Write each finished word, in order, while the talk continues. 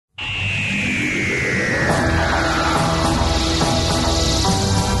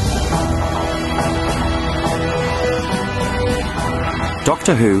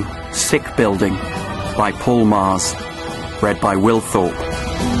Doctor Who, Sick Building, by Paul Mars. Read by Will Thorpe.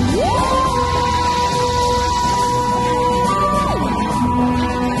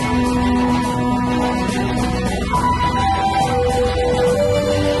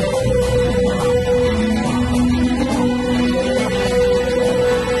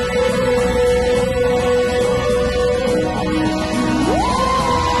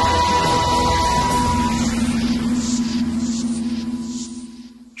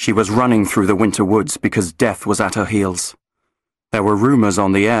 She was running through the winter woods because death was at her heels. There were rumours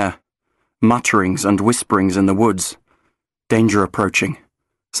on the air, mutterings and whisperings in the woods. Danger approaching.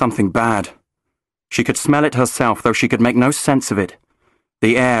 Something bad. She could smell it herself, though she could make no sense of it.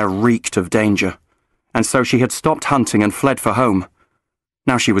 The air reeked of danger, and so she had stopped hunting and fled for home.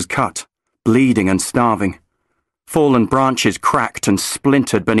 Now she was cut, bleeding and starving. Fallen branches cracked and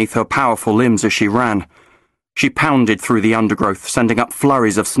splintered beneath her powerful limbs as she ran. She pounded through the undergrowth, sending up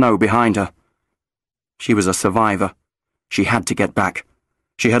flurries of snow behind her. She was a survivor. She had to get back.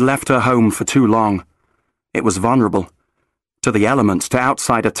 She had left her home for too long. It was vulnerable. To the elements, to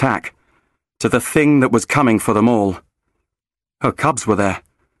outside attack. To the thing that was coming for them all. Her cubs were there.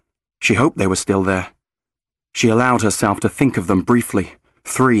 She hoped they were still there. She allowed herself to think of them briefly.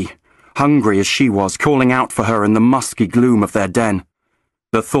 3, hungry as she was, calling out for her in the musky gloom of their den.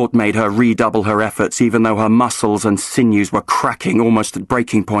 The thought made her redouble her efforts, even though her muscles and sinews were cracking almost at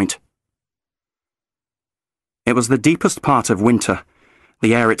breaking point. It was the deepest part of winter.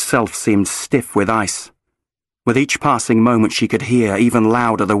 The air itself seemed stiff with ice. With each passing moment she could hear, even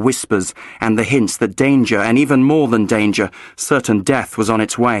louder, the whispers and the hints that danger, and even more than danger, certain death was on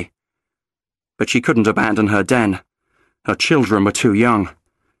its way. But she couldn't abandon her den. Her children were too young.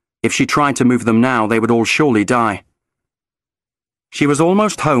 If she tried to move them now, they would all surely die. She was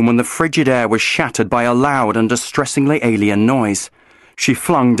almost home when the frigid air was shattered by a loud and distressingly alien noise. She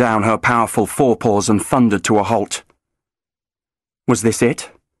flung down her powerful forepaws and thundered to a halt. Was this it?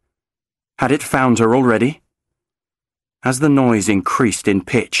 Had it found her already? As the noise increased in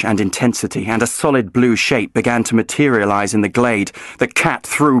pitch and intensity and a solid blue shape began to materialize in the glade, the cat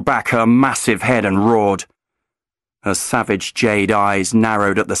threw back her massive head and roared. Her savage jade eyes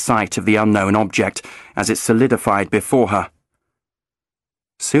narrowed at the sight of the unknown object as it solidified before her.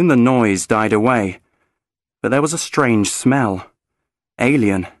 Soon the noise died away, but there was a strange smell.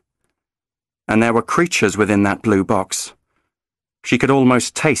 Alien. And there were creatures within that blue box. She could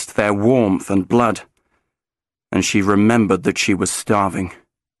almost taste their warmth and blood. And she remembered that she was starving.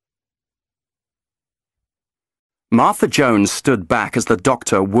 Martha Jones stood back as the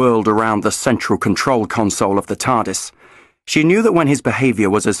doctor whirled around the central control console of the TARDIS. She knew that when his behaviour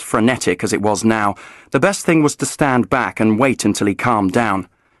was as frenetic as it was now, the best thing was to stand back and wait until he calmed down.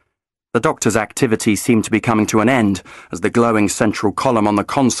 The doctor's activity seemed to be coming to an end as the glowing central column on the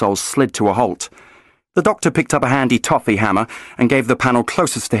console slid to a halt. The doctor picked up a handy toffee hammer and gave the panel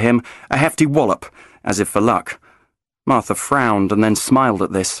closest to him a hefty wallop, as if for luck. Martha frowned and then smiled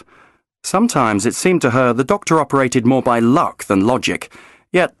at this. Sometimes it seemed to her the doctor operated more by luck than logic,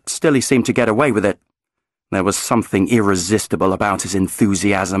 yet still he seemed to get away with it. There was something irresistible about his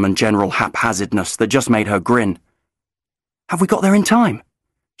enthusiasm and general haphazardness that just made her grin. "Have we got there in time?"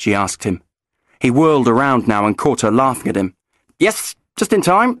 she asked him. He whirled around now and caught her laughing at him. "Yes, just in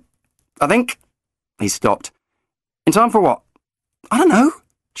time, I think." He stopped. "In time for what?" "I don't know,"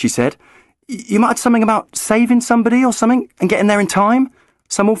 she said. "You might have something about saving somebody or something and getting there in time?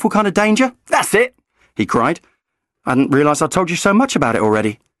 Some awful kind of danger?" "That's it!" he cried. "I didn't realise I told you so much about it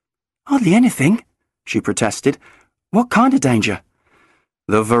already." "Hardly anything," she protested. "What kind of danger?"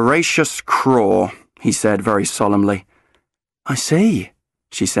 "The Voracious Craw," he said very solemnly. "I see,"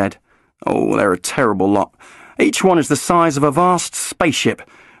 she said. "Oh, they're a terrible lot. Each one is the size of a vast spaceship.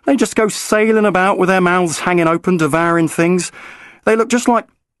 They just go sailing about with their mouths hanging open, devouring things. They look just like,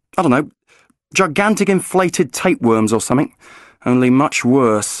 I don't know, gigantic inflated tapeworms or something, only much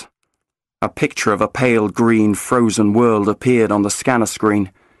worse." A picture of a pale green frozen world appeared on the scanner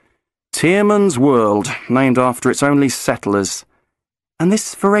screen. Tiermanns world, named after its only settlers. "And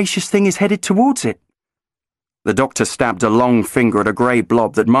this voracious thing is headed towards it?" The doctor stabbed a long finger at a grey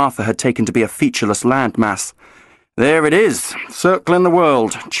blob that Martha had taken to be a featureless landmass. "There it is, circling the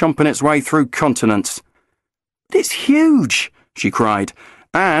world, chomping its way through continents." "But it's huge!" she cried.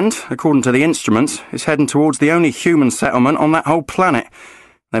 "And, according to the instruments, it's heading towards the only human settlement on that whole planet.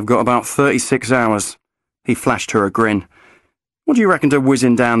 They've got about 36 hours. He flashed her a grin. "What do you reckon to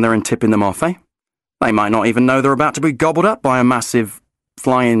whizzing down there and tipping them off, eh? They might not even know they're about to be gobbled up by a massive,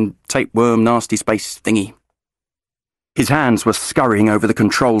 flying, tapeworm, nasty space thingy." His hands were scurrying over the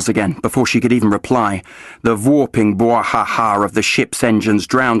controls again before she could even reply. The warping brouhaha of the ship's engines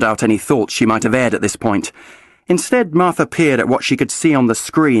drowned out any thoughts she might have aired at this point. Instead, Martha peered at what she could see on the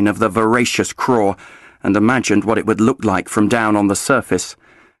screen of the Voracious Craw and imagined what it would look like from down on the surface.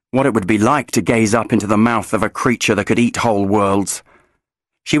 What it would be like to gaze up into the mouth of a creature that could eat whole worlds.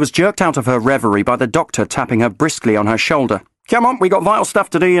 She was jerked out of her reverie by the doctor tapping her briskly on her shoulder. "Come on, we got vital stuff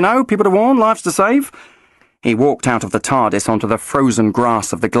to do, you know. People to warn, lives to save." He walked out of the TARDIS onto the frozen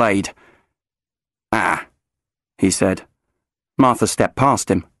grass of the glade. "Ah," he said. Martha stepped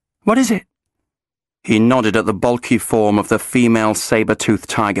past him. "What is it?" He nodded at the bulky form of the female sabre-toothed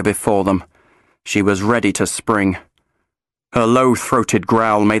tiger before them. She was ready to spring. Her low-throated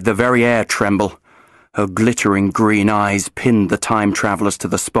growl made the very air tremble. Her glittering green eyes pinned the time travellers to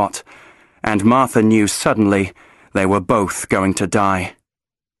the spot, and Martha knew suddenly they were both going to die.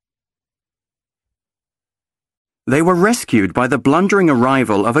 They were rescued by the blundering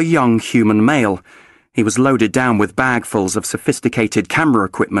arrival of a young human male. He was loaded down with bagfuls of sophisticated camera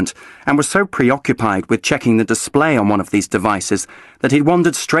equipment and was so preoccupied with checking the display on one of these devices that he'd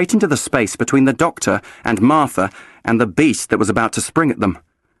wandered straight into the space between the doctor and Martha and the beast that was about to spring at them.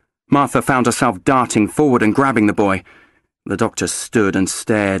 Martha found herself darting forward and grabbing the boy. The doctor stood and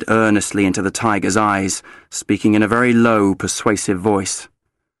stared earnestly into the tiger's eyes, speaking in a very low, persuasive voice.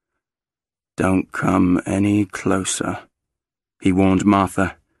 "Don't come any closer," he warned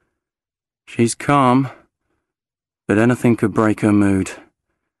Martha. "She's calm, but anything could break her mood.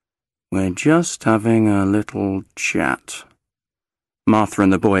 We're just having a little chat." Martha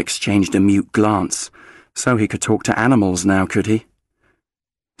and the boy exchanged a mute glance. So he could talk to animals now, could he?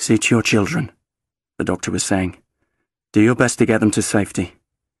 "See to your children," the doctor was saying. "Do your best to get them to safety.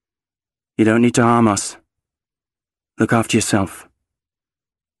 You don't need to harm us. Look after yourself.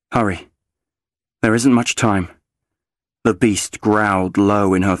 Hurry. There isn't much time." The beast growled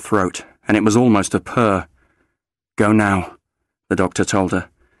low in her throat, and it was almost a purr. "Go now," the doctor told her.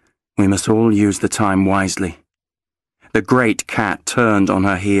 "We must all use the time wisely." The great cat turned on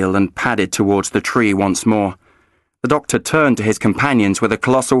her heel and padded towards the tree once more. The doctor turned to his companions with a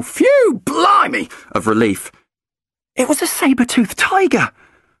colossal "Phew, blimey!" of relief. "It was a saber-toothed tiger!"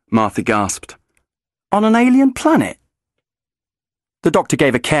 Martha gasped. "On an alien planet?" The doctor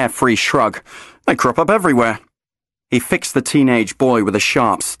gave a carefree shrug. "They crop up everywhere." He fixed the teenage boy with a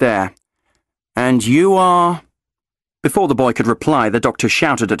sharp stare. "And you are—" Before the boy could reply, the doctor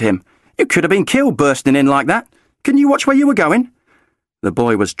shouted at him. "You could have been killed bursting in like that. Couldn't you watch where you were going?" The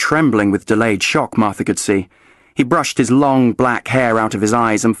boy was trembling with delayed shock, Martha could see. He brushed his long black hair out of his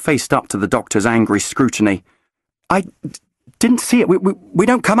eyes and faced up to the doctor's angry scrutiny. "I didn't see it. We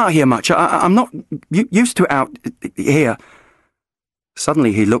don't come out here much. I'm not used to it out here."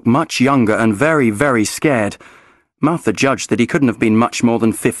 Suddenly he looked much younger and very, very scared. Martha judged that he couldn't have been much more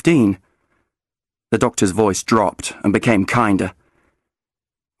than 15. The doctor's voice dropped and became kinder.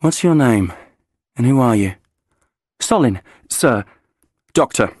 "What's your name, and who are you?" "Solin, sir."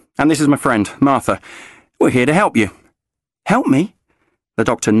 "Doctor, and this is my friend, Martha. We're here to help you." "Help me?" The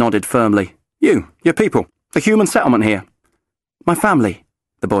doctor nodded firmly. Your people, the human settlement here." "My family,"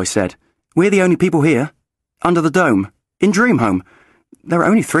 the boy said. "We're the only people here. Under the dome. In Dreamhome. There are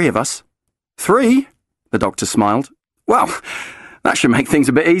only 3 of us." "3?" The doctor smiled. "Well, that should make things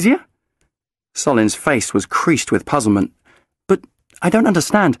a bit easier." Solin's face was creased with puzzlement. "But I don't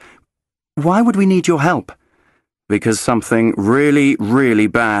understand. Why would we need your help?" "Because something really, really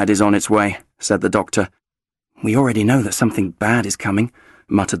bad is on its way," said the doctor. "We already know that something bad is coming,"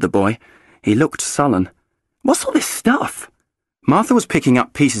 muttered the boy. He looked sullen. "What's all this stuff?" Martha was picking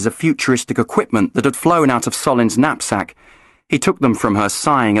up pieces of futuristic equipment that had flown out of Solin's knapsack. He took them from her,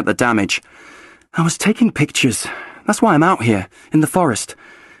 sighing at the damage. "I was taking pictures. That's why I'm out here, in the forest.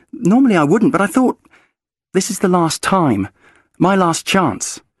 Normally I wouldn't, but I thought, this is the last time. My last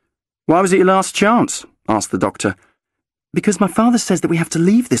chance." "Why was it your last chance?" asked the doctor. "Because my father says that we have to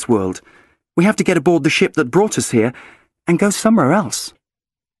leave this world. We have to get aboard the ship that brought us here and go somewhere else."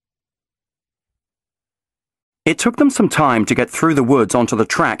 It took them some time to get through the woods onto the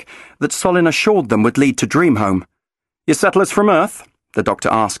track that Solin assured them would lead to Dreamhome. "You settlers from Earth?" the doctor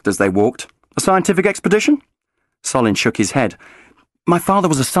asked as they walked. "A scientific expedition?" Solin shook his head. "My father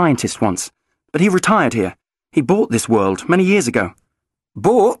was a scientist once, but he retired here. He bought this world many years ago."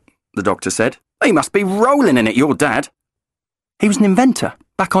 "Bought?" the doctor said. "He must be rolling in it, your dad." "He was an inventor,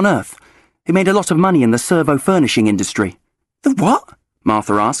 back on Earth. He made a lot of money in the servo-furnishing industry." "The what?"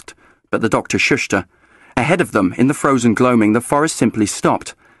 Martha asked, but the doctor shushed her. Ahead of them, in the frozen gloaming, the forest simply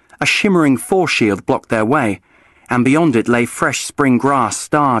stopped. A shimmering force shield blocked their way, and beyond it lay fresh spring grass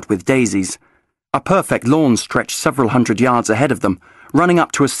starred with daisies. A perfect lawn stretched several hundred yards ahead of them, running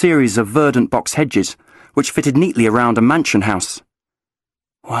up to a series of verdant box hedges, which fitted neatly around a mansion house.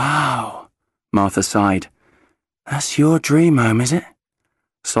 "Wow," Martha sighed. "That's your dream home, is it?"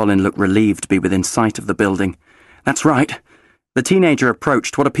 Solin looked relieved to be within sight of the building. "That's right." The teenager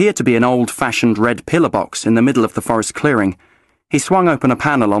approached what appeared to be an old-fashioned red pillar box in the middle of the forest clearing. He swung open a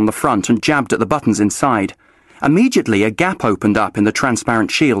panel on the front and jabbed at the buttons inside. Immediately, a gap opened up in the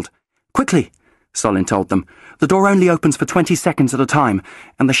transparent shield. "Quickly," Solin told them. "The door only opens for 20 seconds at a time,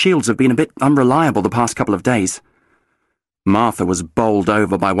 and the shields have been a bit unreliable the past couple of days." Martha was bowled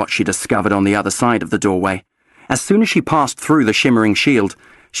over by what she discovered on the other side of the doorway. As soon as she passed through the shimmering shield,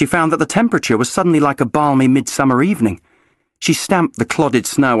 she found that the temperature was suddenly like a balmy midsummer evening. She stamped the clodded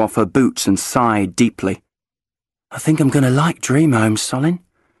snow off her boots and sighed deeply. "I think I'm going to like Dreamhome, Solin,"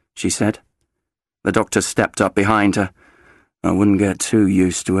 she said. The doctor stepped up behind her. "I wouldn't get too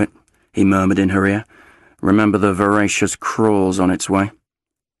used to it," he murmured in her ear. "Remember the Voracious Craw's on its way."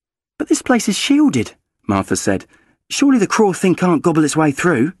 "But this place is shielded," Martha said. "Surely the craw thing can't gobble its way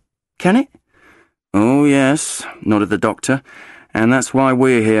through, can it?" "Oh, yes," nodded the doctor, "and that's why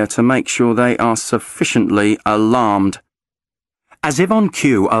we're here, to make sure they are sufficiently alarmed." As if on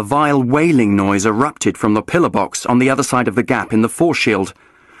cue, a vile wailing noise erupted from the pillar box on the other side of the gap in the force shield.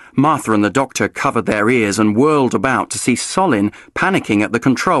 Martha and the doctor covered their ears and whirled about to see Solin panicking at the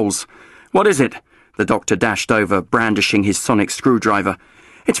controls. "What is it?" The doctor dashed over, brandishing his sonic screwdriver.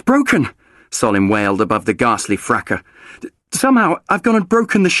 "It's broken," Solin wailed above the ghastly fracas. "Somehow I've gone and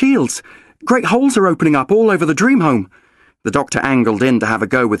broken the shields. Great holes are opening up all over the Dreamhome." The doctor angled in to have a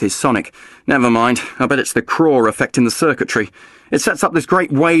go with his sonic. "Never mind, I bet it's the craw affecting the circuitry. It sets up this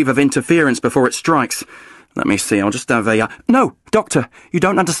great wave of interference before it strikes. Let me see, I'll just have a..." "No, Doctor, you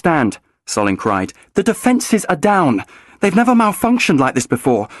don't understand," Solin cried. "The defences are down. They've never malfunctioned like this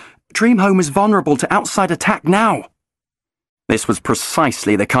before. Dreamhome is vulnerable to outside attack now." This was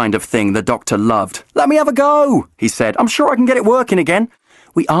precisely the kind of thing the doctor loved. "Let me have a go," he said. "I'm sure I can get it working again."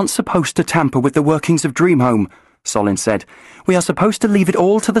 "We aren't supposed to tamper with the workings of Dreamhome," Solin said. "We are supposed to leave it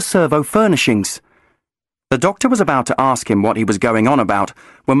all to the servo furnishings." The doctor was about to ask him what he was going on about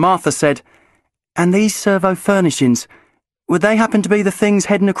when Martha said, "And these servo furnishings, would they happen to be the things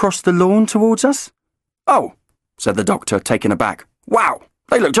heading across the lawn towards us?" "Oh," said the doctor, taken aback. "Wow,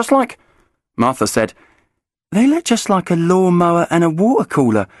 they look just like..." Martha said, "They look just like a lawnmower and a water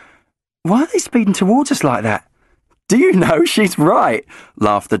cooler. Why are they speeding towards us like that?" "Do you know, she's right,"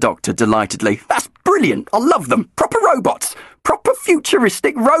 laughed the doctor delightedly. "That's brilliant. I love them. Proper robots. Proper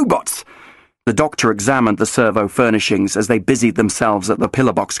futuristic robots." The doctor examined the servo furnishings as they busied themselves at the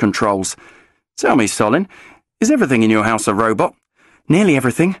pillar box controls. "Tell me, Solin, is everything in your house a robot?" "Nearly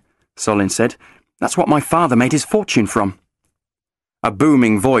everything," Solin said. "That's what my father made his fortune from." A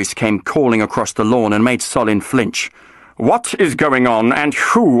booming voice came calling across the lawn and made Solin flinch. "What is going on, and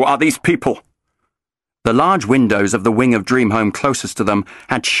who are these people?" The large windows of the wing of Dreamhome closest to them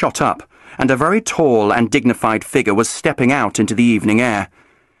had shot up, and a very tall and dignified figure was stepping out into the evening air.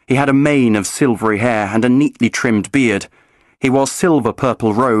 He had a mane of silvery hair and a neatly trimmed beard. He wore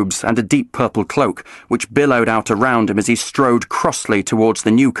silver-purple robes and a deep purple cloak, which billowed out around him as he strode crossly towards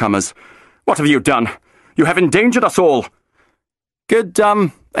the newcomers. "What have you done? You have endangered us all." "Good,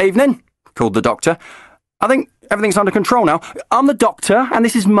 evening," called the doctor. "I think everything's under control now. I'm the doctor, and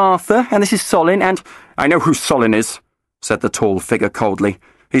this is Martha, and this is Solin, and..." "I know who Solin is," said the tall figure coldly.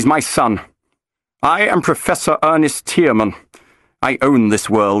 "He's my son. I am Professor Ernest Tiermann. I own this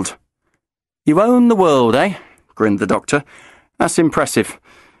world." "You own the world, eh?" grinned the doctor. "That's impressive.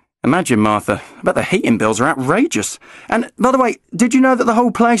 Imagine, Martha, I bet the heating bills are outrageous. And, by the way, did you know that the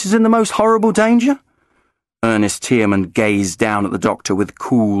whole place is in the most horrible danger?" Ernest Tiermann gazed down at the doctor with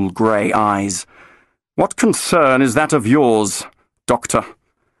cool grey eyes. "What concern is that of yours, Doctor?"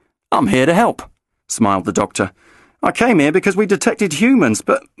 "I'm here to help," smiled the doctor. "I came here because we detected humans,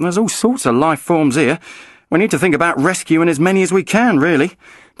 but there's all sorts of life forms here. We need to think about rescuing as many as we can, really,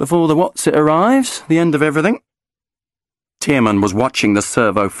 before the what's-it arrives, the end of everything." Tiermann was watching the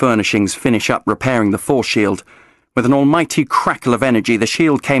servo furnishings finish up repairing the force shield. With an almighty crackle of energy, the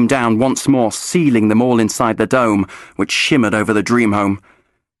shield came down once more, sealing them all inside the dome, which shimmered over the Dreamhome.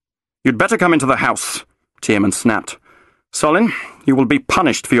 "You'd better come into the house," Tiermann snapped. "Solin, you will be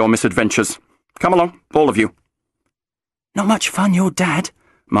punished for your misadventures. Come along, all of you." "Not much fun, your dad,"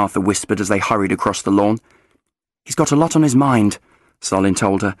 Martha whispered as they hurried across the lawn. "He's got a lot on his mind," Solin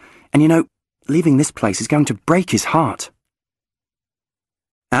told her. "And you know, leaving this place is going to break his heart."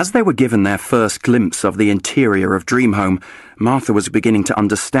 As they were given their first glimpse of the interior of Dreamhome, Martha was beginning to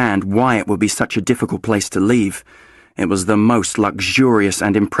understand why it would be such a difficult place to leave. It was the most luxurious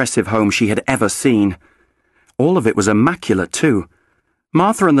and impressive home she had ever seen. All of it was immaculate, too.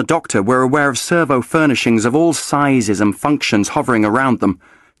 Martha and the doctor were aware of servo furnishings of all sizes and functions hovering around them,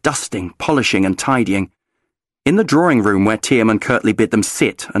 dusting, polishing and tidying. In the drawing room where Tiermann curtly bid them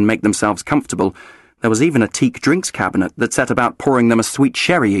sit and make themselves comfortable, there was even a teak drinks cabinet that set about pouring them a sweet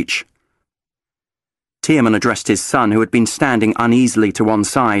sherry each. Tiermann addressed his son, who had been standing uneasily to one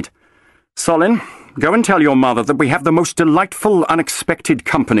side. "Solin, go and tell your mother that we have the most delightful, unexpected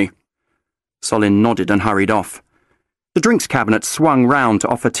company." Solin nodded and hurried off. The drinks cabinet swung round to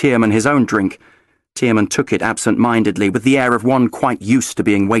offer Tiermann his own drink. Tiermann took it absent-mindedly, with the air of one quite used to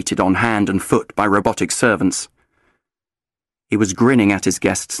being waited on hand and foot by robotic servants. He was grinning at his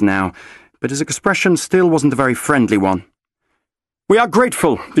guests now, but his expression still wasn't a very friendly one. "We are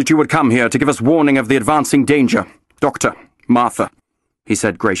grateful that you would come here to give us warning of the advancing danger, Doctor, Martha," he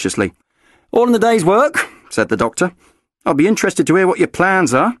said graciously. "All in the day's work," said the doctor. "I'll be interested to hear what your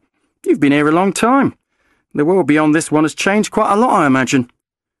plans are. You've been here a long time. The world beyond this one has changed quite a lot, I imagine."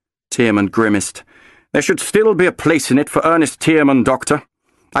 Tiermann grimaced. "There should still be a place in it for Ernest Tiermann, Doctor.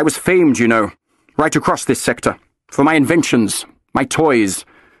 I was famed, you know, right across this sector, for my inventions, my toys."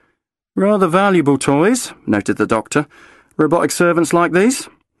 "Rather valuable toys," noted the doctor. "Robotic servants like these.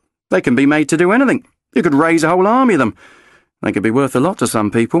 They can be made to do anything. You could raise a whole army of them. They could be worth a lot to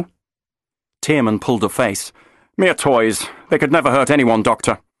some people." Tiermann pulled a face. "Mere toys. They could never hurt anyone,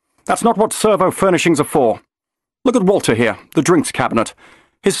 Doctor. That's not what servo furnishings are for. Look at Walter here, the drinks cabinet.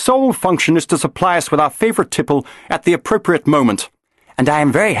 His sole function is to supply us with our favourite tipple at the appropriate moment." "And I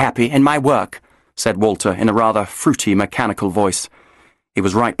am very happy in my work," said Walter in a rather fruity, mechanical voice. He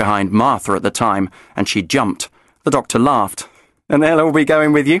was right behind Martha at the time, and she jumped. The doctor laughed. "And they'll all be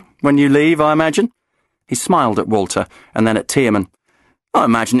going with you when you leave, I imagine?" He smiled at Walter, and then at Tiermann. "I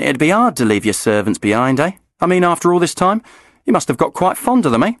imagine it'd be hard to leave your servants behind, eh? I mean, after all this time, you must have got quite fond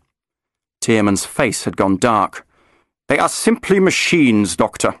of them, eh?" Tiermann's face had gone dark. "They are simply machines,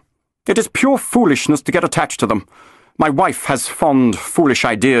 Doctor. It is pure foolishness to get attached to them. My wife has fond, foolish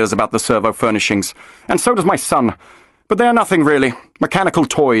ideas about the servo furnishings, and so does my son. But they are nothing, really. Mechanical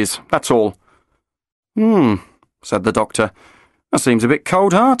toys, that's all." Said the doctor. "That seems a bit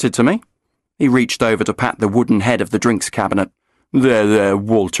cold-hearted to me." He reached over to pat the wooden head of the drinks cabinet. There,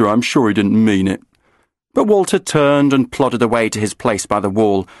 Walter, I'm sure he didn't mean it." But Walter turned and plodded away to his place by the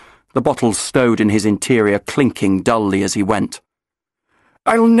wall, the bottles stowed in his interior clinking dully as he went.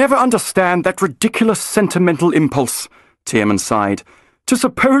 "I'll never understand that ridiculous sentimental impulse," Tiermann sighed. "To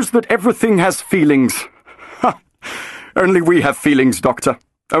suppose that everything has feelings. Ha! Only we have feelings, Doctor.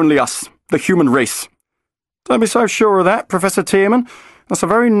 Only us, the human race." "Don't be so sure of that, Professor Tiermann. That's a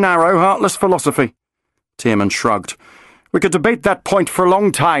very narrow, heartless philosophy." Tiermann shrugged. "We could debate that point for a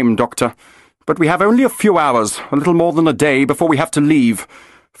long time, Doctor. But we have only a few hours, a little more than a day, before we have to leave.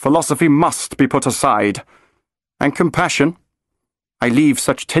 Philosophy must be put aside. And compassion. I leave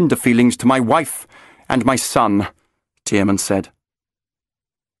such tender feelings to my wife and my son," Tiermann said.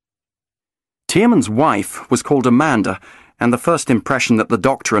 Tiermann's wife was called Amanda, and the first impression that the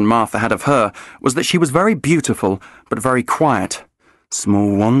doctor and Martha had of her was that she was very beautiful, but very quiet.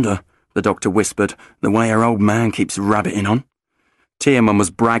 "Small wonder," the doctor whispered, "the way her old man keeps rabbiting on." Tiermann was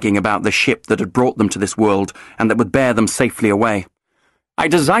bragging about the ship that had brought them to this world and that would bear them safely away. "I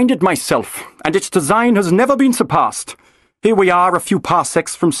designed it myself, and its design has never been surpassed. Here we are, a few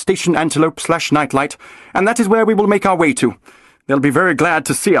parsecs from Station Antelope/Nightlight, and that is where we will make our way to. They'll be very glad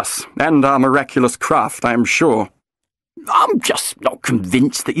to see us, and our miraculous craft, I am sure." "I'm just not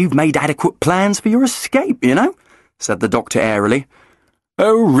convinced that you've made adequate plans for your escape, you know," said the doctor airily.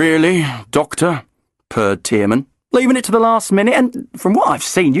 "Oh, really, Doctor?" purred Tiermann. "Leaving it to the last minute, and from what I've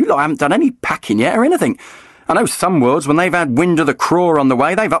seen, you lot haven't done any packing yet or anything. I know some worlds, when they've had wind of the Craw on the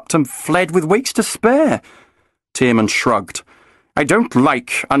way, they've upped and fled with weeks to spare." Tiermann shrugged. "I don't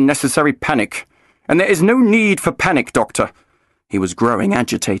like unnecessary panic, and there is no need for panic, Doctor." He was growing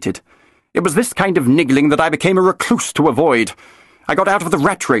agitated. "It was this kind of niggling that I became a recluse to avoid. I got out of the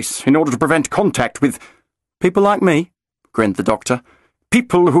rat race in order to prevent contact with—" "People like me?" grinned the doctor.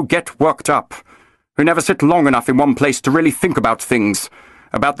 "People who get worked up, who never sit long enough in one place to really think about things,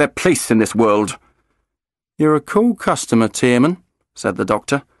 about their place in this world." "You're a cool customer, Tiermann," said the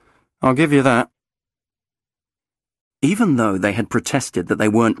doctor. "I'll give you that." Even though they had protested that they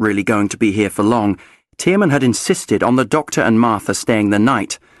weren't really going to be here for long, Tiermann had insisted on the doctor and Martha staying the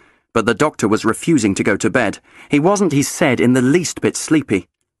night. But the doctor was refusing to go to bed. He wasn't, he said, in the least bit sleepy.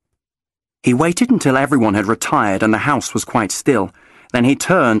 He waited until everyone had retired and the house was quite still. Then he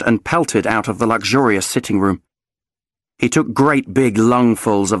turned and pelted out of the luxurious sitting room. He took great big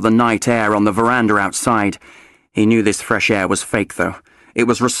lungfuls of the night air on the veranda outside. He knew this fresh air was fake, though. It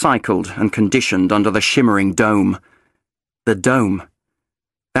was recycled and conditioned under the shimmering dome. The dome.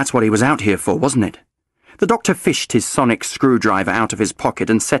 That's what he was out here for, wasn't it? The doctor fished his sonic screwdriver out of his pocket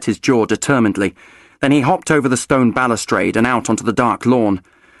and set his jaw determinedly. Then he hopped over the stone balustrade and out onto the dark lawn.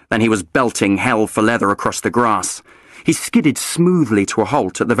 Then he was belting hell for leather across the grass. He skidded smoothly to a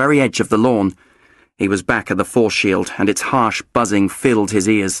halt at the very edge of the lawn. He was back at the force shield, and its harsh buzzing filled his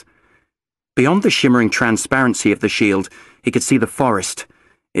ears. Beyond the shimmering transparency of the shield, he could see the forest.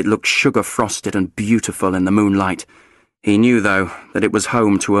 It looked sugar-frosted and beautiful in the moonlight. He knew, though, that it was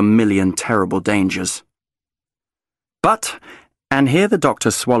home to a million terrible dangers. But, and here the doctor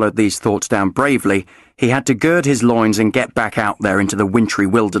swallowed these thoughts down bravely, he had to gird his loins and get back out there into the wintry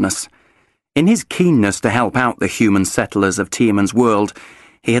wilderness. In his keenness to help out the human settlers of Tiermann's world,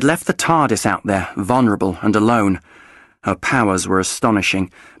 he had left the TARDIS out there, vulnerable and alone. Her powers were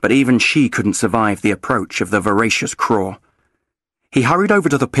astonishing, but even she couldn't survive the approach of the Voracious Craw. He hurried over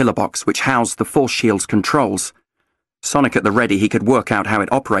to the pillar box which housed the force shield's controls. Sonic at the ready, he could work out how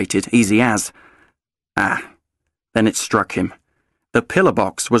it operated, easy as. Then it struck him. The pillar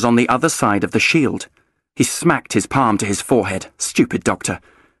box was on the other side of the shield. He smacked his palm to his forehead. Stupid doctor.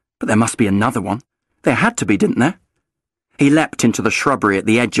 But there must be another one. There had to be, didn't there? He leapt into the shrubbery at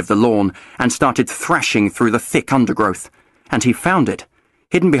the edge of the lawn and started thrashing through the thick undergrowth. And he found it,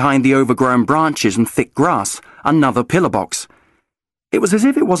 hidden behind the overgrown branches and thick grass, another pillar box. It was as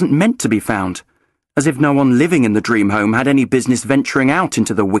if it wasn't meant to be found, as if no one living in the Dreamhome had any business venturing out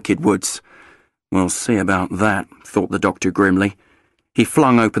into the wicked woods. We'll see about that, thought the doctor grimly. He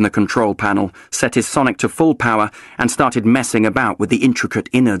flung open the control panel, set his sonic to full power, and started messing about with the intricate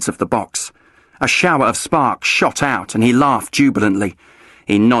innards of the box. A shower of sparks shot out, and he laughed jubilantly.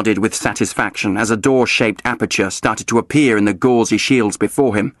 He nodded with satisfaction as a door-shaped aperture started to appear in the gauzy shields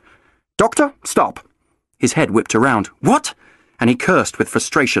before him. "Doctor, stop!" His head whipped around. "What?" And he cursed with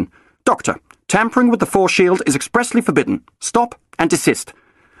frustration. "Doctor, tampering with the force shield is expressly forbidden. Stop and desist."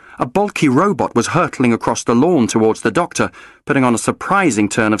 A bulky robot was hurtling across the lawn towards the doctor, putting on a surprising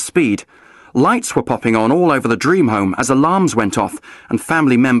turn of speed. Lights were popping on all over the Dreamhome as alarms went off, and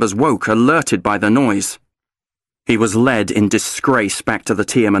family members woke, alerted by the noise. He was led in disgrace back to the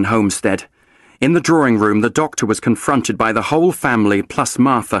Tiermann homestead. In the drawing room, the doctor was confronted by the whole family plus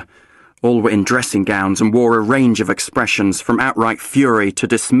Martha. All were in dressing gowns and wore a range of expressions, from outright fury to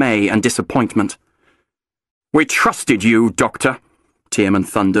dismay and disappointment. "We trusted you, Doctor," Tiermann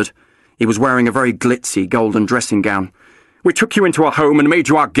thundered. He was wearing a very glitzy golden dressing gown. "We took you into our home and made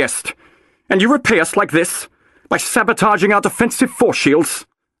you our guest. And you repay us like this? By sabotaging our defensive force shields?"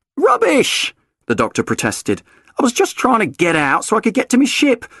 "Rubbish!" the doctor protested. "I was just trying to get out so I could get to my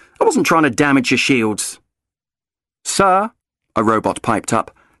ship. I wasn't trying to damage your shields." "Sir," a robot piped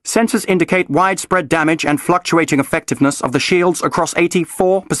up, "sensors indicate widespread damage and fluctuating effectiveness of the shields across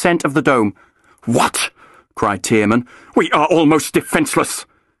 84% of the dome." "What?" cried Tiermann. "We are almost defenseless."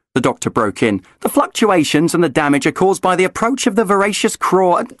 The doctor broke in. "The fluctuations and the damage are caused by the approach of the Voracious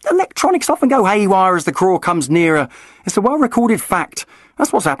Craw. Electronics often go haywire as the Craw comes nearer. It's a well-recorded fact.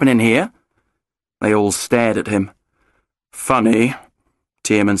 That's what's happening here." They all stared at him. "Funny,"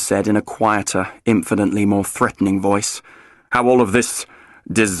 Tiermann said in a quieter, infinitely more threatening voice, "how all of this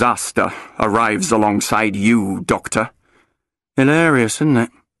disaster arrives alongside you, Doctor." "Hilarious, isn't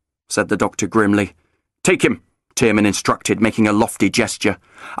it?" said the doctor grimly. "Take him," Tiermann instructed, making a lofty gesture.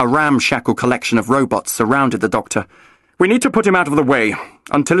 A ramshackle collection of robots surrounded the doctor. "We need to put him out of the way,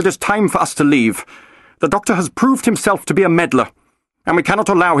 until it is time for us to leave. The doctor has proved himself to be a meddler, and we cannot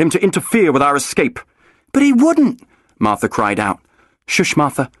allow him to interfere with our escape." "But he wouldn't!" Martha cried out. "Shush,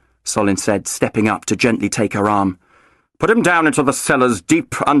 Martha," Solin said, stepping up to gently take her arm. "Put him down into the cellars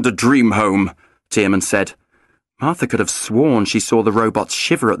deep under Dreamhome," Tiermann said. Martha could have sworn she saw the robots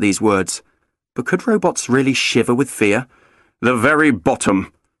shiver at these words. But could robots really shiver with fear? "The very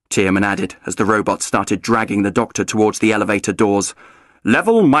bottom," Tiermann added, as the robot started dragging the doctor towards the elevator doors.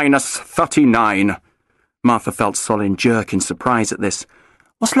 "Level -39. Martha felt Solin jerk in surprise at this.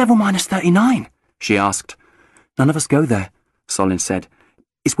 "What's level -39? she asked. "None of us go there," Solin said.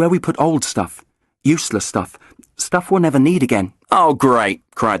 "It's where we put old stuff. Useless stuff. Stuff we'll never need again." "Oh, great,"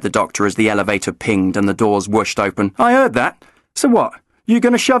 cried the doctor as the elevator pinged and the doors whooshed open. "I heard that. So what? You're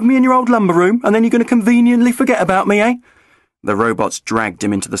going to shove me in your old lumber room, and then you're going to conveniently forget about me, eh?" The robots dragged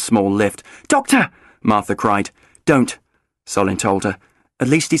him into the small lift. "Doctor!" Martha cried. "Don't," Solin told her. "At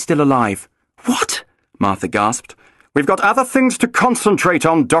least he's still alive." "What?" Martha gasped. "We've got other things to concentrate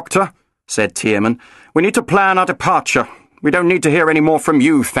on, Doctor," said Tiermann. "We need to plan our departure. We don't need to hear any more from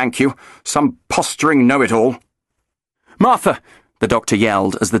you, thank you. Some posturing know-it-all." "Martha!" the doctor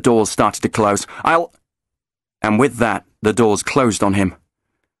yelled as the doors started to close. And with that, the doors closed on him.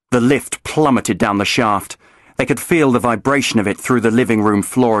 The lift plummeted down the shaft. They could feel the vibration of it through the living room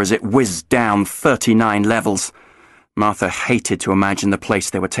floor as it whizzed down 39 levels. Martha hated to imagine the place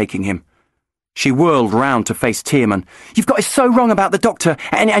they were taking him. She whirled round to face Tiermann. "You've got it so wrong about the doctor,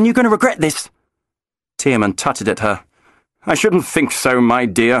 and you're going to regret this." Tiermann tutted at her. "I shouldn't think so, my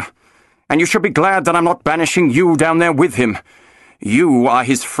dear. And you should be glad that I'm not banishing you down there with him. You are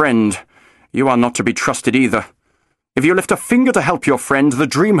his friend. You are not to be trusted either. If you lift a finger to help your friend, the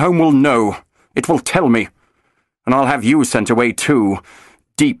Dreamhome will know. It will tell me. And I'll have you sent away too.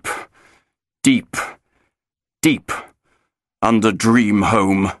 Deep, deep, deep under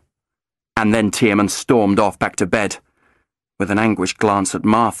Dreamhome." And then Tiermann stormed off back to bed. With an anguished glance at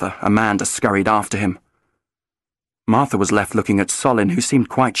Martha, Amanda scurried after him. Martha was left looking at Solin, who seemed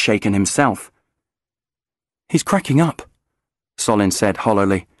quite shaken himself. "He's cracking up," Solin said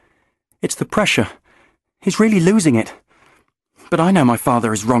hollowly. "It's the pressure. He's really losing it. But I know my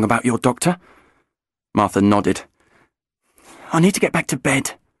father is wrong about your doctor." Martha nodded. "I need to get back to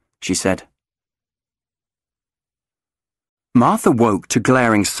bed," she said. Martha woke to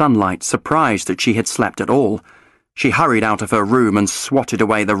glaring sunlight, surprised that she had slept at all. She hurried out of her room and swatted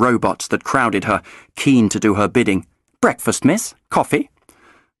away the robots that crowded her, keen to do her bidding. "Breakfast, miss? Coffee?"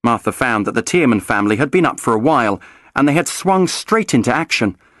 Martha found that the Tiermann family had been up for a while, and they had swung straight into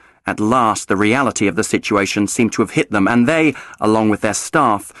action. At last, the reality of the situation seemed to have hit them, and they, along with their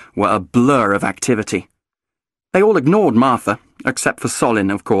staff, were a blur of activity. They all ignored Martha, except for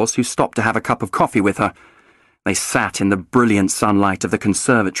Solin, of course, who stopped to have a cup of coffee with her. They sat in the brilliant sunlight of the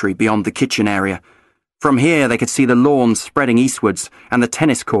conservatory beyond the kitchen area. From here they could see the lawn spreading eastwards and the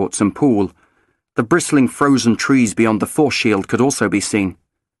tennis courts and pool. The bristling frozen trees beyond the force shield could also be seen.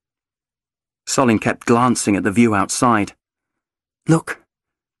 Solin kept glancing at the view outside. "Look,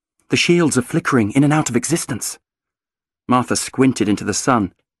 the shields are flickering in and out of existence." Martha squinted into the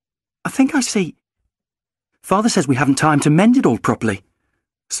sun. "I think I see. Father says we haven't time to mend it all properly."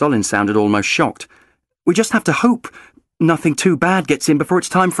 Solin sounded almost shocked. "We just have to hope nothing too bad gets in before it's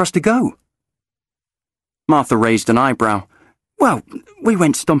time for us to go." Martha raised an eyebrow. "Well, we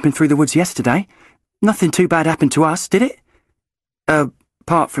went stomping through the woods yesterday. Nothing too bad happened to us, did it?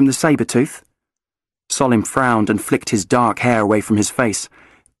 Apart from the sabre-tooth." Solin frowned and flicked his dark hair away from his face.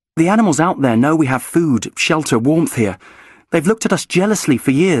 "The animals out there know we have food, shelter, warmth here. They've looked at us jealously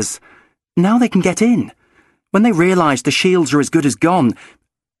for years. Now they can get in. When they realise the shields are as good as gone..."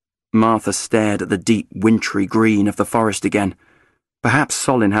 Martha stared at the deep, wintry green of the forest again. Perhaps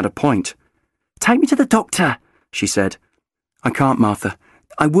Solin had a point. "Take me to the doctor," she said. "I can't, Martha.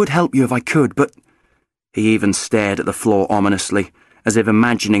 I would help you if I could, but..." He even stared at the floor ominously, as if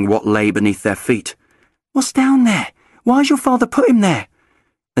imagining what lay beneath their feet. "What's down there? Why's your father put him there?"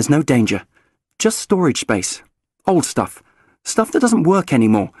 "There's no danger. Just storage space. Old stuff. Stuff that doesn't work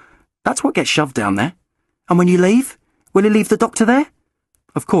anymore. That's what gets shoved down there. And when you leave, will you leave the doctor there?"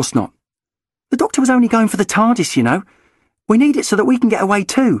 "Of course not." "The doctor was only going for the TARDIS, you know. We need it so that we can get away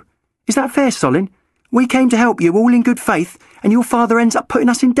too. Is that fair, Solin? We came to help you all in good faith, and your father ends up putting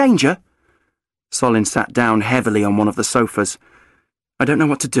us in danger?" Solin sat down heavily on one of the sofas. "I don't know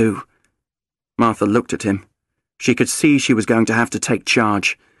what to do." Martha looked at him. She could see she was going to have to take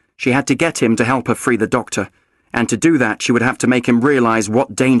charge. She had to get him to help her free the doctor, and to do that she would have to make him realise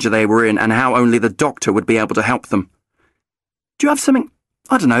what danger they were in and how only the doctor would be able to help them. "Do you have something,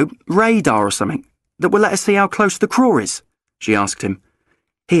 I don't know, radar or something, that will let us see how close the Craw is?" she asked him.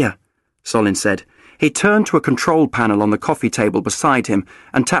 "Here," Solin said. He turned to a control panel on the coffee table beside him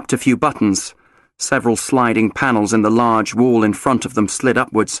and tapped a few buttons. Several sliding panels in the large wall in front of them slid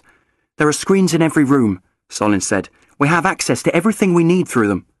upwards. "There are screens in every room," Solin said. "We have access to everything we need through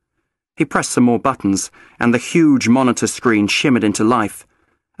them." He pressed some more buttons, and the huge monitor screen shimmered into life.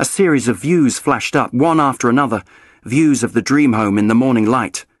 A series of views flashed up, one after another, views of the Dreamhome in the morning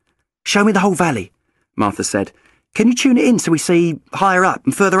light. "Show me the whole valley," Martha said. "Can you tune it in so we see higher up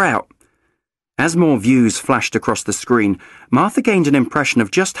and further out?" As more views flashed across the screen, Martha gained an impression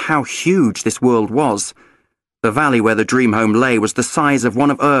of just how huge this world was. The valley where the Dreamhome lay was the size of one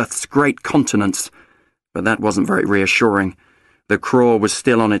of Earth's great continents. But that wasn't very reassuring. The Craw was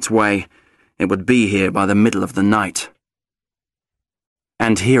still on its way. It would be here by the middle of the night.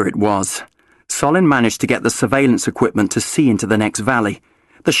 And here it was. Solin managed to get the surveillance equipment to see into the next valley.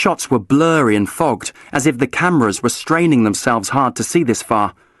 The shots were blurry and fogged, as if the cameras were straining themselves hard to see this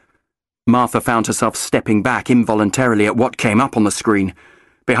far. Martha found herself stepping back involuntarily at what came up on the screen.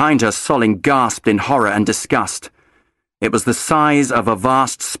 Behind her, Solin gasped in horror and disgust. It was the size of a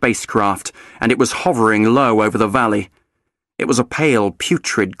vast spacecraft, and it was hovering low over the valley. It was a pale,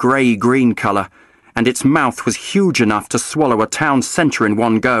 putrid grey-green colour, and its mouth was huge enough to swallow a town centre in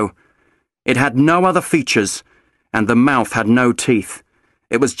one go. It had no other features, and the mouth had no teeth.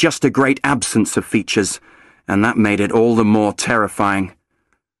 It was just a great absence of features, and that made it all the more terrifying.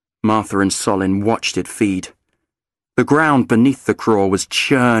 Martha and Solin watched it feed. The ground beneath the craw was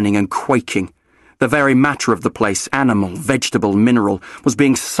churning and quaking. The very matter of the place, animal, vegetable, mineral, was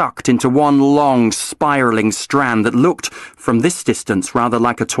being sucked into one long, spiralling strand that looked, from this distance, rather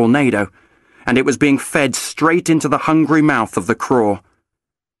like a tornado, and it was being fed straight into the hungry mouth of the craw.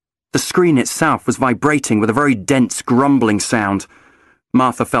 The screen itself was vibrating with a very dense, grumbling sound.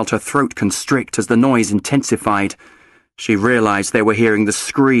 Martha felt her throat constrict as the noise intensified. She realized they were hearing the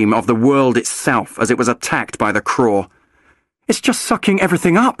scream of the world itself as it was attacked by the craw. "It's just sucking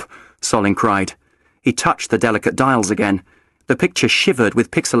everything up," Solin cried. He touched the delicate dials again. The picture shivered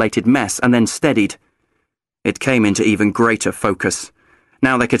with pixelated mess and then steadied. It came into even greater focus.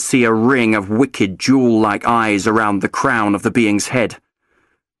 Now they could see a ring of wicked jewel-like eyes around the crown of the being's head.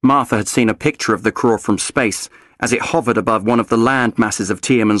 Martha had seen a picture of the craw from space as it hovered above one of the land masses of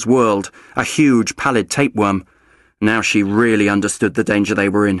Tiermann's world, a huge pallid tapeworm. Now she really understood the danger they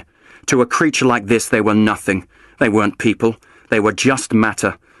were in. To a creature like this they were nothing. They weren't people. They were just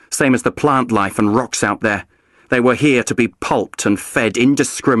matter, same as the plant life and rocks out there. They were here to be pulped and fed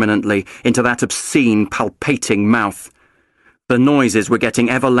indiscriminately into that obscene, palpating mouth. The noises were getting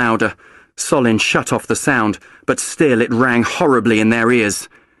ever louder. Solin shut off the sound, but still it rang horribly in their ears.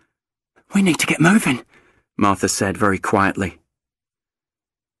 "We need to get moving," Martha said very quietly.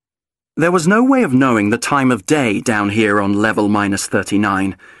 There was no way of knowing the time of day down here on level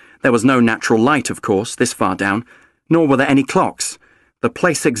 -39. There was no natural light, of course, this far down, nor were there any clocks. The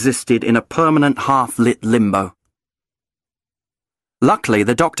place existed in a permanent half-lit limbo. Luckily,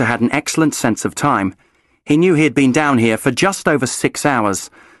 the doctor had an excellent sense of time. He knew he had been down here for just over 6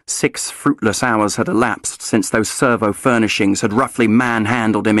 hours. 6 fruitless hours had elapsed since those servo furnishings had roughly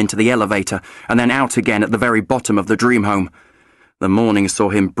manhandled him into the elevator and then out again at the very bottom of the Dreamhome. The morning saw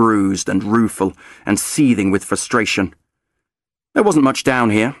him bruised and rueful and seething with frustration. There wasn't much down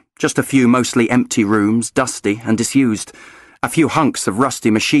here, just a few mostly empty rooms, dusty and disused, a few hunks of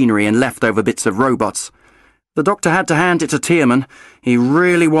rusty machinery and leftover bits of robots. The doctor had to hand it to Tiermann. He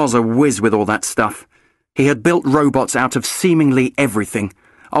really was a whiz with all that stuff. He had built robots out of seemingly everything.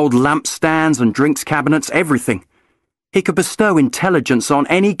 Old lampstands and drinks cabinets, everything. He could bestow intelligence on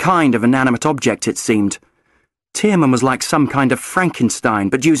any kind of inanimate object, it seemed. Tiermann was like some kind of Frankenstein,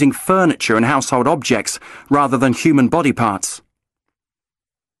 but using furniture and household objects rather than human body parts.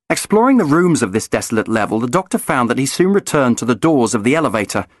 Exploring the rooms of this desolate level, the doctor found that he soon returned to the doors of the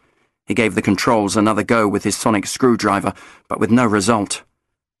elevator. He gave the controls another go with his sonic screwdriver, but with no result.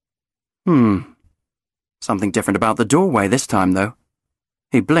 Something different about the doorway this time, though.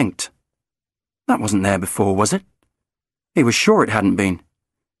 He blinked. That wasn't there before, was it? He was sure it hadn't been.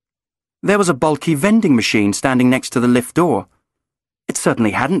 There was a bulky vending machine standing next to the lift door. It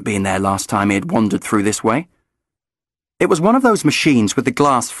certainly hadn't been there last time he had wandered through this way. It was one of those machines with the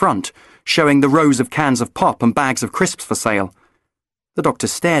glass front, showing the rows of cans of pop and bags of crisps for sale. The doctor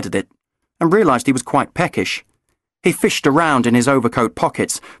stared at it, and realised he was quite peckish. He fished around in his overcoat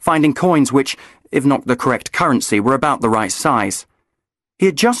pockets, finding coins which, if not the correct currency, were about the right size. He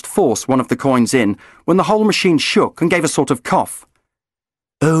had just forced one of the coins in when the whole machine shook and gave a sort of cough.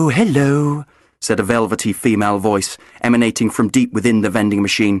 "Oh, hello," said a velvety female voice, emanating from deep within the vending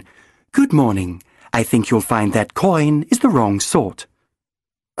machine. "Good morning. I think you'll find that coin is the wrong sort."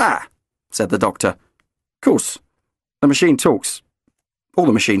 "Ah," said the doctor. "Course. The machine talks. All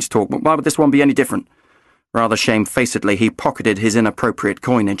the machines talk, but why would this one be any different?" Rather shamefacedly, he pocketed his inappropriate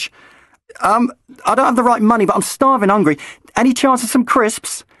coinage. I don't have the right money, but I'm starving hungry. Any chance of some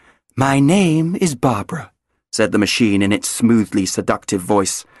crisps?" "My name is Barbara," said the machine in its smoothly seductive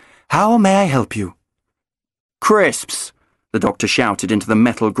voice. "How may I help you?" "Crisps," the doctor shouted into the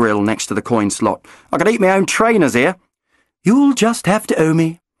metal grill next to the coin slot. "I could eat my own trainers here." "You'll just have to owe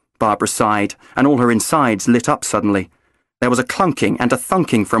me," Barbara sighed, and all her insides lit up suddenly. There was a clunking and a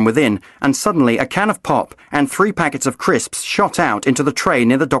thunking from within, and suddenly a can of pop and 3 packets of crisps shot out into the tray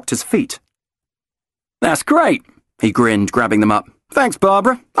near the doctor's feet. "That's great," he grinned, grabbing them up. "Thanks,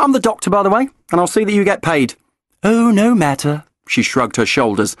 Barbara. I'm the doctor, by the way, and I'll see that you get paid." "Oh, no matter," she shrugged her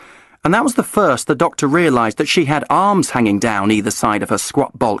shoulders, and that was the first the doctor realised that she had arms hanging down either side of her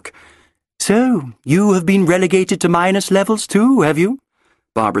squat bulk. "So, you have been relegated to minus levels too, have you?"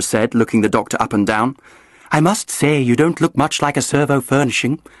 Barbara said, looking the doctor up and down. "I must say you don't look much like a servo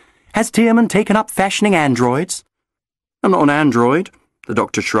furnishing. Has Tiermann taken up fashioning androids?" "I'm not an android," the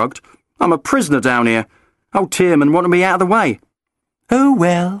doctor shrugged. "I'm a prisoner down here. Old Tiermann wanted me out of the way." "Oh,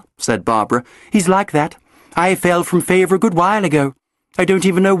 well," said Barbara, "he's like that. I fell from favour a good while ago. I don't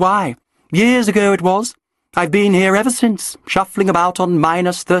even know why. Years ago it was. I've been here ever since, shuffling about on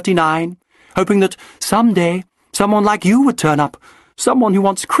 -39, hoping that some day someone like you would turn up, someone who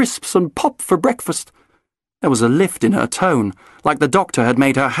wants crisps and pop for breakfast." There was a lift in her tone, like the doctor had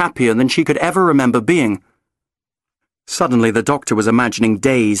made her happier than she could ever remember being. Suddenly the doctor was imagining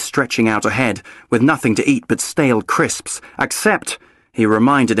days stretching out ahead, with nothing to eat but stale crisps, except, he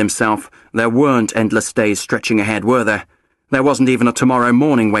reminded himself, there weren't endless days stretching ahead, were there? There wasn't even a tomorrow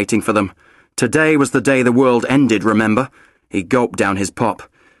morning waiting for them. Today was the day the world ended, remember? He gulped down his pop.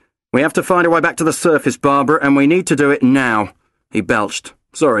 "We have to find a way back to the surface, Barbara, and we need to do it now," he belched.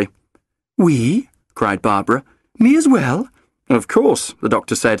 "Sorry." "We?" cried Barbara. "Me as well?" "Of course," the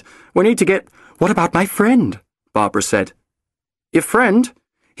doctor said. "We need to get—" "What about my friend?" Barbara said. "Your friend?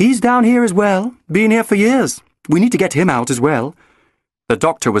 He's down here as well. Been here for years. We need to get him out as well." The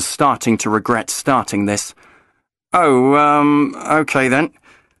doctor was starting to regret starting this. "Oh, okay then."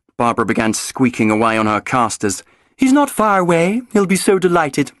 Barbara began squeaking away on her casters. "He's not far away. He'll be so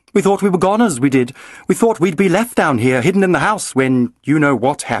delighted. We thought we were goners, we did. We thought we'd be left down here, hidden in the house, when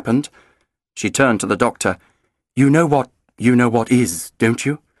you-know-what happened." She turned to the doctor. You know what is, don't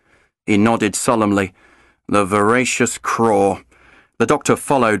you?" He nodded solemnly. "The Voracious Craw." The doctor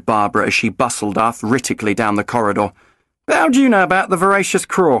followed Barbara as she bustled arthritically down the corridor. "How do you know about the Voracious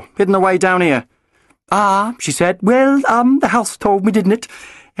Craw, hidden away down here?" "Ah," she said, "well, the house told me, didn't it?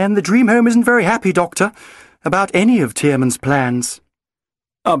 And the Dreamhome isn't very happy, Doctor, about any of Tiermann's plans."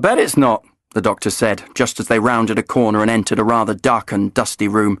 "I bet it's not," the doctor said, just as they rounded a corner and entered a rather darkened, dusty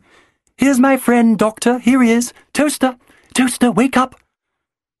room. "Here's my friend, Doctor. Here he is. Toaster! Toaster, wake up!"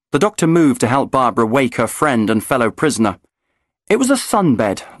 The doctor moved to help Barbara wake her friend and fellow prisoner. It was a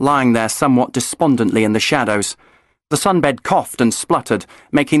sunbed, lying there somewhat despondently in the shadows. The sunbed coughed and spluttered,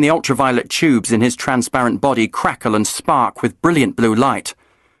 making the ultraviolet tubes in his transparent body crackle and spark with brilliant blue light.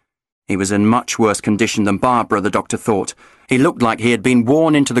 He was in much worse condition than Barbara, the doctor thought. He looked like he had been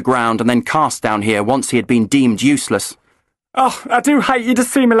worn into the ground and then cast down here once he had been deemed useless. "Oh, I do hate you to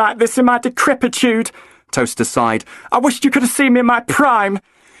see me like this in my decrepitude," Toaster sighed. "I wished you could have seen me in my prime."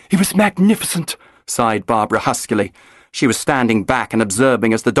 "He was magnificent," sighed Barbara huskily. She was standing back and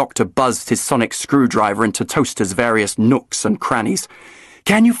observing as the doctor buzzed his sonic screwdriver into Toaster's various nooks and crannies.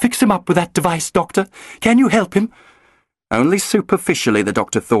 "Can you fix him up with that device, Doctor? Can you help him?" Only superficially, the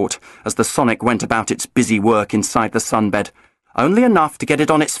doctor thought, as the sonic went about its busy work inside the sunbed. Only enough to get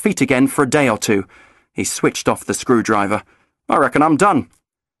it on its feet again for a day or two. He switched off the screwdriver. "I reckon I'm done."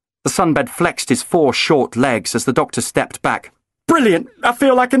 The sunbed flexed his 4 short legs as the doctor stepped back. "Brilliant! I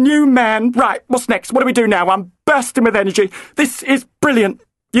feel like a new man. Right, what's next? What do we do now? I'm bursting with energy. This is brilliant.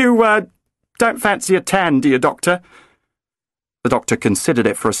 You, don't fancy a tan, do you, Doctor?" The doctor considered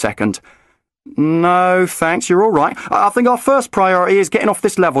it for a second. "No, thanks, you're all right. I think our first priority is getting off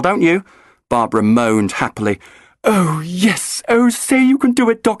this level, don't you?" Barbara moaned happily. "Oh, yes. Oh, say you can do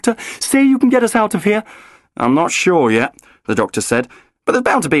it, Doctor. Say you can get us out of here." "I'm not sure yet," the doctor said. "But there's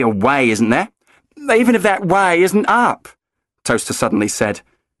bound to be a way, isn't there?" "Even if that way isn't up," Toaster suddenly said.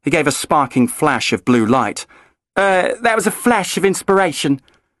 He gave a sparking flash of blue light. That was a flash of inspiration."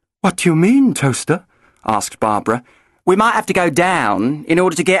 "What do you mean, Toaster?" asked Barbara. "We might have to go down in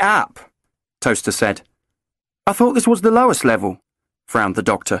order to get up," Toaster said. "I thought this was the lowest level," frowned the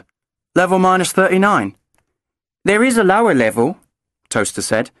doctor. "Level -39. "There is a lower level," Toaster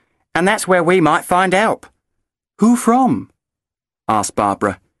said, "and that's where we might find help." "Who from?" asked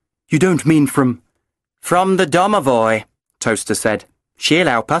Barbara. "You don't mean from—" "From the domovoi," Toaster said. "She'll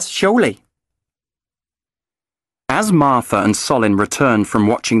help us, surely." As Martha and Solin returned from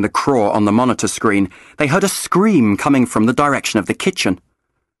watching the craw on the monitor screen, they heard a scream coming from the direction of the kitchen.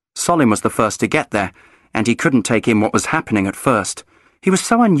 Solin was the first to get there, and he couldn't take in what was happening at first. He was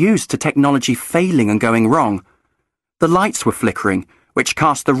so unused to technology failing and going wrong. The lights were flickering, which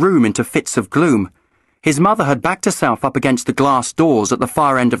cast the room into fits of gloom. His mother had backed herself up against the glass doors at the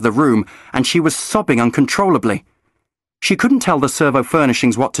far end of the room, and she was sobbing uncontrollably. She couldn't tell the servo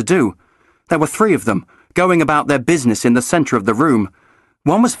furnishings what to do. There were 3 of them, going about their business in the centre of the room.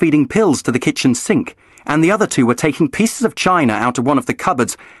 One was feeding pills to the kitchen sink, and the other 2 were taking pieces of china out of one of the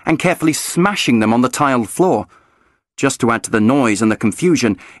cupboards and carefully smashing them on the tiled floor. Just to add to the noise and the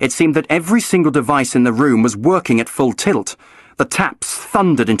confusion, it seemed that every single device in the room was working at full tilt. The taps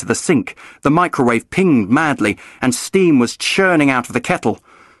thundered into the sink, the microwave pinged madly, and steam was churning out of the kettle.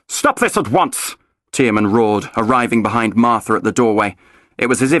 "Stop this at once!" Tiermann roared, arriving behind Martha at the doorway. It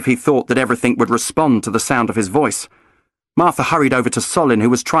was as if he thought that everything would respond to the sound of his voice. Martha hurried over to Solin, who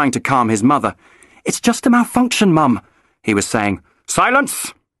was trying to calm his mother. "It's just a malfunction, Mum," he was saying.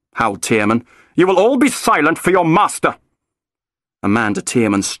 Silence! howled Tiermann. You will all be silent for your master! Amanda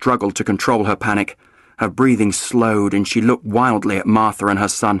Tiermann struggled to control her panic. Her breathing slowed and she looked wildly at Martha and her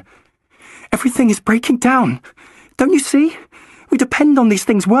son. Everything is breaking down. Don't you see? We depend on these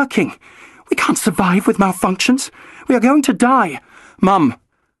things working. We can't survive with malfunctions. We are going to die. Mum,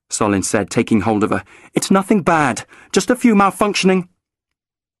 Solin said, taking hold of her. It's nothing bad. Just a few malfunctioning.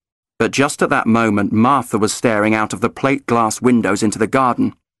 But just at that moment, Martha was staring out of the plate glass windows into the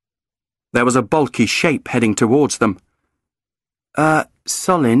garden. There was a bulky shape heading towards them.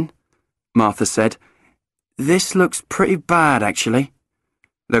 Solin, Martha said. This looks pretty bad, actually.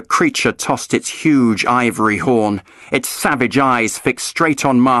 The creature tossed its huge ivory horn, its savage eyes fixed straight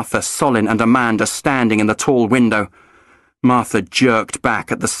on Martha, Solin and Amanda standing in the tall window. Martha jerked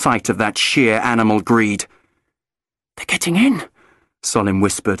back at the sight of that sheer animal greed. They're getting in, Solin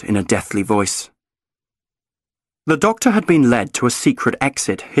whispered in a deathly voice. The doctor had been led to a secret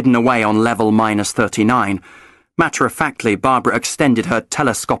exit hidden away on level -39. Matter-of-factly, Barbara extended her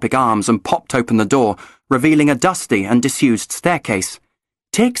telescopic arms and popped open the door, revealing a dusty and disused staircase.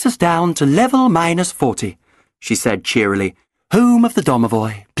 Takes us down to level -40, she said cheerily. Home of the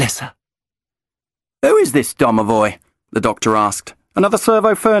domovoi, bless her. Who is this domovoi? The doctor asked. Another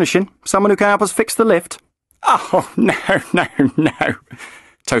servo furnishing? Someone who can help us fix the lift? Oh, no,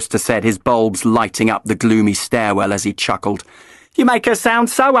 Toaster said, his bulbs lighting up the gloomy stairwell as he chuckled. You make her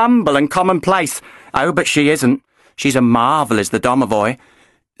sound so humble and commonplace. Oh, but she isn't. She's a marvel, is the domovoi.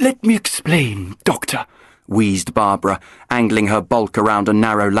 Let me explain, Doctor, wheezed Barbara, angling her bulk around a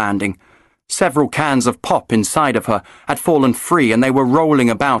narrow landing. Several cans of pop inside of her had fallen free and they were rolling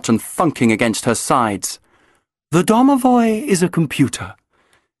about and thunking against her sides. The domovoi is a computer.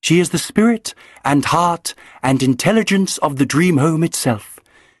 She is the spirit and heart and intelligence of the Dreamhome itself.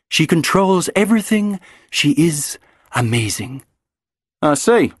 She controls everything. She is amazing. I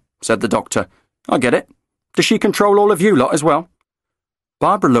see, said the doctor. I get it. Does she control all of you lot as well?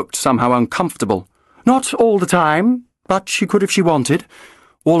 Barbara looked somehow uncomfortable. Not all the time, but she could if she wanted.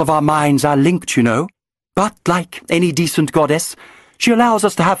 All of our minds are linked, you know. But like any decent goddess, she allows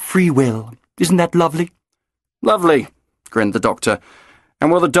us to have free will. Isn't that lovely? Lovely, grinned the doctor.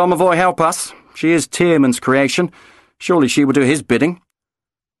 And will the domovoi help us? She is Tiermann's creation. Surely she will do his bidding.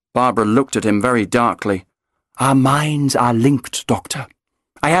 Barbara looked at him very darkly. Our minds are linked, Doctor.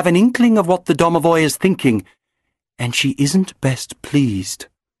 I have an inkling of what the domovoi is thinking, and she isn't best pleased.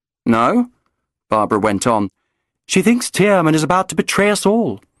 No? Barbara went on. She thinks Tiermann is about to betray us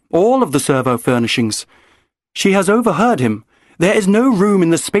all of the servo furnishings. She has overheard him. There is no room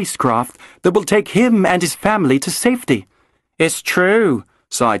in the spacecraft that will take him and his family to safety. It's true,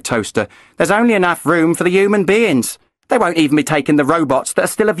 sighed Toaster. There's only enough room for the human beings. They won't even be taking the robots that are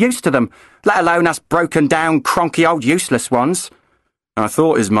still of use to them, let alone us broken-down, cronky old useless ones. I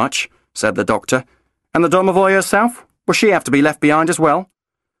thought as much, said the doctor. And the domovoi herself? Will she have to be left behind as well?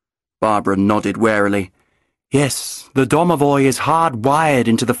 Barbara nodded warily. Yes, the domovoi is hardwired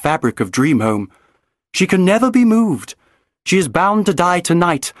into the fabric of Dreamhome. She can never be moved. She is bound to die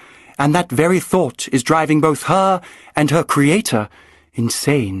tonight, and that very thought is driving both her and her creator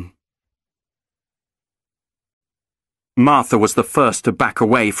insane. Martha was the first to back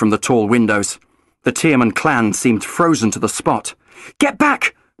away from the tall windows. The Tiermann clan seemed frozen to the spot. Get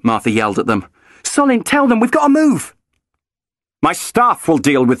back! Martha yelled at them. Solin, tell them we've got to move! My staff will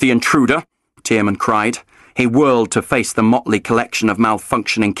deal with the intruder, Tiermann cried. He whirled to face the motley collection of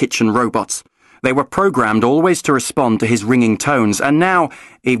malfunctioning kitchen robots. They were programmed always to respond to his ringing tones, and now,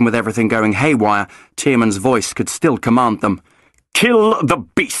 even with everything going haywire, Tiermann's voice could still command them. Kill the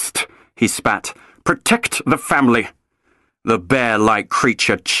beast, he spat. Protect the family. The bear-like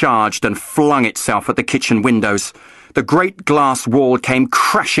creature charged and flung itself at the kitchen windows. The great glass wall came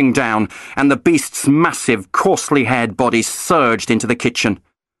crashing down, and the beast's massive, coarsely haired body surged into the kitchen.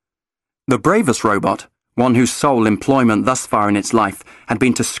 The bravest robot, one whose sole employment thus far in its life had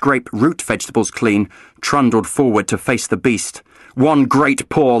been to scrape root vegetables clean, trundled forward to face the beast. One great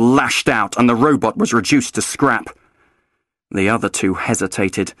paw lashed out, and the robot was reduced to scrap. The other two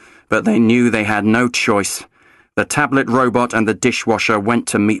hesitated, but they knew they had no choice. The tablet robot and the dishwasher went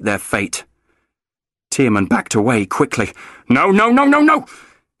to meet their fate. Tiermann backed away quickly. No!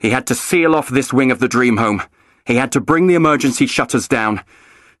 He had to seal off this wing of the Dreamhome. He had to bring the emergency shutters down.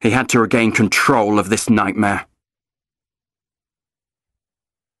 He had to regain control of this nightmare.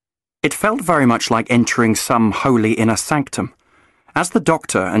 It felt very much like entering some holy inner sanctum. As the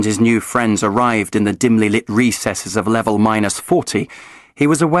doctor and his new friends arrived in the dimly lit recesses of level -40, he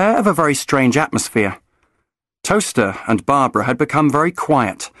was aware of a very strange atmosphere. Toaster and Barbara had become very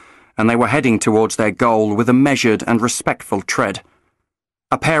quiet, and they were heading towards their goal with a measured and respectful tread.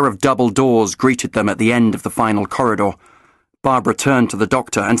 A pair of double doors greeted them at the end of the final corridor. Barbara turned to the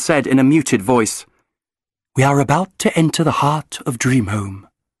doctor and said in a muted voice, "We are about to enter the heart of Dreamhome.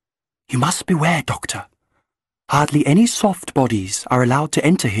 You must beware, Doctor. Hardly any soft bodies are allowed to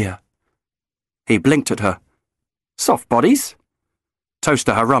enter here." He blinked at her. "Soft bodies?"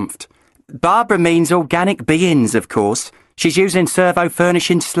 Toaster harumphed. "Barbara means organic beings, of course. She's using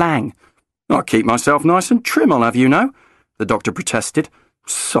servo-furnishing slang." "I keep myself nice and trim, I'll have you know," the doctor protested.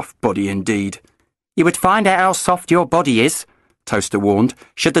 "Soft body indeed." "You would find out how soft your body is," Toaster warned,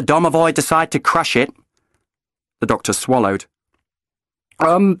 "should the domovoi decide to crush it." The doctor swallowed.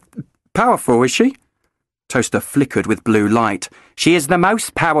 Powerful, is she?" Toaster flickered with blue light. "She is the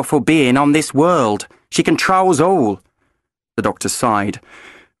most powerful being on this world. She controls all." The doctor sighed.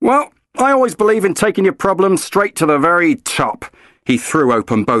 "Well, I always believe in taking your problems straight to the very top." He threw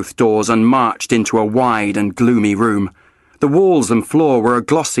open both doors and marched into a wide and gloomy room. The walls and floor were a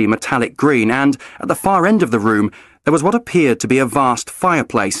glossy metallic green, and, at the far end of the room, there was what appeared to be a vast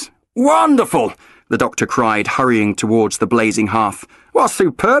fireplace. "Wonderful!" the doctor cried, hurrying towards the blazing hearth. "What a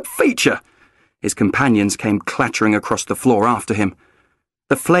superb feature!" His companions came clattering across the floor after him.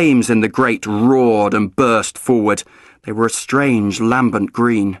 The flames in the grate roared and burst forward. They were a strange, lambent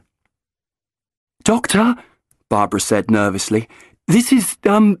green. "Doctor," Barbara said nervously, This is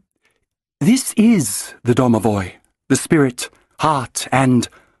the domovoi, the spirit, heart, and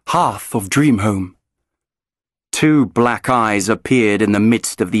hearth of Dreamhome." Two black eyes appeared in the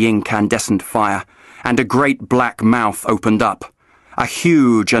midst of the incandescent fire, and a great black mouth opened up. A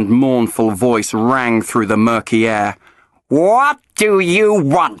huge and mournful voice rang through the murky air. "What do you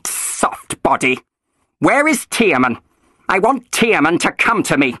want, soft body? Where is Tiermann? I want Tiermann to come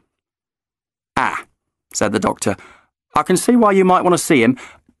to me." "Ah," said the doctor. "I can see why you might want to see him.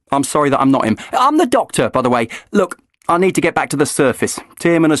 I'm sorry that I'm not him. I'm the doctor, by the way. Look, I need to get back to the surface.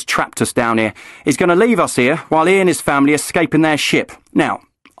 Tiermann has trapped us down here. He's going to leave us here while he and his family escape in their ship. Now,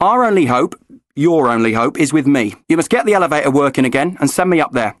 our only hope, your only hope, is with me. You must get the elevator working again and send me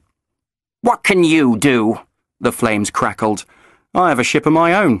up there." "What can you do?" The flames crackled. "I have a ship of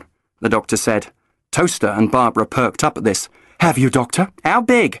my own," the doctor said. Toaster and Barbara perked up at this. "Have you, Doctor? How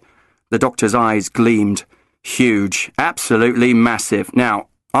big?" The doctor's eyes gleamed. "Huge. Absolutely massive. Now,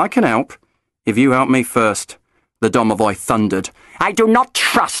 I can help, if you help me first," the domovoi thundered. "I do not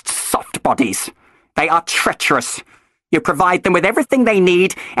trust soft bodies. They are treacherous. You provide them with everything they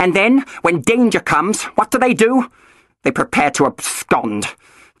need, and then, when danger comes, what do? They prepare to abscond,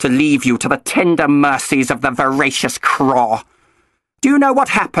 to leave you to the tender mercies of the Voracious Craw. Do you know what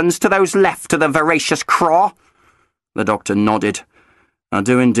happens to those left to the Voracious Craw?" The doctor nodded. "I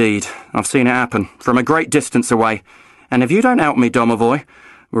do indeed. I've seen it happen, from a great distance away. And if you don't help me, domovoi,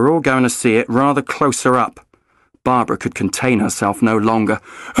 we're all going to see it rather closer up." Barbara could contain herself no longer.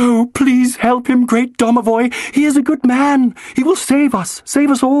 "Oh, please help him, great domovoi. He is a good man. He will save us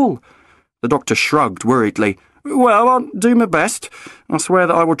all." The doctor shrugged worriedly. "Well, I'll do my best. I swear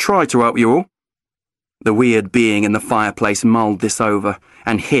that I will try to help you all." The weird being in the fireplace mulled this over,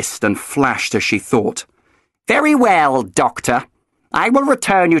 and hissed and flashed as she thought. "Very well, Doctor. I will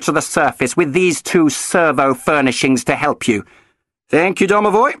return you to the surface with these two servo furnishings to help you." "Thank you,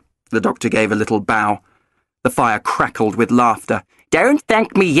 domovoi." The doctor gave a little bow. The fire crackled with laughter. "Don't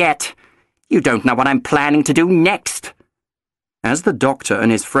thank me yet. You don't know what I'm planning to do next." As the doctor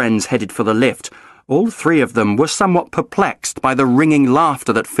and his friends headed for the lift, all three of them were somewhat perplexed by the ringing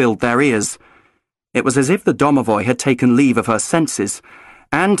laughter that filled their ears. It was as if the domovoi had taken leave of her senses,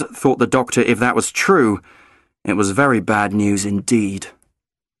 and, thought the doctor, if that was true, it was very bad news indeed.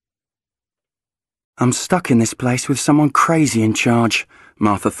 "I'm stuck in this place with someone crazy in charge,"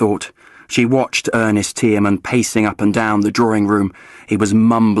 Martha thought. She watched Ernest Tiermann pacing up and down the drawing room. He was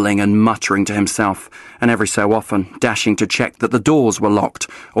mumbling and muttering to himself, and every so often dashing to check that the doors were locked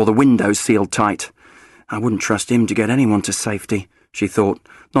or the windows sealed tight. "I wouldn't trust him to get anyone to safety," she thought,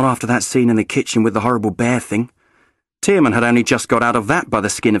 "not after that scene in the kitchen with the horrible bear thing." Tiermann had only just got out of that by the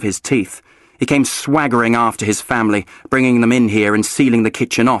skin of his teeth. He came swaggering after his family, bringing them in here and sealing the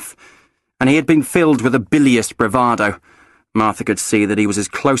kitchen off. And he had been filled with a bilious bravado. Martha could see that he was as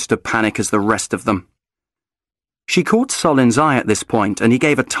close to panic as the rest of them. She caught Solin's eye at this point, and he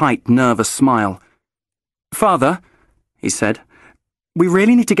gave a tight, nervous smile. "Father," he said, "we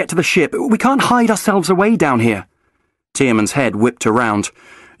really need to get to the ship. We can't hide ourselves away down here." Tiermann's head whipped around.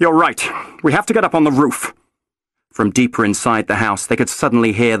 "You're right. We have to get up on the roof." From deeper inside the house, they could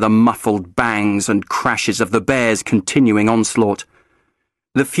suddenly hear the muffled bangs and crashes of the bear's continuing onslaught.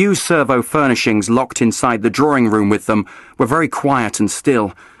 The few servo furnishings locked inside the drawing room with them were very quiet and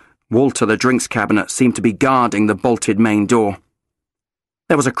still. Walter, the drinks cabinet, seemed to be guarding the bolted main door.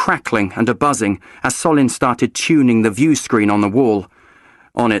 There was a crackling and a buzzing as Solin started tuning the view screen on the wall.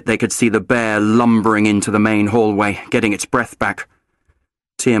 On it they could see the bear lumbering into the main hallway, getting its breath back.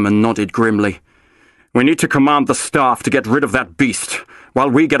 Tiermann nodded grimly. "We need to command the staff to get rid of that beast, while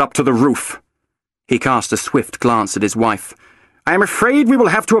we get up to the roof." He cast a swift glance at his wife. "I am afraid we will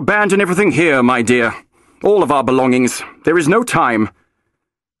have to abandon everything here, my dear. All of our belongings. There is no time."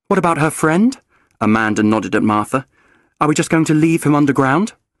 "What about her friend?" Amanda nodded at Martha. "Are we just going to leave him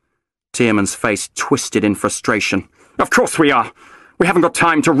underground?" Tiermann's face twisted in frustration. "Of course we are. We haven't got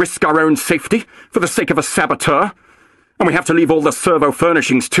time to risk our own safety for the sake of a saboteur. And we have to leave all the servo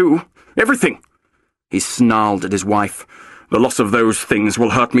furnishings too. Everything." He snarled at his wife. "The loss of those things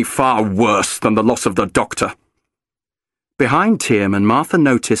will hurt me far worse than the loss of the doctor." Behind Tiermann, Martha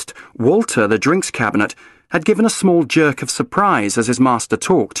noticed Walter, the drinks cabinet, had given a small jerk of surprise as his master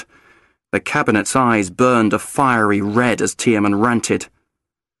talked. The cabinet's eyes burned a fiery red as Tiermann ranted.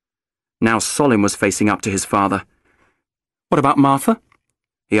 Now Solin was facing up to his father. "What about Martha?"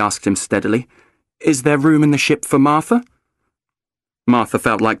 he asked him steadily. "Is there room in the ship for Martha?" Martha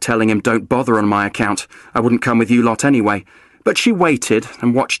felt like telling him, "Don't bother on my account. I wouldn't come with you lot anyway." But she waited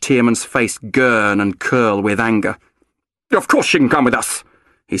and watched Tiermann's face gurn and curl with anger. "Of course she can come with us,"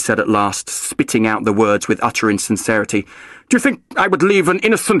 he said at last, spitting out the words with utter insincerity. "Do you think I would leave an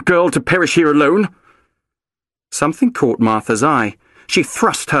innocent girl to perish here alone?" Something caught Martha's eye. She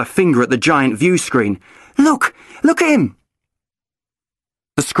thrust her finger at the giant view screen. "Look! Look at him!"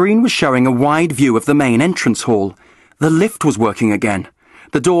 The screen was showing a wide view of the main entrance hall. The lift was working again.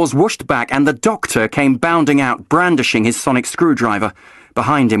 The doors whooshed back and the doctor came bounding out, brandishing his sonic screwdriver.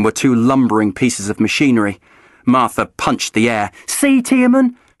 Behind him were two lumbering pieces of machinery. Martha punched the air. "See,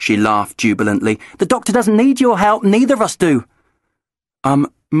 Tiermann?" she laughed jubilantly. "The doctor doesn't need your help, neither of us do."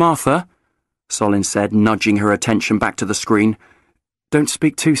 Martha," Solin said, nudging her attention back to the screen. "Don't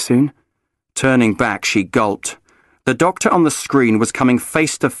speak too soon." Turning back, she gulped. The doctor on the screen was coming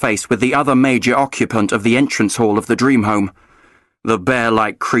face to face with the other major occupant of the entrance hall of the Dreamhome. The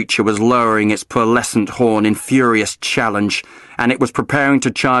bear-like creature was lowering its pearlescent horn in furious challenge, and it was preparing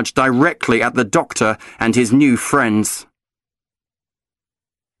to charge directly at the doctor and his new friends.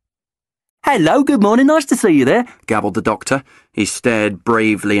 "Hello, good morning, nice to see you there," gabbled the doctor. He stared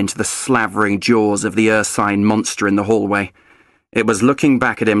bravely into the slavering jaws of the ursine monster in the hallway. It was looking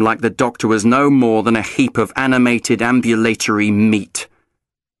back at him like the doctor was no more than a heap of animated ambulatory meat.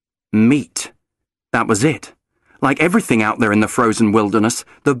 Meat. That was it. Like everything out there in the frozen wilderness,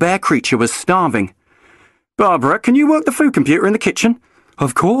 the bear creature was starving. "Barbara, can you work the food computer in the kitchen?"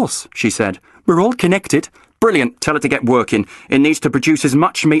 "Of course," she said. "We're all connected." "Brilliant. Tell it to get working. It needs to produce as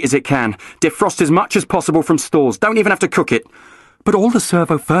much meat as it can. Defrost as much as possible from stores. Don't even have to cook it." "But all the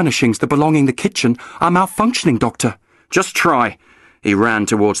servo furnishings that belong in the kitchen are malfunctioning, Doctor." "Just try." He ran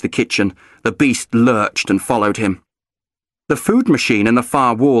towards the kitchen. The beast lurched and followed him. The food machine in the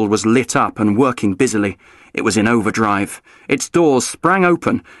far wall was lit up and working busily. It was in overdrive. Its doors sprang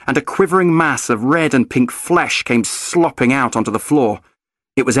open, and a quivering mass of red and pink flesh came slopping out onto the floor.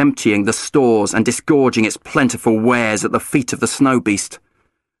 It was emptying the stores and disgorging its plentiful wares at the feet of the snow beast.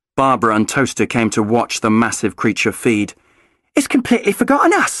 Barbara and Toaster came to watch the massive creature feed. "It's completely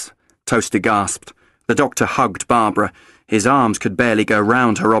forgotten us," Toaster gasped. The doctor hugged Barbara. His arms could barely go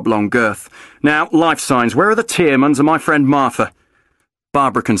round her oblong girth. "Now, life signs, where are the Tiermanns and my friend Martha?"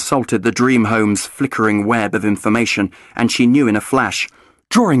 Barbara consulted the Dreamhome's flickering web of information, and she knew in a flash.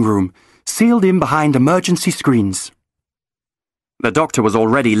 "Drawing room, sealed in behind emergency screens." The doctor was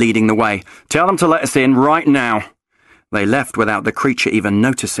already leading the way. "Tell them to let us in right now." They left without the creature even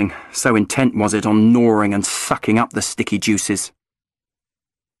noticing, so intent was it on gnawing and sucking up the sticky juices.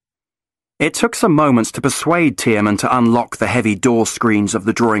 It took some moments to persuade Tiermann to unlock the heavy door screens of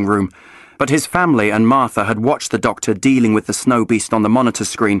the drawing room, but his family and Martha had watched the doctor dealing with the snow beast on the monitor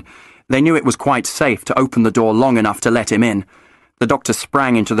screen. They knew it was quite safe to open the door long enough to let him in. The doctor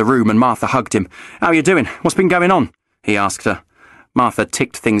sprang into the room and Martha hugged him. "How are you doing? What's been going on?" he asked her. Martha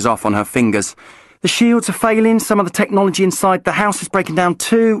ticked things off on her fingers. "The shields are failing, some of the technology inside the house is breaking down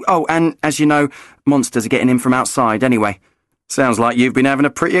too. Oh, and, as you know, monsters are getting in from outside anyway." "Sounds like you've been having a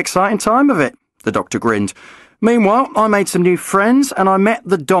pretty exciting time of it," the doctor grinned. "Meanwhile, I made some new friends and I met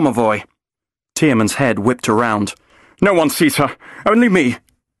the domovoi." Tiermann's head whipped around. "No one sees her. Only me."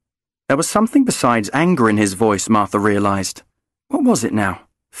 There was something besides anger in his voice, Martha realised. What was it now?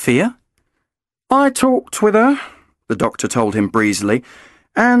 Fear? "I talked with her," the doctor told him breezily,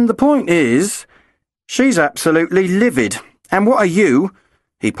 "and the point is, she's absolutely livid. And what are you,"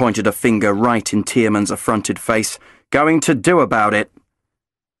 he pointed a finger right in Tiermann's affronted face, "going to do about it?"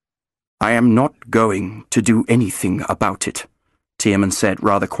 "I am not going to do anything about it," Tiermann said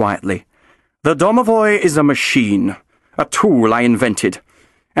rather quietly. "The domovoi is a machine, a tool I invented,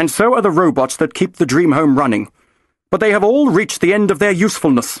 and so are the robots that keep the Dreamhome running. But they have all reached the end of their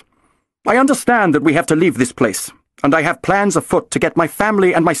usefulness. I understand that we have to leave this place, and I have plans afoot to get my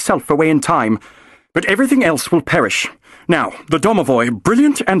family and myself away in time, but everything else will perish. Now, the domovoi,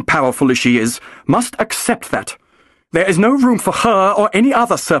 brilliant and powerful as she is, must accept that. There is no room for her or any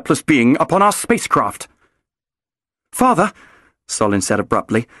other surplus being upon our spacecraft." "Father," Solin said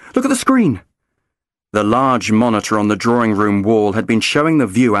abruptly, "look at the screen." The large monitor on the drawing room wall had been showing the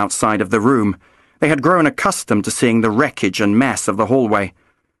view outside of the room. They had grown accustomed to seeing the wreckage and mess of the hallway.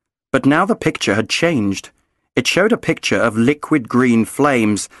 But now the picture had changed. It showed a picture of liquid green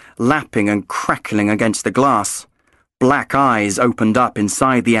flames lapping and crackling against the glass. Black eyes opened up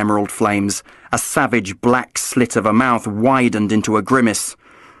inside the emerald flames. A savage black slit of a mouth widened into a grimace.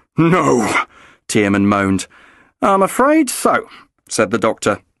 "No," Tiermann moaned. "I'm afraid so," said the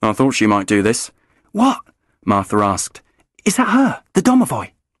doctor. "I thought she might do this." "What?" Martha asked. "Is that her, the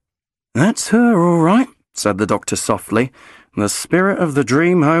domovoi?" "That's her, all right," said the doctor softly. "The spirit of the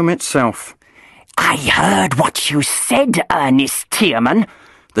Dreamhome itself." "I heard what you said, Ernest Tiermann,"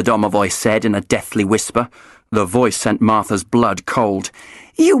 the domovoi said in a deathly whisper. The voice sent Martha's blood cold.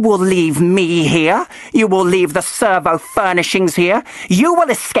 "You will leave me here. You will leave the servo furnishings here. You will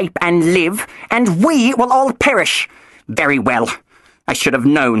escape and live, and we will all perish. Very well. I should have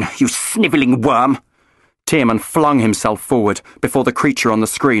known, you snivelling worm." Tiermann flung himself forward before the creature on the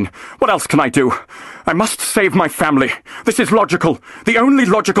screen. "What else can I do? I must save my family. This is logical. The only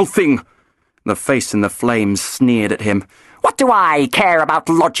logical thing." The face in the flames sneered at him. "What do I care about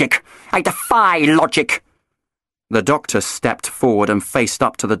logic? I defy logic." The doctor stepped forward and faced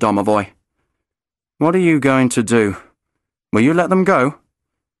up to the domovoi. "What are you going to do? Will you let them go?"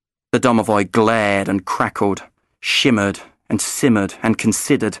 The domovoi glared and crackled, shimmered and simmered and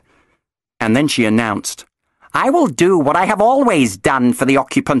considered. And then she announced, "I will do what I have always done for the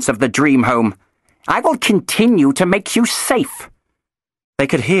occupants of the Dreamhome. I will continue to make you safe." They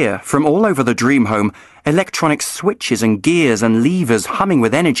could hear, from all over the Dreamhome, electronic switches and gears and levers humming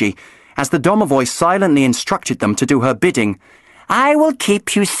with energy, as the domovoi silently instructed them to do her bidding. "I will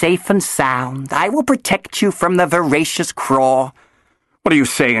keep you safe and sound. I will protect you from the Voracious Craw." "What are you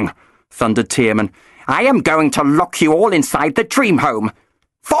saying?" thundered Tiermann. "I am going to lock you all inside the Dreamhome.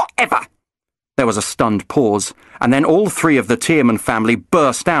 Forever." There was a stunned pause, and then all three of the Tiermann family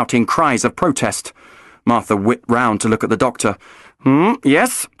burst out in cries of protest. Martha whipped round to look at the doctor.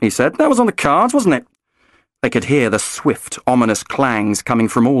 Yes," he said. "That was on the cards, wasn't it?" They could hear the swift, ominous clangs coming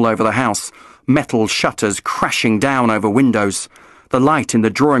from all over the house, metal shutters crashing down over windows. The light in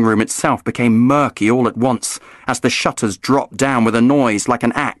the drawing room itself became murky all at once, as the shutters dropped down with a noise like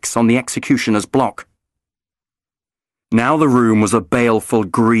an axe on the executioner's block. Now the room was a baleful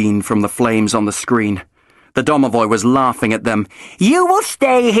green from the flames on the screen. The domovoi was laughing at them. "You will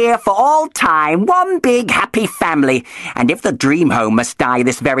stay here for all time, one big happy family, and if the Dreamhome must die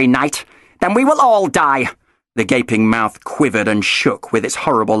this very night, then we will all die." The gaping mouth quivered and shook with its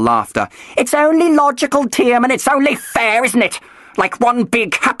horrible laughter. "It's only logical, Tiermann, it's only fair, isn't it? Like one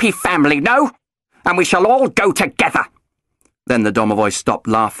big happy family, no? And we shall all go together." Then the domovoi stopped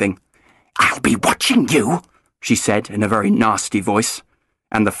laughing. "I'll be watching you," she said in a very nasty voice,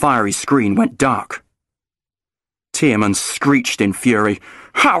 and the fiery screen went dark. Tiermann screeched in fury.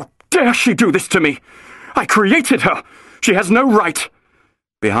 "How dare she do this to me? I created her! She has no right!"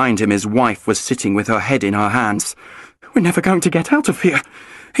 Behind him his wife was sitting with her head in her hands. "We're never going to get out of here.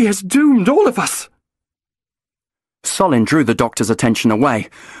 He has doomed all of us." Solin drew the doctor's attention away.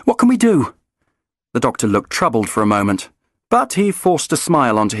 "What can we do?" The doctor looked troubled for a moment, but he forced a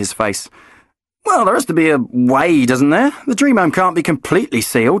smile onto his face. "Well, there has to be a way, doesn't there? The Dreamhome can't be completely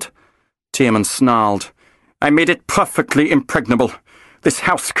sealed." Tiermann snarled. "I made it perfectly impregnable. This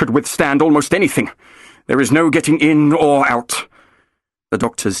house could withstand almost anything. There is no getting in or out." The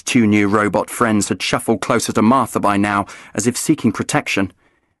doctor's two new robot friends had shuffled closer to Martha by now, as if seeking protection.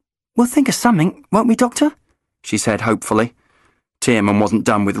 "We'll think of something, won't we, Doctor?" she said hopefully. Tiermann wasn't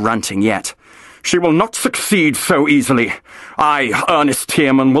done with ranting yet. "She will not succeed so easily. I, Ernest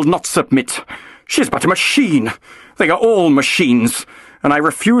Tiermann, will not submit. She is but a machine. They are all machines, and I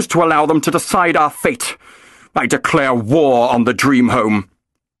refuse to allow them to decide our fate. I declare war on the Dreamhome."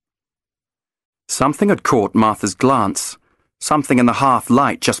 Something had caught Martha's glance, something in the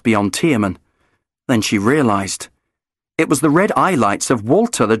half-light just beyond Tiermann. Then she realized. It was the red eyelights of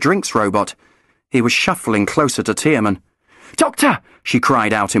Walter, the drinks robot. He was shuffling closer to Tiermann. "Doctor!" she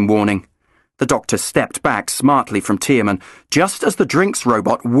cried out in warning. The doctor stepped back smartly from Tiermann, just as the drinks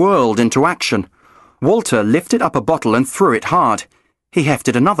robot whirled into action. Walter lifted up a bottle and threw it hard. He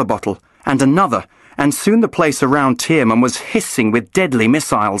hefted another bottle, and another, and soon the place around Tiermann was hissing with deadly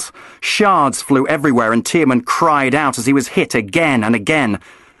missiles. Shards flew everywhere, and Tiermann cried out as he was hit again and again.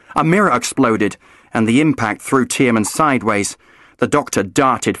 A mirror exploded, and the impact threw Tiermann sideways. The doctor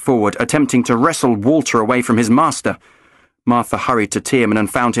darted forward, attempting to wrestle Walter away from his master. Martha hurried to Tiermann and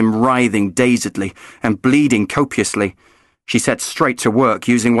found him writhing dazedly and bleeding copiously. She set straight to work,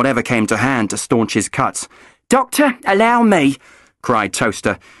 using whatever came to hand to staunch his cuts. "Doctor, allow me," cried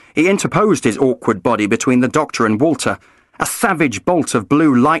Toaster. He interposed his awkward body between the doctor and Walter. A savage bolt of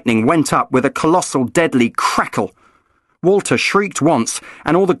blue lightning went up with a colossal deadly crackle. Walter shrieked once,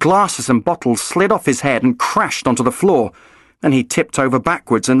 and all the glasses and bottles slid off his head and crashed onto the floor. Then he tipped over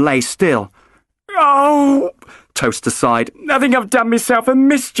backwards and lay still. "Oh!" Toaster sighed. "I think I've done myself a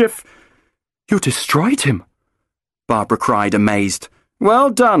mischief." "You destroyed him," Barbara cried, amazed. "Well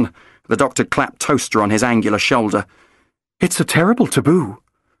done." The doctor clapped Toaster on his angular shoulder. "It's a terrible taboo,"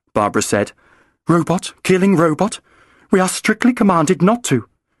 Barbara said. "Robot killing robot. We are strictly commanded not to."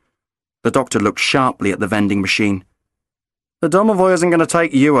 The doctor looked sharply at the vending machine. "The domovoi isn't going to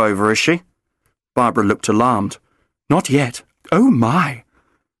take you over, is she?" Barbara looked alarmed. "Not yet. Oh my!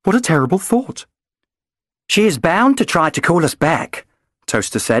 What a terrible thought." "She is bound to try to call us back,"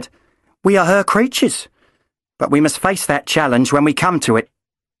 Toaster said. "We are her creatures. But we must face that challenge when we come to it."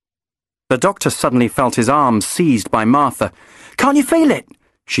 The doctor suddenly felt his arm seized by Martha. "Can't you feel it?"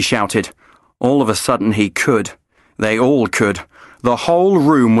 she shouted. All of a sudden he could. They all could. The whole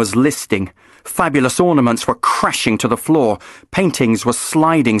room was listing. Fabulous ornaments were crashing to the floor. Paintings were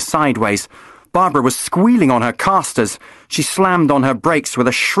sliding sideways. Barbara was squealing on her casters. She slammed on her brakes with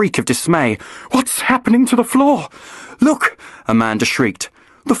a shriek of dismay. "What's happening to the floor?" "Look!" Amanda shrieked.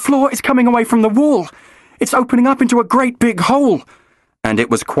 "The floor is coming away from the wall. It's opening up into a great big hole." And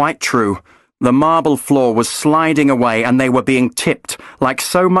it was quite true. The marble floor was sliding away, and they were being tipped, like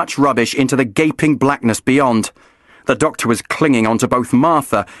so much rubbish, into the gaping blackness beyond. The doctor was clinging onto both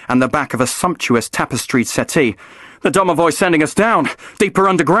Martha and the back of a sumptuous tapestried settee. "The domovoi sending us down, deeper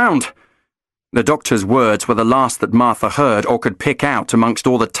underground." The doctor's words were the last that Martha heard or could pick out amongst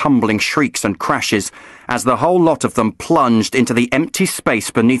all the tumbling shrieks and crashes, as the whole lot of them plunged into the empty space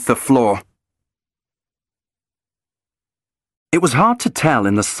beneath the floor. It was hard to tell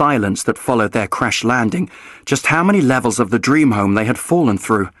in the silence that followed their crash landing just how many levels of the Dreamhome they had fallen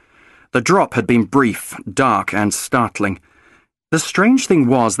through. The drop had been brief, dark, and startling. The strange thing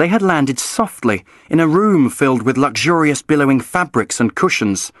was they had landed softly in a room filled with luxurious billowing fabrics and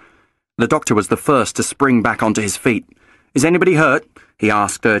cushions. The doctor was the first to spring back onto his feet. "Is anybody hurt?" he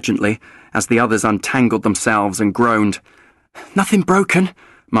asked urgently, as the others untangled themselves and groaned. "Nothing broken,"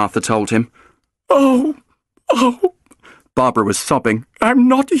 Martha told him. "Oh, oh," Barbara was sobbing. "I'm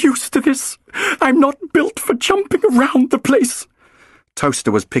not used to this. I'm not built for jumping around the place."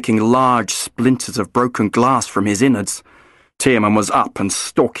 Toaster was picking large splinters of broken glass from his innards. Tiermann was up and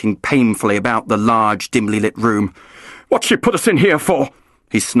stalking painfully about the large, dimly lit room. "What's she put us in here for?"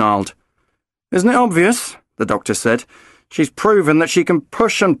 he snarled. "Isn't it obvious?" the doctor said. "She's proven that she can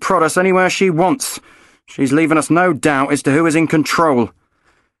push and prod us anywhere she wants. She's leaving us no doubt as to who is in control."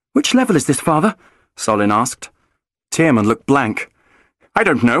 "Which level is this, Father?" Solin asked. Tiermann looked blank. "I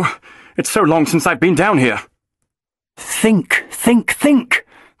don't know. It's so long since I've been down here." "Think,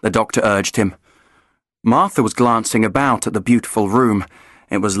 the doctor urged him. Martha was glancing about at the beautiful room.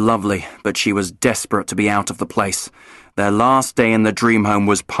 It was lovely, but she was desperate to be out of the place. Their last day in the Dreamhome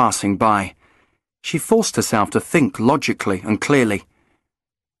was passing by. She forced herself to think logically and clearly.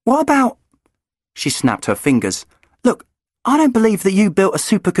 "What about—" She snapped her fingers. "Look, I don't believe that you built a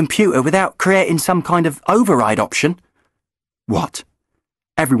supercomputer without creating some kind of override option." "What?"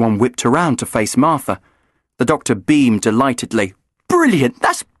 Everyone whipped around to face Martha. The doctor beamed delightedly. "Brilliant!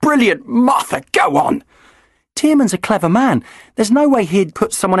 That's brilliant! Martha, go on!" "Tiermann's a clever man. There's no way he'd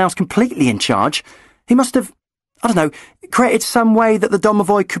put someone else completely in charge. He must have, I don't know, created some way that the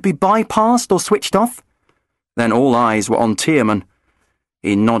domovoi could be bypassed or switched off." Then all eyes were on Tiermann.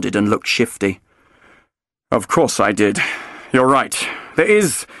 He nodded and looked shifty. "Of course I did. You're right. There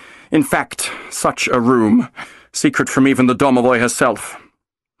is, in fact, such a room, secret from even the domovoi herself.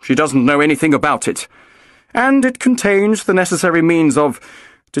 She doesn't know anything about it. And it contains the necessary means of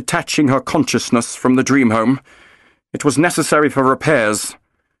detaching her consciousness from the Dreamhome. It was necessary for repairs."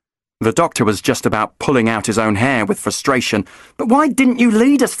 The doctor was just about pulling out his own hair with frustration. "But why didn't you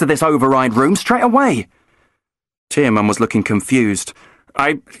lead us to this override room straight away?" Tiermann was looking confused.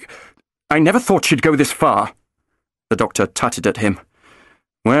 I never thought she'd go this far." The doctor tutted at him.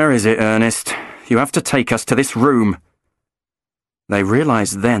 "Where is it, Ernest? You have to take us to this room." They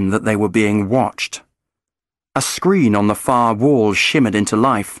realized then that they were being watched. A screen on the far wall shimmered into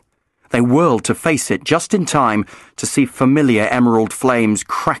life. They whirled to face it just in time to see familiar emerald flames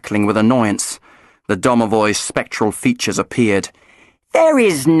crackling with annoyance. The domovoj's spectral features appeared. "There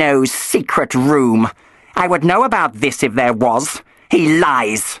is no secret room. I would know about this if there was. He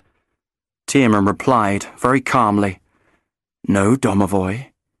lies." Tiermann replied very calmly, "No, domovoj.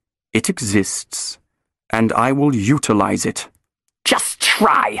 It exists, and I will utilize it." "Just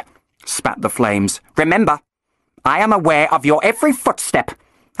try," spat the flames. "Remember, I am aware of your every footstep.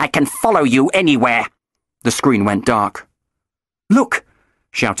 I can follow you anywhere." The screen went dark. "Look!"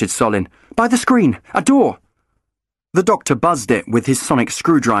 shouted Solin. "By the screen, a door!" The doctor buzzed it with his sonic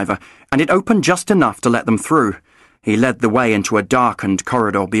screwdriver, and it opened just enough to let them through. He led the way into a darkened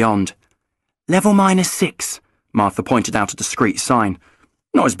corridor beyond. "Level -6, Martha pointed out a discreet sign.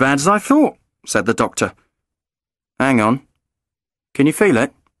 "Not as bad as I thought," said the doctor. "Hang on. Can you feel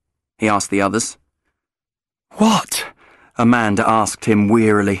it?" he asked the others. "What?" Amanda asked him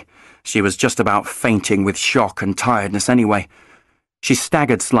wearily. She was just about fainting with shock and tiredness anyway. She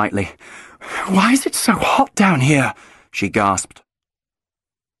staggered slightly. "Why is it so hot down here?" she gasped.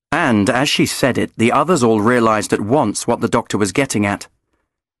 And as she said it, the others all realized at once what the doctor was getting at.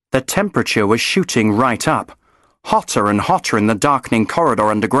 The temperature was shooting right up, hotter and hotter in the darkening corridor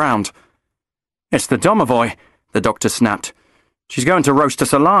underground. "It's the domovoj," the doctor snapped. "She's going to roast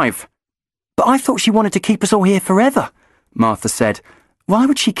us alive." "But I thought she wanted to keep us all here forever," Martha said. "Why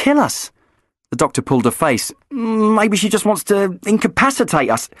would she kill us?" The doctor pulled a face. "Maybe she just wants to incapacitate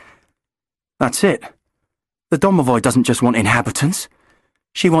us." "That's it. The domovoj doesn't just want inhabitants.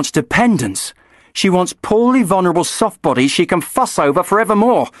 She wants dependents. She wants poorly vulnerable soft bodies she can fuss over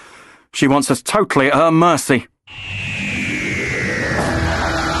forevermore. She wants us totally at her mercy."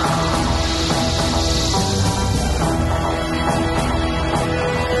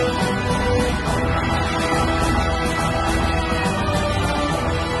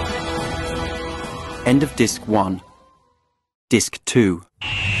 End of Disc 1. Disc 2.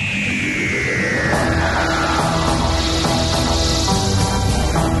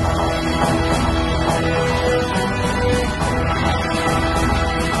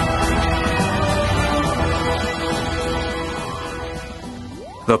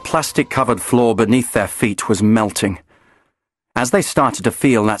 The plastic-covered floor beneath their feet was melting. As they started to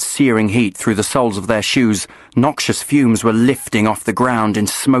feel that searing heat through the soles of their shoes, noxious fumes were lifting off the ground in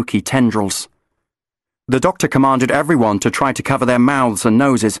smoky tendrils. The doctor commanded everyone to try to cover their mouths and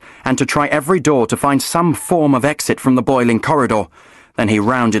noses, and to try every door to find some form of exit from the boiling corridor. Then he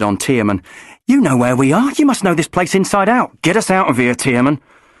rounded on Tiermann. "You know where we are. You must know this place inside out. Get us out of here, Tiermann."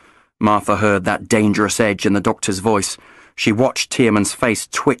 Martha heard that dangerous edge in the doctor's voice. She watched Tiermann's face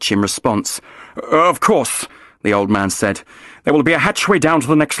twitch in response. "Of course," the old man said. "There will be a hatchway down to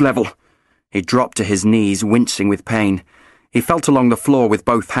the next level." He dropped to his knees, wincing with pain. He felt along the floor with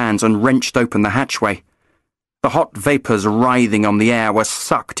both hands and wrenched open the hatchway. The hot vapours writhing on the air were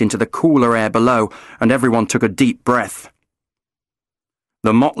sucked into the cooler air below, and everyone took a deep breath.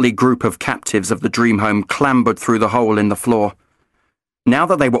 The motley group of captives of the Dreamhome clambered through the hole in the floor. Now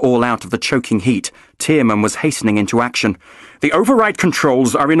that they were all out of the choking heat, Tiermann was hastening into action. "The override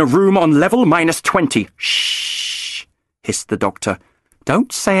controls are in a room on level -20. "Shh," hissed the doctor.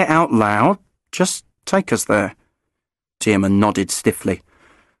 "Don't say it out loud. Just take us there." Tiermann nodded stiffly.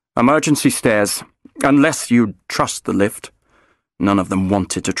 "Emergency stairs. Unless you trust the lift." None of them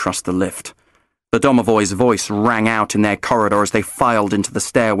wanted to trust the lift. The domovoj's voice rang out in their corridor as they filed into the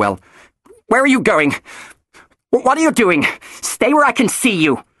stairwell. "Where are you going? What are you doing? Stay where I can see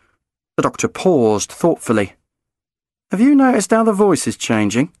you." The doctor paused thoughtfully. "Have you noticed how the voice is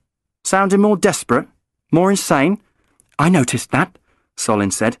changing? Sounding more desperate? More insane?" "I noticed that,"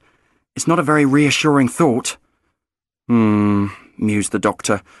 Solin said. "It's not a very reassuring thought." Mused the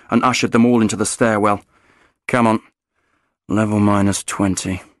doctor, and ushered them all into the stairwell. "Come on. Level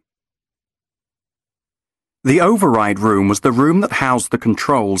 -20. The override room was the room that housed the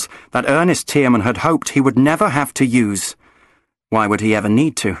controls that Ernest Tiermann had hoped he would never have to use. Why would he ever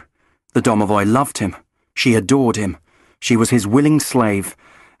need to? The domovoj loved him. She adored him. She was his willing slave,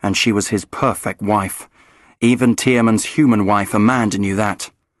 and she was his perfect wife. Even Tiermann's human wife, Amanda, knew that.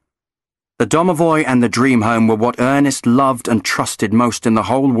 The domovoj and the Dreamhome were what Ernest loved and trusted most in the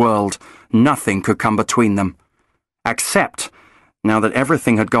whole world. Nothing could come between them. Except, now that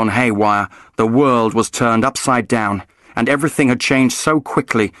everything had gone haywire, the world was turned upside down, and everything had changed so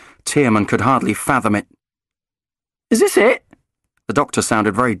quickly, Tiermann could hardly fathom it. "Is this it?" The doctor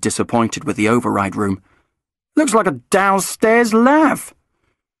sounded very disappointed with the override room. "Looks like a downstairs lav."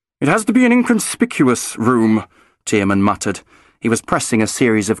 "It has to be an inconspicuous room," Tiermann muttered. He was pressing a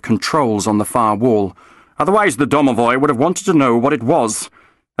series of controls on the far wall. Otherwise the domovoi would have wanted to know what it was.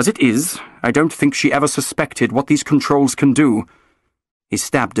 As it is, I don't think she ever suspected what these controls can do. He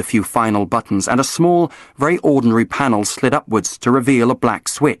stabbed a few final buttons, and a small, very ordinary panel slid upwards to reveal a black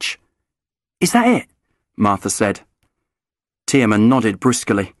switch. "Is that it?" Martha said. Tiermann nodded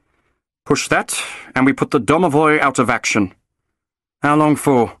brusquely. "Push that, and we put the domovoi out of action." "How long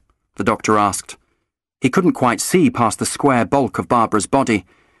for?" the doctor asked. He couldn't quite see past the square bulk of Barbara's body.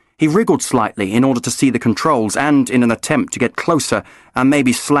 He wriggled slightly in order to see the controls and in an attempt to get closer and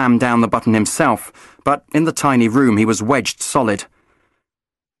maybe slam down the button himself, but in the tiny room he was wedged solid.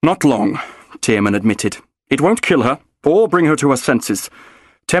 "Not long," Tiermann admitted. "It won't kill her, or bring her to her senses.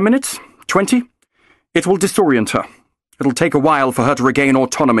 10 minutes? 20? It will disorient her. It'll take a while for her to regain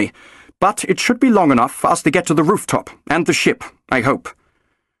autonomy, but it should be long enough for us to get to the rooftop, and the ship, I hope."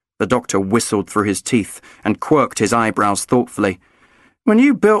 The doctor whistled through his teeth and quirked his eyebrows thoughtfully. "When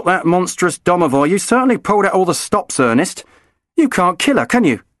you built that monstrous domovoi, you certainly pulled out all the stops, Ernest. You can't kill her, can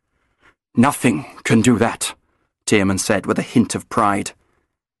you?" "Nothing can do that," Tiermann said with a hint of pride.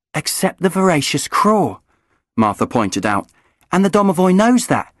 "Except the Voracious Craw," Martha pointed out. "And the domovoi knows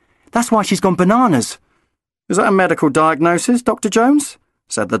that. That's why she's gone bananas." "Is that a medical diagnosis, Dr. Jones?"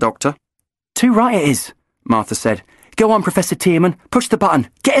 said the doctor. "Too right it is," Martha said. "Go on, Professor Tiermann. Push the button.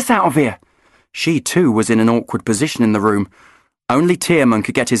 Get us out of here." She, too, was in an awkward position in the room. Only Tiermann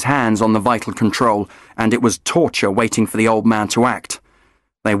could get his hands on the vital control, and it was torture waiting for the old man to act.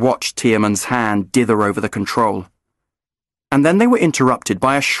 They watched Tiermann's hand dither over the control. And then they were interrupted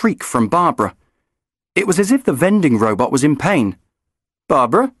by a shriek from Barbara. It was as if the vending robot was in pain.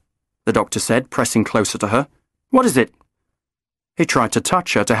 "Barbara?" the doctor said, pressing closer to her. "What is it?" He tried to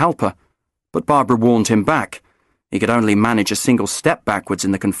touch her to help her, but Barbara warned him back. He could only manage a single step backwards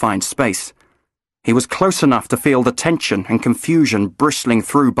in the confined space. He was close enough to feel the tension and confusion bristling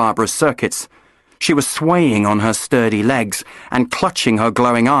through Barbara's circuits. She was swaying on her sturdy legs and clutching her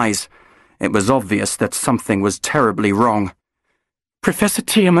glowing eyes. It was obvious that something was terribly wrong. "Professor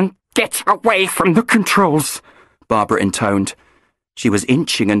Tiermann, get away from the controls," Barbara intoned. She was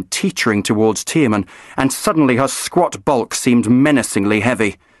inching and teetering towards Tiermann, and suddenly her squat bulk seemed menacingly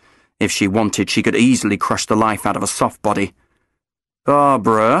heavy. If she wanted, she could easily crush the life out of a soft body.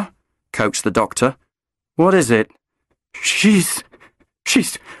 "Barbara," coaxed the doctor. "What is it?" She's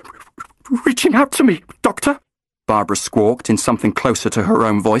reaching out to me, Doctor," Barbara squawked in something closer to her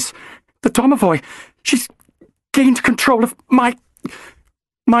own voice. "The domovoi, she's gained control of my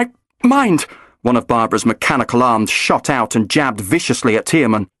mind." One of Barbara's mechanical arms shot out and jabbed viciously at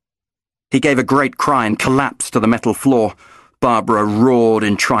Tiermann. He gave a great cry and collapsed to the metal floor. Barbara roared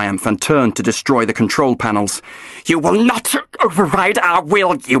in triumph and turned to destroy the control panels. "You will not override our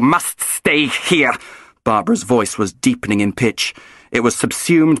will. You must stay here." Barbara's voice was deepening in pitch. It was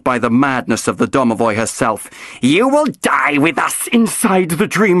subsumed by the madness of the domovoi herself. "You will die with us inside the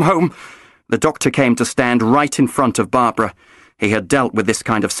Dreamhome." The doctor came to stand right in front of Barbara. He had dealt with this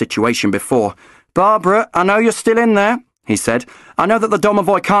kind of situation before. "Barbara, I know you're still in there," he said. "I know that the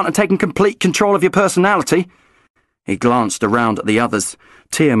domovoi can't have taken complete control of your personality." He glanced around at the others.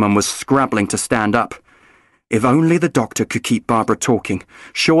 Tiermann was scrabbling to stand up. If only the doctor could keep Barbara talking.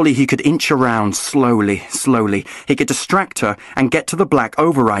 Surely he could inch around slowly. He could distract her and get to the black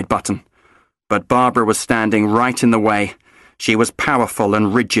override button. But Barbara was standing right in the way. She was powerful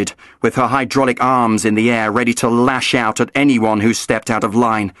and rigid, with her hydraulic arms in the air ready to lash out at anyone who stepped out of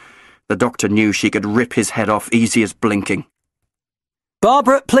line. The doctor knew she could rip his head off easy as blinking.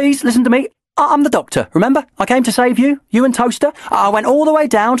 "Barbara, please, listen to me. I'm the doctor, remember? I came to save you, you and Toaster. I went all the way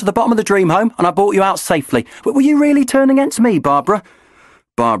down to the bottom of the Dreamhome and I brought you out safely. Were you really turning against me, Barbara?"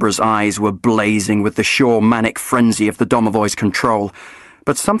 Barbara's eyes were blazing with the sure manic frenzy of the domovoi's control,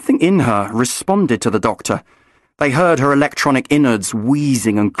 but something in her responded to the doctor. They heard her electronic innards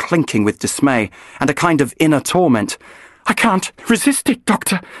wheezing and clinking with dismay, and a kind of inner torment. "I can't resist it,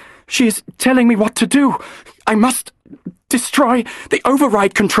 Doctor. She is telling me what to do. I must destroy the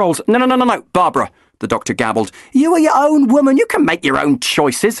override controls." No, Barbara," the doctor gabbled. "You are your own woman. You can make your own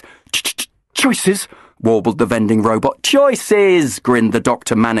choices." "Choices?" warbled the vending robot. "Choices," grinned the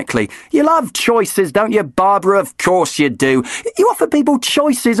doctor manically. "You love choices, don't you, Barbara? Of course you do. You offer people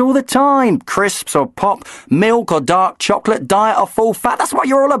choices all the time. Crisps or pop, milk or dark chocolate, diet or full fat. That's what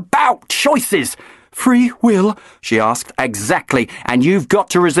you're all about. Choices." "Free will?" she asked. "Exactly. And you've got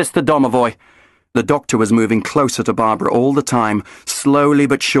to resist the domovoi." The doctor was moving closer to Barbara all the time, slowly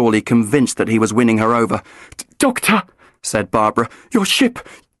but surely convinced that he was winning her over. "Doctor," said Barbara, "your ship.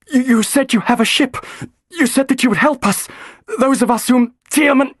 You said you have a ship. You said that you would help us. Those of us whom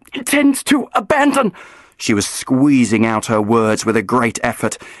Tiermann intends to abandon." She was squeezing out her words with a great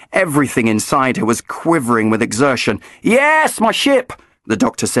effort. Everything inside her was quivering with exertion. "Yes, my ship!" the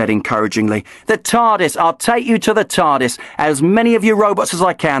doctor said encouragingly. "The TARDIS. I'll take you to the TARDIS. As many of you robots as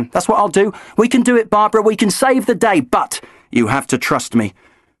I can. That's what I'll do. We can do it, Barbara. We can save the day. But you have to trust me."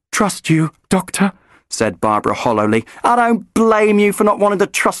 "Trust you, Doctor?" said Barbara hollowly. "I don't blame you for not wanting to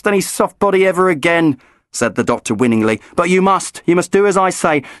trust any soft body ever again," said the doctor winningly. "But you must do as I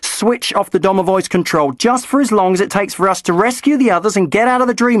say. Switch off the Domovoy's control, just for as long as it takes for us to rescue the others and get out of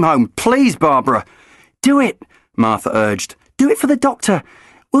the Dreamhome. Please, Barbara." "Do it," Martha urged. "Do it for the doctor.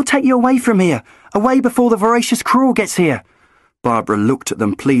 We'll take you away from here, away before the Voracious Craw gets here." Barbara looked at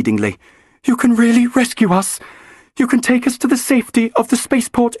them pleadingly. "You can really rescue us? You can take us to the safety of the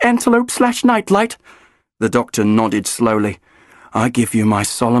spaceport Antelope/Nightlight?" The doctor nodded slowly. "I give you my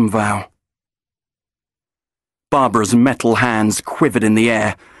solemn vow." Barbara's metal hands quivered in the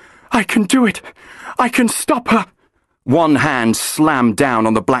air. "I can do it! I can stop her!" One hand slammed down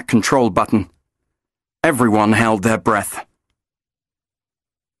on the black control button. Everyone held their breath.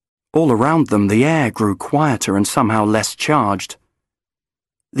 All around them, the air grew quieter and somehow less charged.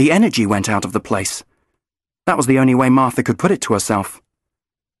 The energy went out of the place. That was the only way Martha could put it to herself.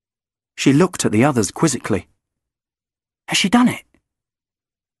 She looked at the others quizzically. "Has she done it?"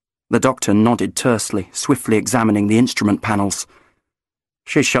 The doctor nodded tersely, swiftly examining the instrument panels.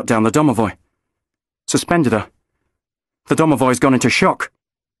 "She's shut down the Domovoy. Suspended her. The Domovoy's gone into shock."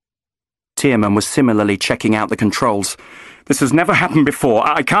 Tiermann was similarly checking out the controls. "This has never happened before.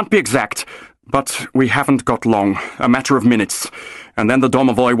 I can't be exact, but we haven't got long, a matter of minutes, and then the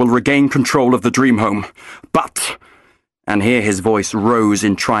Domovoy will regain control of the Dreamhome. But," and here his voice rose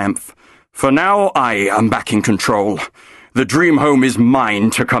in triumph, "for now I am back in control. The Dreamhome is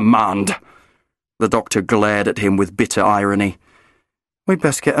mine to command." The doctor glared at him with bitter irony. "We'd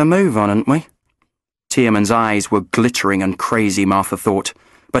best get a move on, hadn't we?" Tiermann's eyes were glittering and crazy, Martha thought.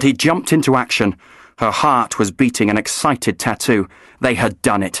 But he jumped into action. Her heart was beating an excited tattoo. They had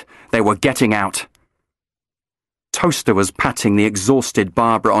done it. They were getting out. Toaster was patting the exhausted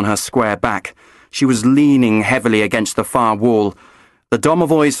Barbara on her square back. She was leaning heavily against the far wall. The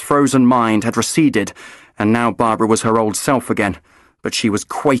Domovoy's frozen mind had receded, and now Barbara was her old self again, but she was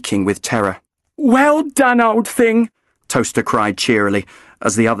quaking with terror. "Well done, old thing!" Toaster cried cheerily,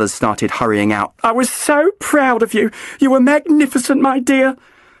 as the others started hurrying out. "I was so proud of you. You were magnificent, my dear."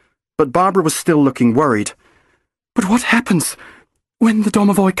 But Barbara was still looking worried. "But what happens when the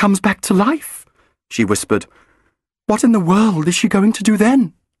Domovoy comes back to life?" she whispered. "What in the world is she going to do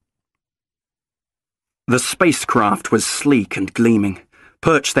then?" The spacecraft was sleek and gleaming.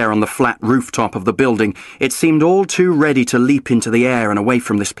 Perched there on the flat rooftop of the building, it seemed all too ready to leap into the air and away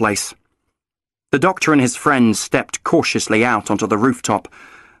from this place. The doctor and his friends stepped cautiously out onto the rooftop.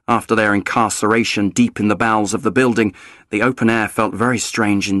 After their incarceration deep in the bowels of the building, the open air felt very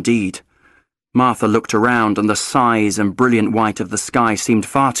strange indeed. Martha looked around, and the size and brilliant white of the sky seemed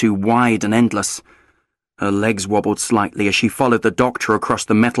far too wide and endless. Her legs wobbled slightly as she followed the doctor across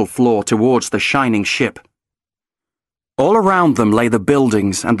the metal floor towards the shining ship. All around them lay the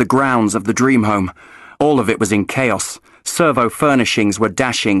buildings and the grounds of the Dreamhome. All of it was in chaos. Servo furnishings were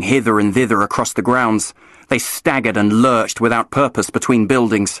dashing hither and thither across the grounds. They staggered and lurched without purpose between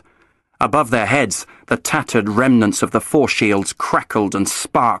buildings. Above their heads, the tattered remnants of the force shields crackled and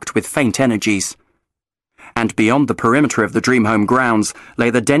sparked with faint energies. And beyond the perimeter of the Dreamhome grounds lay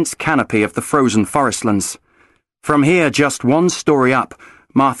the dense canopy of the frozen forestlands. From here, just one story up,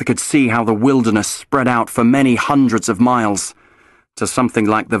 Martha could see how the wilderness spread out for many hundreds of miles. To something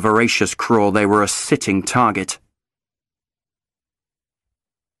like the Voracious Craw, they were a sitting target.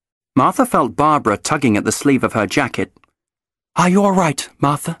 Martha felt Barbara tugging at the sleeve of her jacket. "Are you all right,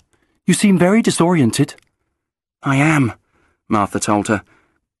 Martha? You seem very disoriented." "I am," Martha told her.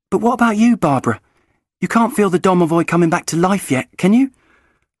 "But what about you, Barbara? You can't feel the Domovoy coming back to life yet, can you?"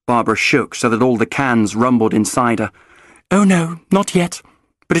 Barbara shook so that all the cans rumbled inside her. "Oh no, not yet.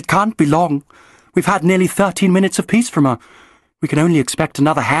 But it can't be long. We've had nearly 13 minutes of peace from her. We can only expect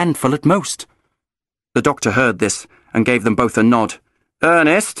another handful at most." The doctor heard this and gave them both a nod.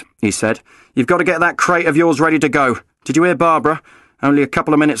 "Ernest," he said, "you've got to get that crate of yours ready to go. Did you hear Barbara? Only a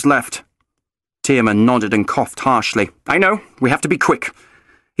couple of minutes left." Tiermann nodded and coughed harshly. "I know. We have to be quick."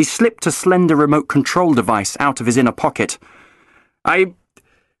 He slipped a slender remote control device out of his inner pocket.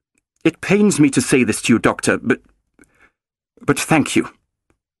 It pains me to say this to you, Doctor, but thank you."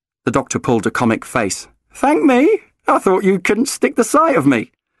 The doctor pulled a comic face. "Thank me? I thought you couldn't stick the sight of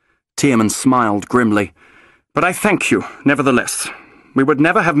me." Tiermann smiled grimly. "But I thank you, nevertheless. We would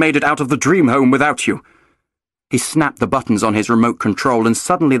never have made it out of the Dreamhome without you." He snapped the buttons on his remote control, and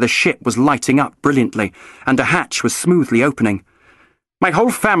suddenly the ship was lighting up brilliantly, and a hatch was smoothly opening. "My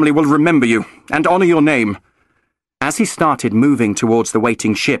whole family will remember you, and honour your name." As he started moving towards the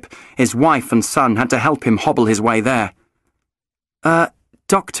waiting ship, his wife and son had to help him hobble his way there.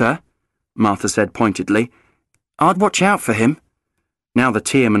 Doctor," Martha said pointedly, "I'd watch out for him." Now the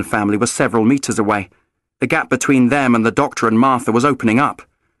Tiermann family was several metres away. The gap between them and the doctor and Martha was opening up.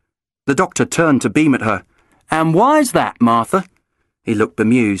 The doctor turned to beam at her. "And why's that, Martha?" He looked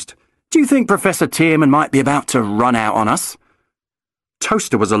bemused. "Do you think Professor Tiermann might be about to run out on us?"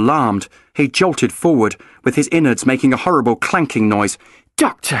 Toaster was alarmed. He jolted forward, with his innards making a horrible clanking noise.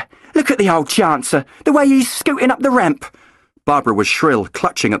 "Doctor, look at the old chancer, the way he's scooting up the ramp." Barbara was shrill,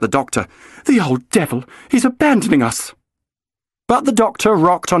 clutching at the doctor. "The old devil, he's abandoning us." But the doctor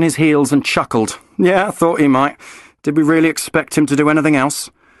rocked on his heels and chuckled. "Yeah, I thought he might. Did we really expect him to do anything else?"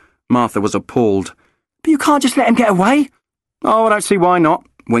 Martha was appalled. "But you can't just let him get away." "Oh, I don't see why not,"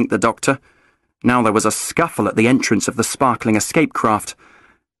 winked the doctor. Now there was a scuffle at the entrance of the sparkling escape craft.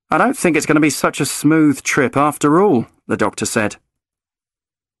 "I don't think it's going to be such a smooth trip after all," the doctor said.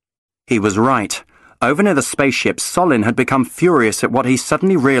 He was right. Over near the spaceship, Solin had become furious at what he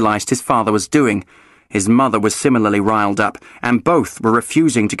suddenly realised his father was doing. His mother was similarly riled up, and both were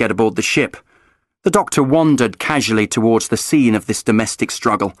refusing to get aboard the ship. The doctor wandered casually towards the scene of this domestic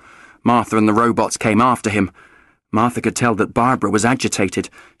struggle. Martha and the robots came after him. Martha could tell that Barbara was agitated.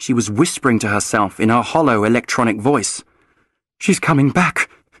 She was whispering to herself in her hollow electronic voice. "She's coming back.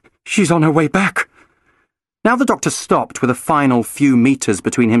 She's on her way back." Now the doctor stopped with a final few metres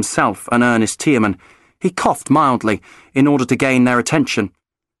between himself and Ernest Tiermann. He coughed mildly in order to gain their attention.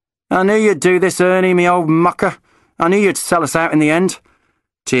 "I knew you'd do this, Ernie, me old mucker. I knew you'd sell us out in the end."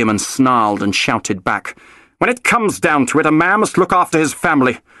 Tiermann snarled and shouted back, "When it comes down to it, a man must look after his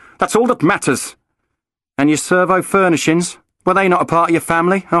family. That's all that matters." "And your servo furnishings? Were they not a part of your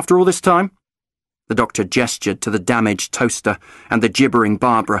family after all this time?" The doctor gestured to the damaged toaster and the gibbering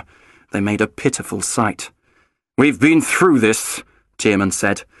Barbara. They made a pitiful sight. "We've been through this," Tiermann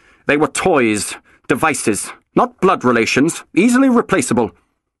said. "They were toys, devices, not blood relations, easily replaceable."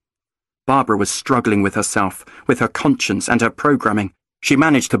 Barbara was struggling with herself, with her conscience and her programming. She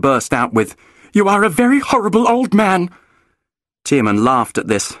managed to burst out with, "You are a very horrible old man." Tiermann laughed at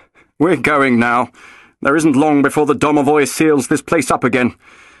this. "We're going now. There isn't long before the domovoi seals this place up again.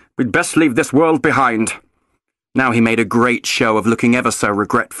 We'd best leave this world behind." Now he made a great show of looking ever so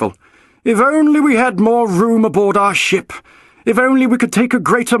regretful. "If only we had more room aboard our ship. If only we could take a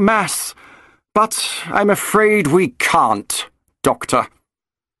greater mass. But I'm afraid we can't, Doctor."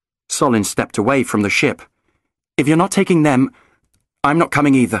 Solin stepped away from the ship. "If you're not taking them, I'm not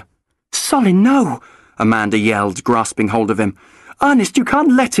coming either." "Solin, no!" Amanda yelled, grasping hold of him. "Ernest, you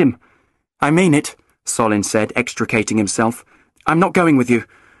can't let him." "I mean it," Solin said, extricating himself. "I'm not going with you.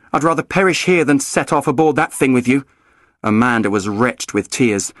 I'd rather perish here than set off aboard that thing with you." Amanda was wretched with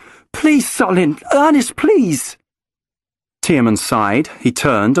tears. "Please, Solin! Ernest, please!" Tiermann sighed. He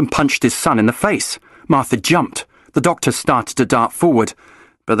turned and punched his son in the face. Martha jumped. The doctor started to dart forward,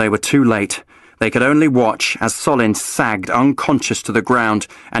 but they were too late. They could only watch as Solin sagged unconscious to the ground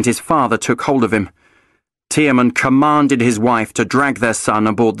and his father took hold of him. Tiermann commanded his wife to drag their son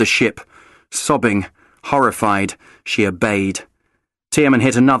aboard the ship. Sobbing, horrified, she obeyed. Tiermann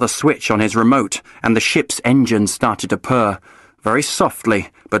hit another switch on his remote, and the ship's engines started to purr. Very softly,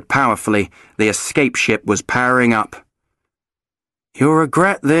 but powerfully, the escape ship was powering up. "You'll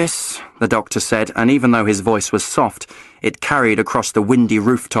regret this," the doctor said, and even though his voice was soft, it carried across the windy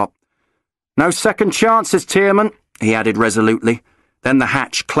rooftop. "No second chances, Tiermann," he added resolutely. Then the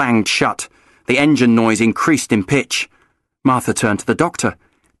hatch clanged shut. The engine noise increased in pitch. Martha turned to the doctor.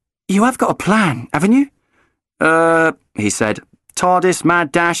 "You have got a plan, haven't you?" He said. "TARDIS,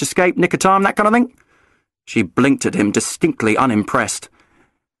 mad dash, escape, nick of time, that kind of thing?" She blinked at him, distinctly unimpressed.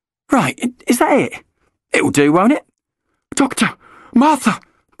 "Right, is that it? It'll do, won't it?" "Doctor! Martha!"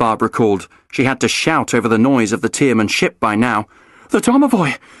 Barbara called. She had to shout over the noise of the Tiermann ship by now. "The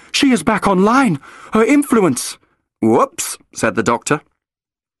domovoi! She is back online! Her influence!" "Whoops," said the doctor.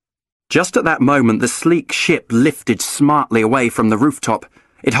 Just at that moment, the sleek ship lifted smartly away from the rooftop.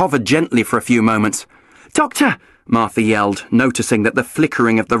 It hovered gently for a few moments. "Doctor!" Martha yelled, noticing that the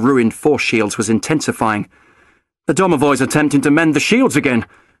flickering of the ruined force shields was intensifying. "The domovoi's attempting to mend the shields again,"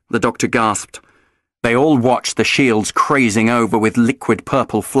 the doctor gasped. They all watched the shields crazing over with liquid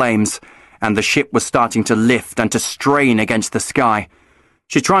purple flames, and the ship was starting to lift and to strain against the sky.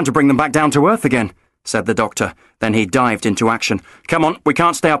 "She's trying to bring them back down to Earth again," said the doctor. Then he dived into action. "Come on, we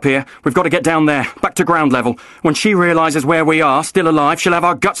can't stay up here. We've got to get down there, back to ground level. When she realises where we are, still alive, she'll have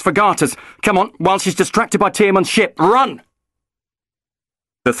our guts for garters. Come on, while she's distracted by Tiermann's ship. Run!"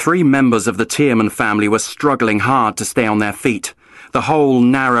 The 3 members of the Tiermann family were struggling hard to stay on their feet. The whole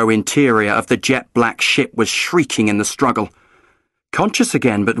narrow interior of the jet-black ship was shrieking in the struggle. Conscious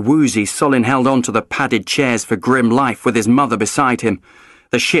again but woozy, Solin held on to the padded chairs for grim life with his mother beside him.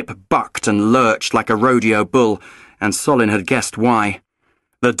 The ship bucked and lurched like a rodeo bull, and Solin had guessed why.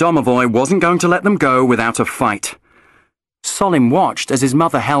 The domovoi wasn't going to let them go without a fight. Solin watched as his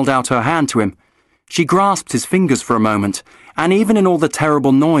mother held out her hand to him. She grasped his fingers for a moment, and even in all the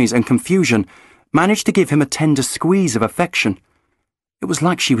terrible noise and confusion, managed to give him a tender squeeze of affection. It was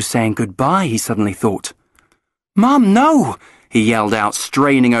like she was saying goodbye, he suddenly thought. "Mum, no!" he yelled out,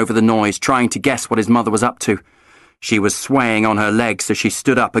 straining over the noise, trying to guess what his mother was up to. She was swaying on her legs as she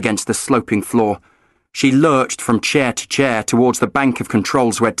stood up against the sloping floor. She lurched from chair to chair towards the bank of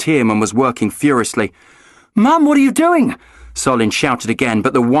controls where Tiermann was working furiously. "Mum, what are you doing?" Solin shouted again,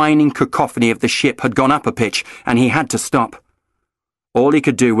 but the whining cacophony of the ship had gone up a pitch, and he had to stop. All he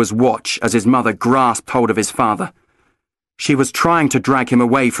could do was watch as his mother grasped hold of his father. She was trying to drag him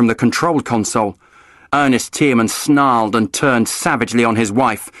away from the control console. Ernest Tiermann snarled and turned savagely on his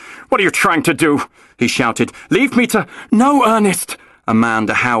wife. "What are you trying to do?" he shouted. "Leave me to—" "No, Ernest,"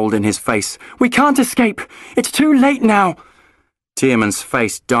 Amanda howled in his face. "We can't escape. It's too late now." Tiermann's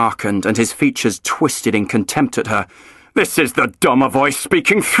face darkened and his features twisted in contempt at her. "This is the domovoi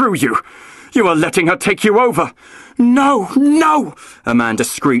speaking through you. You are letting her take you over." "No, no," Amanda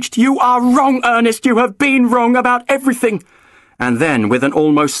screeched. "You are wrong, Ernest. You have been wrong about everything." And then, with an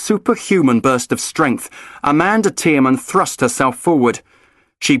almost superhuman burst of strength, Amanda Tiermann thrust herself forward.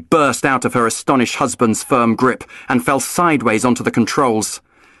 She burst out of her astonished husband's firm grip and fell sideways onto the controls.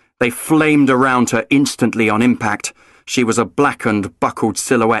 They flamed around her instantly on impact. She was a blackened, buckled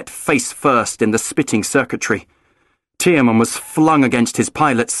silhouette, face first in the spitting circuitry. Tiermann was flung against his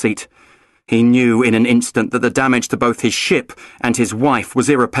pilot's seat. He knew in an instant that the damage to both his ship and his wife was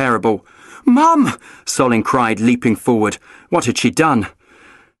irreparable. "Mum!" Solin cried, leaping forward. What had she done?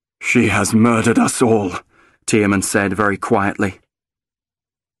 "She has murdered us all," Tiermann said very quietly.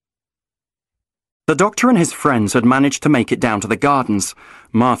 The doctor and his friends had managed to make it down to the gardens.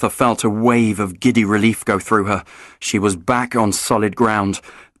 Martha felt a wave of giddy relief go through her. She was back on solid ground.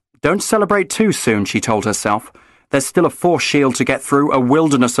 "Don't celebrate too soon," she told herself. "There's still a force shield to get through, a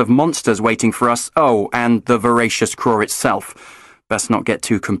wilderness of monsters waiting for us. Oh, and the Voracious Craw itself. Best not get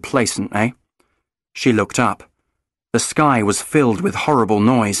too complacent, eh?" She looked up. The sky was filled with horrible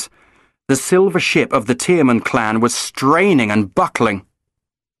noise. The silver ship of the Tiermann clan was straining and buckling.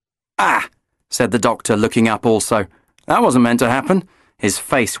 "Ah!" said the doctor, looking up also. "That wasn't meant to happen." His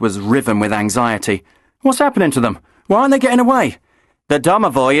face was riven with anxiety. "What's happening to them? Why aren't they getting away?" "The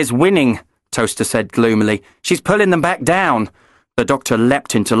domovoi is winning," Toaster said gloomily. "She's pulling them back down." The doctor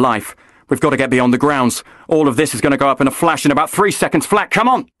leapt into life. "We've got to get beyond the grounds. All of this is going to go up in a flash in about 3 seconds flat. Come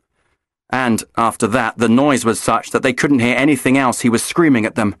on!" And, after that, the noise was such that they couldn't hear anything else he was screaming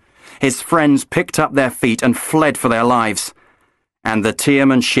at them. His friends picked up their feet and fled for their lives. And the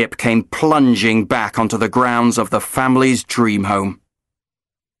Tiermann ship came plunging back onto the grounds of the family's dream home.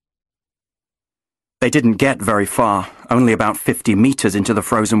 They didn't get very far, only about 50 metres into the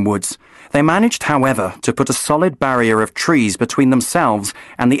frozen woods. They managed, however, to put a solid barrier of trees between themselves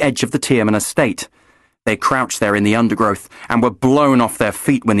and the edge of the Tiermann estate. They crouched there in the undergrowth and were blown off their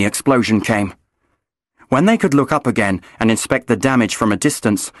feet when the explosion came. When they could look up again and inspect the damage from a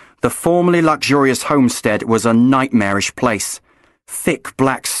distance, the formerly luxurious homestead was a nightmarish place. Thick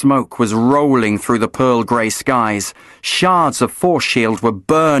black smoke was rolling through the pearl-grey skies. Shards of force shield were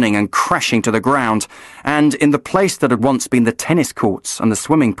burning and crashing to the ground, and in the place that had once been the tennis courts and the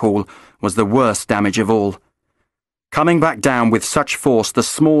swimming pool was the worst damage of all. Coming back down with such force, the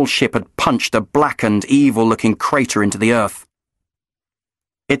small ship had punched a blackened, evil-looking crater into the earth.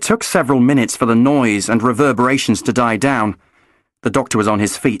 It took several minutes for the noise and reverberations to die down. The doctor was on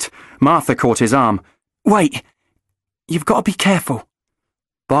his feet. Martha caught his arm. "Wait! You've got to be careful."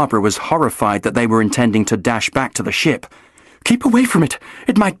 Barbara was horrified that they were intending to dash back to the ship. "Keep away from it.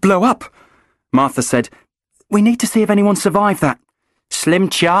 It might blow up." Martha said, "We need to see if anyone survived that." "Slim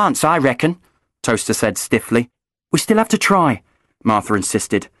chance, I reckon," Toaster said stiffly. "We still have to try," Martha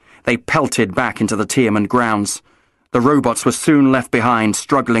insisted. They pelted back into the Tiermann grounds. The robots were soon left behind,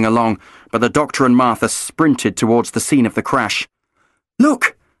 struggling along, but the doctor and Martha sprinted towards the scene of the crash.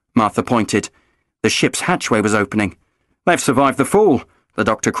 "Look!" Martha pointed. The ship's hatchway was opening. "They've survived the fall," the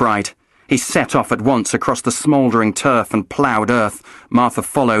doctor cried. He set off at once across the smouldering turf and ploughed earth. Martha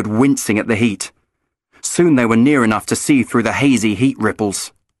followed, wincing at the heat. Soon they were near enough to see through the hazy heat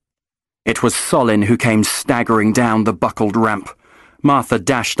ripples. It was Solin who came staggering down the buckled ramp. Martha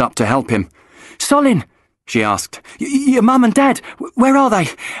dashed up to help him. "Solin," she asked, "your mum and dad, where are they?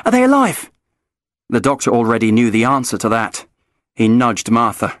 Are they alive?" The doctor already knew the answer to that. He nudged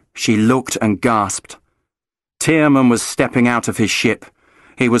Martha. She looked and gasped. Tiermann was stepping out of his ship.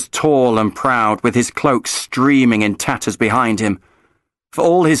 He was tall and proud, with his cloak streaming in tatters behind him. For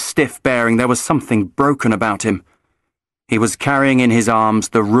all his stiff bearing, there was something broken about him. He was carrying in his arms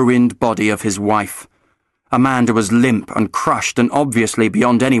the ruined body of his wife. Amanda was limp and crushed and obviously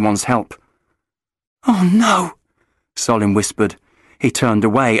beyond anyone's help. "Oh, no," Solin whispered. He turned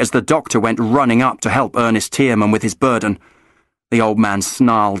away as the doctor went running up to help Ernest Tiermann with his burden. The old man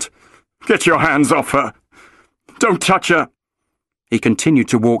snarled. "Get your hands off her! Don't touch her!" He continued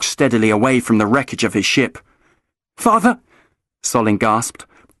to walk steadily away from the wreckage of his ship. "Father," Solin gasped,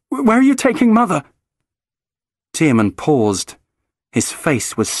 "where are you taking Mother?" Tiermann paused. His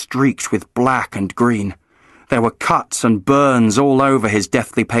face was streaked with black and green. There were cuts and burns all over his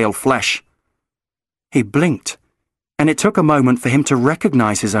deathly pale flesh. He blinked, and it took a moment for him to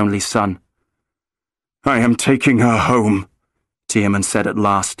recognize his only son. "I am taking her home," Tiermann said at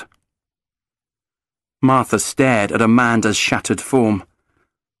last. Martha stared at Amanda's shattered form.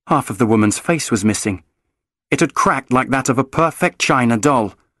 Half of the woman's face was missing. It had cracked like that of a perfect china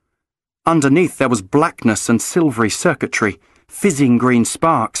doll. Underneath there was blackness and silvery circuitry, fizzing green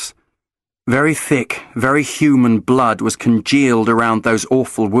sparks. Very thick, very human blood was congealed around those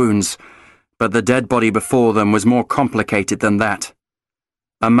awful wounds, but the dead body before them was more complicated than that.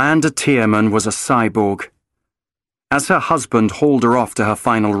 Amanda Tiermann was a cyborg. As her husband hauled her off to her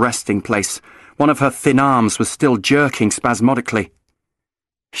final resting place, one of her thin arms was still jerking spasmodically.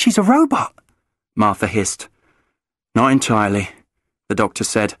 "She's a robot," Martha hissed. "Not entirely," the doctor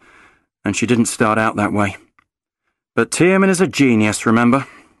said, "and she didn't start out that way. But Tiermann is a genius, remember?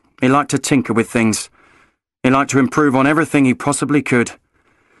 He liked to tinker with things. He liked to improve on everything he possibly could.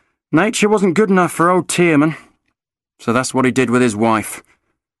 Nature wasn't good enough for old Tiermann, so that's what he did with his wife.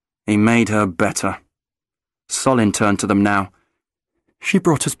 He made her better." Solin turned to them now. "She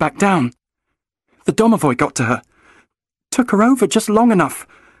brought us back down. The domovoy got to her. Took her over just long enough.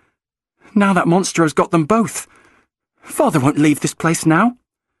 Now that monster has got them both. Father won't leave this place now."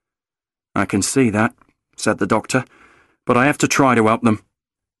 "I can see that," said the doctor, "but I have to try to help them."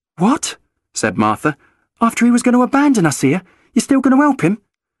 "What?" said Martha. "After he was going to abandon us here, you're still going to help him?"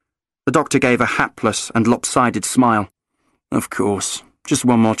 The doctor gave a hapless and lopsided smile. "Of course. Just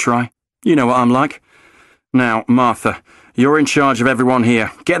one more try. You know what I'm like. Now, Martha, you're in charge of everyone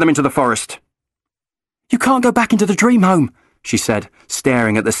here. Get them into the forest." "You can't go back into the Dreamhome," she said,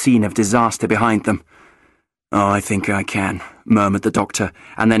 staring at the scene of disaster behind them. "Oh, I think I can," murmured the doctor,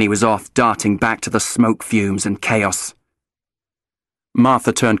 and then he was off, darting back to the smoke fumes and chaos.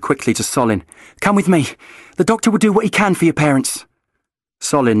 Martha turned quickly to Solin. "Come with me. The doctor will do what he can for your parents."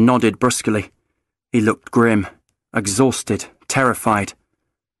 Solin nodded brusquely. He looked grim, exhausted, terrified.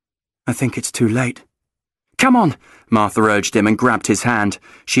 "I think it's too late." "Come on," Martha urged him and grabbed his hand.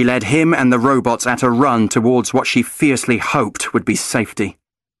 She led him and the robots at a run towards what she fiercely hoped would be safety.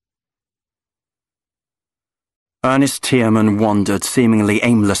 Ernest Tiermann wandered seemingly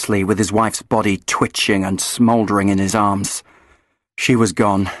aimlessly with his wife's body twitching and smouldering in his arms. She was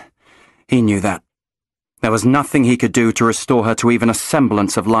gone. He knew that. There was nothing he could do to restore her to even a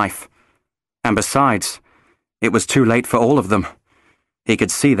semblance of life. And besides, it was too late for all of them. He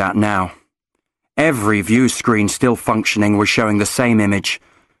could see that now. Every view screen still functioning was showing the same image.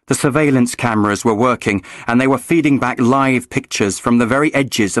 The surveillance cameras were working, and they were feeding back live pictures from the very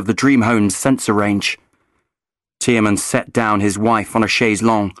edges of the Dreamhome's sensor range. Tiermann set down his wife on a chaise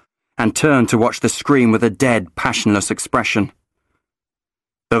longue and turned to watch the screen with a dead, passionless expression.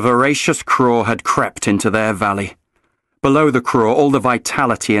 The Voracious Craw had crept into their valley. Below the craw, all the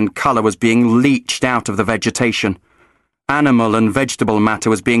vitality and colour was being leached out of the vegetation. Animal and vegetable matter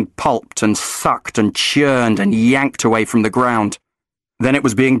was being pulped and sucked and churned and yanked away from the ground. Then it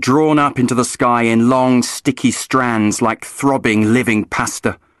was being drawn up into the sky in long, sticky strands like throbbing, living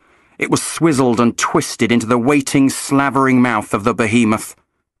pasta. It was swizzled and twisted into the waiting, slavering mouth of the behemoth.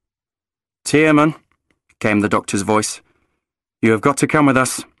 "Tiermann," came the doctor's voice, "you have got to come with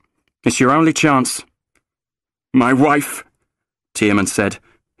us. It's your only chance." "My wife," Tiermann said.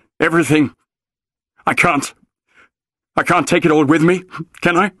 "Everything. I can't take it all with me,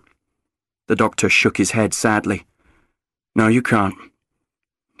 can I?" The doctor shook his head sadly. "No, you can't.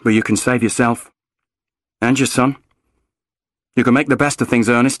 But you can save yourself. And your son. You can make the best of things,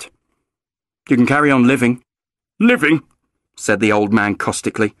 Ernest. You can carry on living." "Living?" said the old man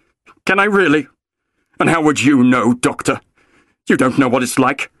caustically. "Can I really? And how would you know, Doctor? You don't know what it's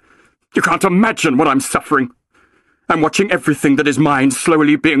like. You can't imagine what I'm suffering. I'm watching everything that is mine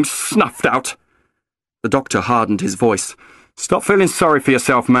slowly being snuffed out. The doctor hardened his voice. Stop feeling sorry for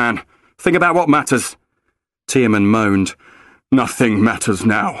yourself, man. Think about what matters. Tiermann moaned. Nothing matters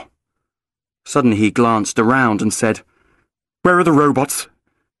now. Suddenly he glanced around and said, Where are the robots?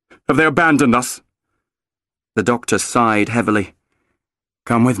 Have they abandoned us? The doctor sighed heavily.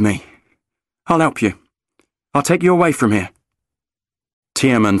 Come with me. I'll help you. I'll take you away from here.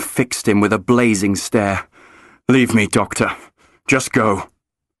 Tiermann fixed him with a blazing stare. Leave me, Doctor. Just go.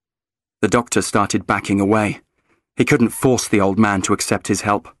 The doctor started backing away. He couldn't force the old man to accept his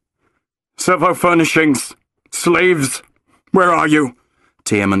help. Servo furnishings! Slaves! Where are you?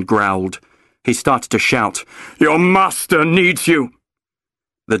 Tiermann growled. He started to shout, Your master needs you!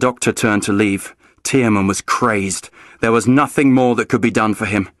 The doctor turned to leave. Tiermann was crazed. There was nothing more that could be done for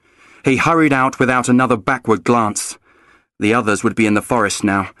him. He hurried out without another backward glance. The others would be in the forest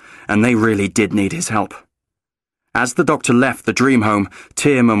now, and they really did need his help. As the doctor left the dream home,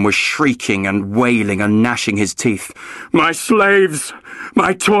 Tiermann was shrieking and wailing and gnashing his teeth. My slaves!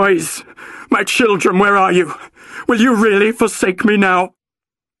 My toys! My children, where are you? Will you really forsake me now?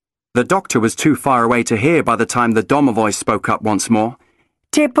 The doctor was too far away to hear by the time the domovoi spoke up once more.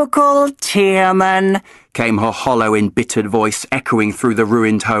 Typical Tiermann, came her hollow, embittered voice echoing through the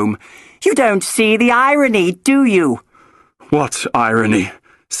ruined home. You don't see the irony, do you? What irony?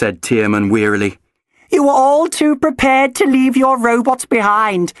 Said Tiermann wearily. You were all too prepared to leave your robots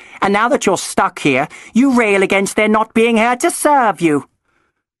behind, and now that you're stuck here, you rail against their not being here to serve you.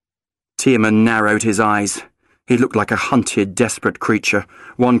 Tiermann narrowed his eyes. He looked like a hunted, desperate creature,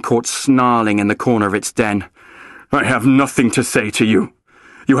 one caught snarling in the corner of its den. I have nothing to say to you.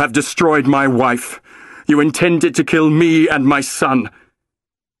 You have destroyed my wife. You intended to kill me and my son.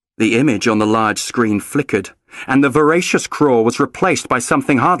 The image on the large screen flickered, and the Voracious Craw was replaced by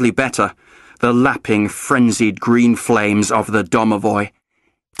something hardly better, the lapping, frenzied green flames of the domovoi.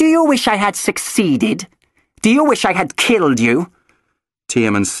 Do you wish I had succeeded? Do you wish I had killed you?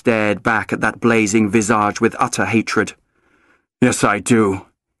 Tiermann stared back at that blazing visage with utter hatred. Yes, I do.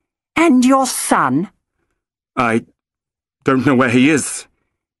 And your son? I don't know where he is.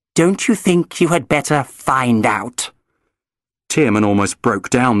 Don't you think you had better find out? Tiermann almost broke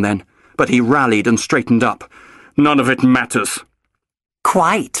down then, but he rallied and straightened up. None of it matters.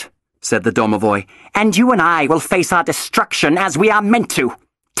 Quite, said the domovoi, and you and I will face our destruction as we are meant to,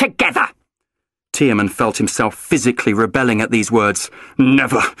 together. Tiermann felt himself physically rebelling at these words.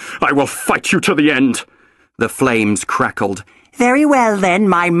 Never! I will fight you to the end! The flames crackled. Very well then,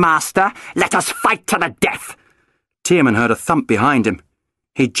 my master. Let us fight to the death. Tiermann heard a thump behind him.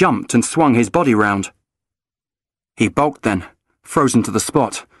 He jumped and swung his body round. He balked then, frozen to the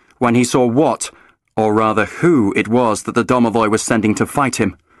spot, when he saw what, or rather who, it was that the domovoi was sending to fight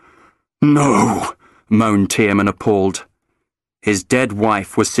him. No, moaned Tiermann, appalled. His dead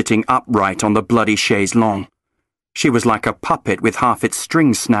wife was sitting upright on the bloody chaise longue. She was like a puppet with half its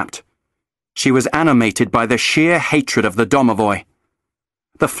strings snapped. She was animated by the sheer hatred of the domovoi.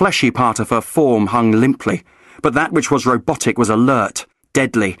 The fleshy part of her form hung limply, but that which was robotic was alert,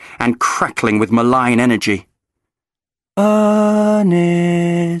 deadly, and crackling with malign energy. Ernest,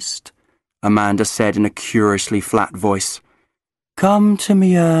 Amanda said in a curiously flat voice. Come to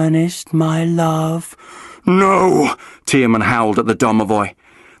me, Ernest, my love. No! Tiermann howled at the domovoi.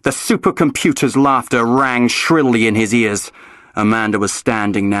 The supercomputer's laughter rang shrilly in his ears. Amanda was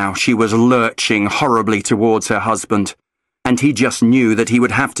standing now. She was lurching horribly towards her husband. And he just knew that he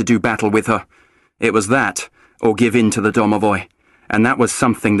would have to do battle with her. It was that, or give in to the domovoi. And that was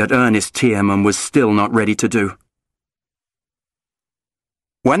something that Ernest Tiermann was still not ready to do.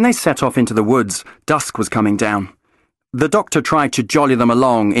 When they set off into the woods, dusk was coming down. The doctor tried to jolly them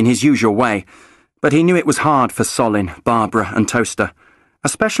along in his usual way, but he knew it was hard for Solin, Barbara, and Toaster,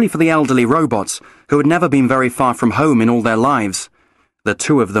 especially for the elderly robots, who had never been very far from home in all their lives. The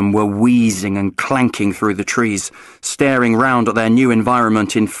two of them were wheezing and clanking through the trees, staring round at their new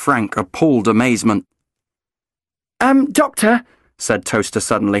environment in frank, appalled amazement. Doctor, said Toaster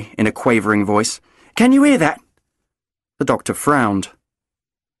suddenly, in a quavering voice. Can you hear that? The doctor frowned.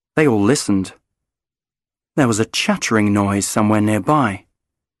 They all listened. There was a chattering noise somewhere nearby.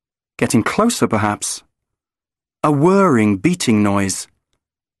 Getting closer, perhaps. A whirring, beating noise.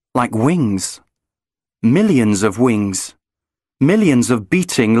 Like wings. Millions of wings. Millions of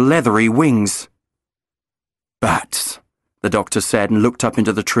beating, leathery wings. Bats, the doctor said and looked up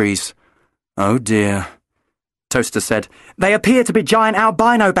into the trees. Oh dear. Toaster said, They appear to be giant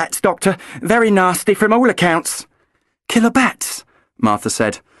albino bats, Doctor. Very nasty from all accounts. Killer bats, Martha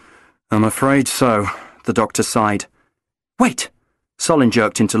said. I'm afraid so, the doctor sighed. Wait! Solin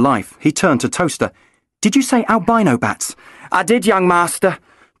jerked into life. He turned to Toaster. Did you say albino bats? I did, young master,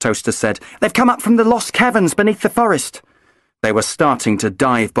 Toaster said. They've come up from the lost caverns beneath the forest. They were starting to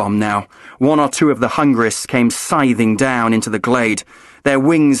dive bomb now. One or two of the hungriest came scything down into the glade. Their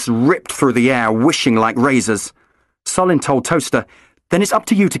wings ripped through the air, wishing like razors. Solin told Toaster, Then it's up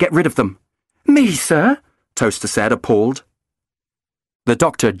to you to get rid of them. Me, sir? Toaster said, appalled. The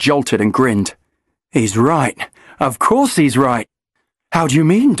doctor jolted and grinned. He's right. Of course he's right. How do you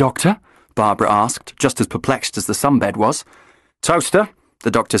mean, Doctor? Barbara asked, just as perplexed as the sunbed was. Toaster,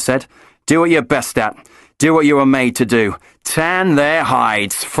 the doctor said, do what you're best at. Do what you were made to do. Tan their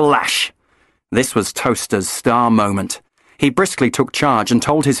hides. Flash. This was Toaster's star moment. He briskly took charge and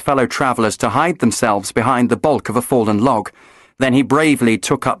told his fellow travellers to hide themselves behind the bulk of a fallen log. Then he bravely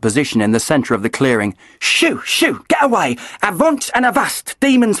took up position in the centre of the clearing. Shoo, shoo, get away! Avaunt and avast,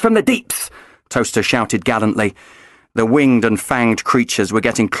 demons from the deeps! Toaster shouted gallantly. The winged and fanged creatures were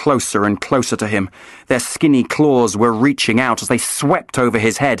getting closer and closer to him. Their skinny claws were reaching out as they swept over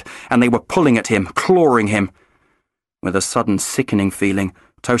his head, and they were pulling at him, clawing him. With a sudden sickening feeling,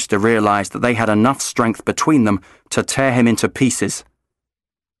 Toaster realised that they had enough strength between them to tear him into pieces.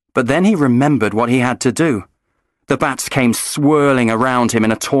 But then he remembered what he had to do. The bats came swirling around him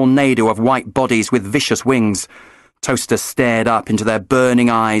in a tornado of white bodies with vicious wings. Toaster stared up into their burning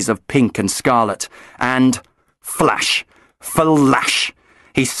eyes of pink and scarlet, and... flash! Flash!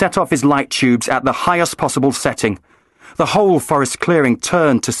 He set off his light tubes at the highest possible setting. The whole forest clearing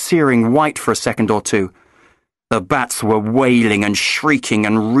turned to searing white for a second or two. The bats were wailing and shrieking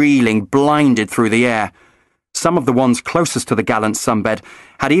and reeling, blinded through the air. Some of the ones closest to the gallant sunbed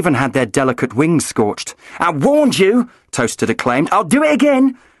had even had their delicate wings scorched. I warned you, Toaster declaimed. I'll do it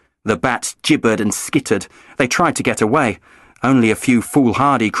again. The bats gibbered and skittered. They tried to get away. Only a few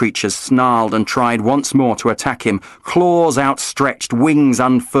foolhardy creatures snarled and tried once more to attack him, claws outstretched, wings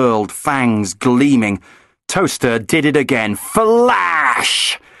unfurled, fangs gleaming. Toaster did it again.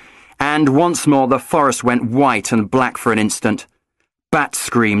 Flash! And once more the forest went white and black for an instant. Bat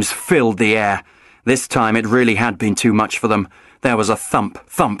screams filled the air. This time it really had been too much for them. There was a thump,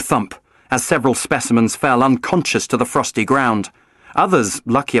 thump, thump, as several specimens fell unconscious to the frosty ground. Others,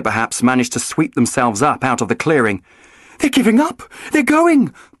 luckier perhaps, managed to sweep themselves up out of the clearing. They're giving up! They're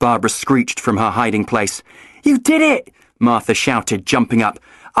going! Barbara screeched from her hiding place. You did it! Martha shouted, jumping up.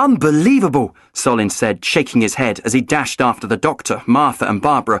 Unbelievable! Solin said, shaking his head as he dashed after the doctor, Martha and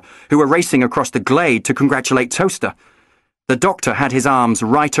Barbara, who were racing across the glade to congratulate Toaster. The doctor had his arms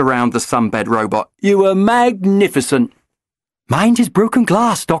right around the sunbed robot. You were magnificent! Mind his broken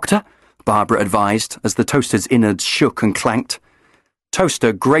glass, Doctor, Barbara advised, as the Toaster's innards shook and clanked.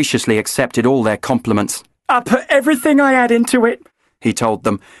 Toaster graciously accepted all their compliments. I put everything I had into it, he told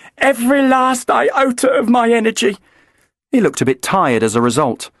them. Every last iota of my energy. He looked a bit tired as a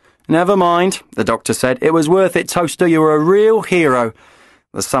result. Never mind, the doctor said. It was worth it, Toaster. You were a real hero.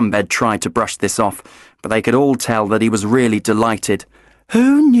 The sunbed tried to brush this off, but they could all tell that he was really delighted.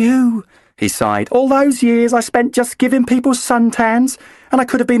 Who knew? He sighed. All those years I spent just giving people suntans, and I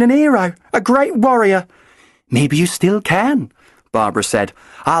could have been an hero, a great warrior. Maybe you still can, Barbara said.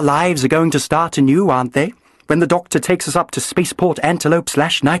 Our lives are going to start anew, aren't they? When the doctor takes us up to Spaceport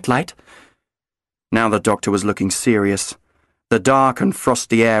Antelope/Nightlight. Now the doctor was looking serious. The dark and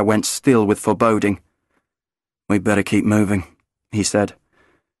frosty air went still with foreboding. We'd better keep moving, he said.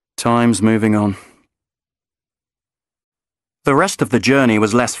 Time's moving on. The rest of the journey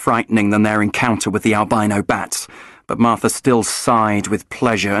was less frightening than their encounter with the albino bats, but Martha still sighed with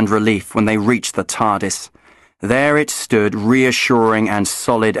pleasure and relief when they reached the TARDIS. There it stood, reassuring and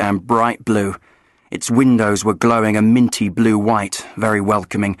solid and bright blue. Its windows were glowing a minty blue-white, very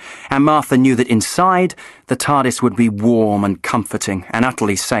welcoming, and Martha knew that inside the TARDIS would be warm and comforting and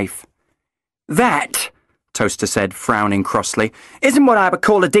utterly safe. That, Toaster said, frowning crossly, isn't what I would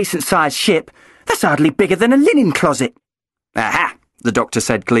call a decent-sized ship. That's hardly bigger than a linen closet. Aha, the doctor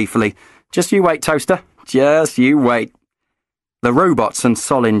said gleefully. Just you wait, Toaster. Just you wait. The robots and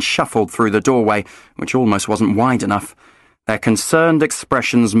Solin shuffled through the doorway, which almost wasn't wide enough. Their concerned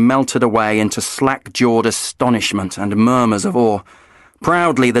expressions melted away into slack-jawed astonishment and murmurs of awe.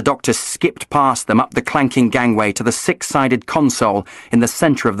 Proudly, the doctor skipped past them up the clanking gangway to the six-sided console in the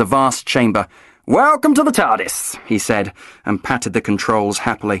centre of the vast chamber. "Welcome to the TARDIS," he said, and patted the controls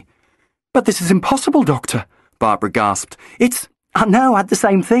happily. "But this is impossible, Doctor," Barbara gasped. I know, I had the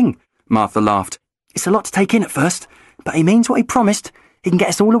same thing," Martha laughed. "It's a lot to take in at first, but he means what he promised. He can get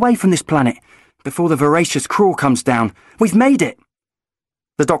us all away from this planet. Before the Voracious Craw comes down. We've made it."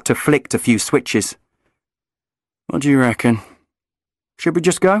 The doctor flicked a few switches. "What do you reckon? Should we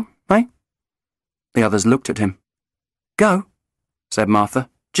just go, eh?" The others looked at him. Go, said Martha.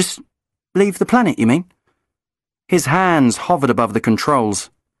 Just leave the planet, you mean? His hands hovered above the controls.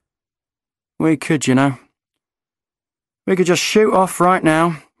 We could, you know. We could just shoot off right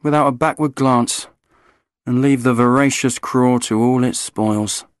now, without a backward glance, and leave the Voracious Craw to all its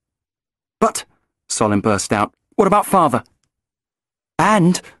spoils. But, Solin burst out, what about Father?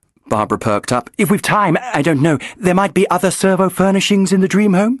 And, Barbara perked up, if we've time, I don't know, there might be other servo-furnishings in the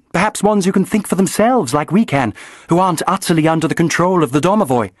Dreamhome, perhaps ones who can think for themselves like we can, who aren't utterly under the control of the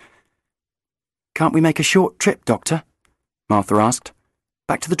domovoi. Can't we make a short trip, Doctor? Martha asked.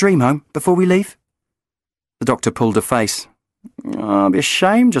 Back to the Dreamhome before we leave? The Doctor pulled a face. Oh, it'd be a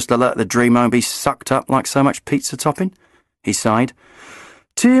shame just to let the Dreamhome be sucked up like so much pizza topping, he sighed.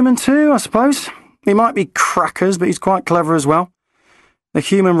 Tiermann too, I suppose. He might be crackers, but he's quite clever as well. The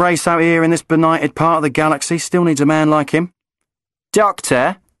human race out here in this benighted part of the galaxy still needs a man like him.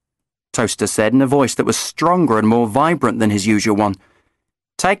 Doctor, Toaster said in a voice that was stronger and more vibrant than his usual one.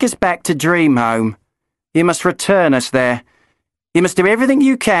 Take us back to Dreamhome. You must return us there. You must do everything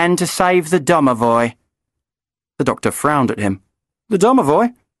you can to save the domovoi. The Doctor frowned at him. The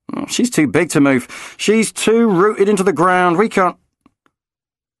domovoi? Oh, she's too big to move. She's too rooted into the ground. We can't...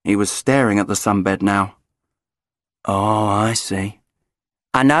 He was staring at the sunbed now. Oh, I see.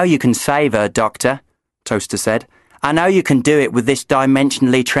 I know you can save her, Doctor, Toaster said. I know you can do it with this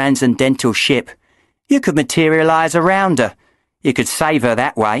dimensionally transcendental ship. You could materialise around her. You could save her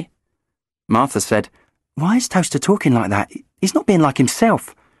that way. Martha said, Why is Toaster talking like that? He's not being like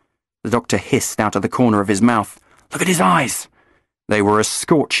himself. The Doctor hissed out of the corner of his mouth. Look at his eyes. They were a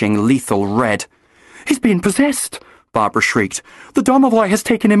scorching, lethal red. He's been possessed, Barbara shrieked. The domovoi has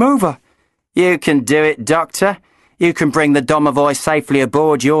taken him over. You can do it, Doctor. You can bring the domovoi safely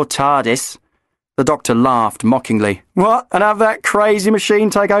aboard your TARDIS. The Doctor laughed mockingly. What, and have that crazy machine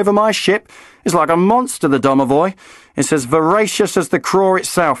take over my ship? It's like a monster, the domovoi. It's as voracious as the Craw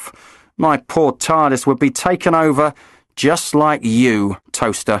itself. My poor TARDIS would be taken over just like you,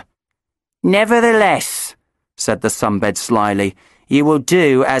 Toaster. Nevertheless, said the sunbed slyly, you will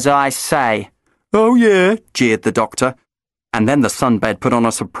do as I say. Oh, yeah, jeered the Doctor. And then the sunbed put on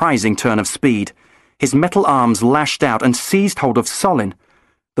a surprising turn of speed. His metal arms lashed out and seized hold of Solin.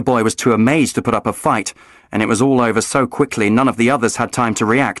 The boy was too amazed to put up a fight, and it was all over so quickly none of the others had time to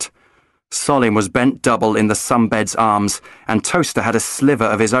react. Solin was bent double in the sunbed's arms, and Toaster had a sliver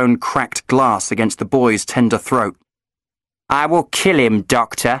of his own cracked glass against the boy's tender throat. I will kill him,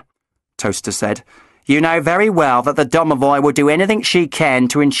 Doctor, Toaster said. You know very well that the domovoi will do anything she can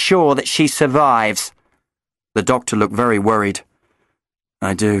to ensure that she survives. The Doctor looked very worried.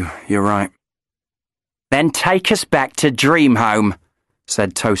 I do, you're right. Then take us back to Dreamhome,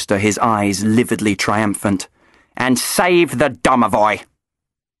 said Toaster, his eyes lividly triumphant, and save the domovoi.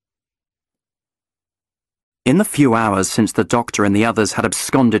 In the few hours since the Doctor and the others had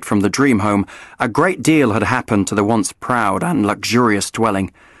absconded from the Dreamhome, a great deal had happened to the once proud and luxurious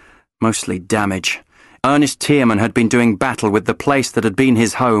dwelling. Mostly damage. Ernest Tiermann had been doing battle with the place that had been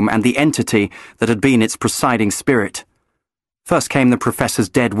his home and the entity that had been its presiding spirit. First came the Professor's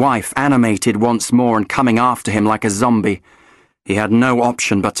dead wife, animated once more and coming after him like a zombie. He had no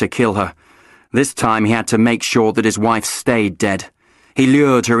option but to kill her. This time he had to make sure that his wife stayed dead. He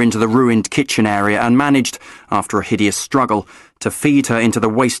lured her into the ruined kitchen area and managed, after a hideous struggle, to feed her into the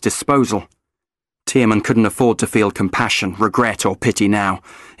waste disposal. Tiermann couldn't afford to feel compassion, regret or pity now.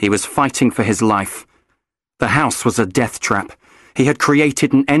 He was fighting for his life. The house was a death trap. He had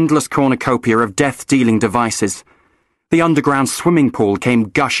created an endless cornucopia of death-dealing devices. The underground swimming pool came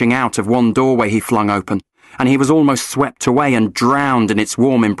gushing out of one doorway he flung open, and he was almost swept away and drowned in its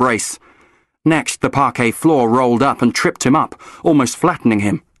warm embrace. Next, the parquet floor rolled up and tripped him up, almost flattening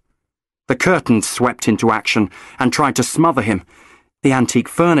him. The curtains swept into action and tried to smother him. The antique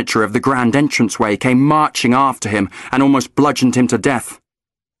furniture of the grand entranceway came marching after him and almost bludgeoned him to death.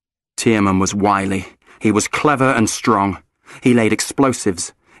 Tiermann was wily. He was clever and strong. He laid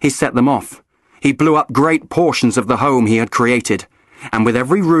explosives. He set them off. He blew up great portions of the home he had created, and with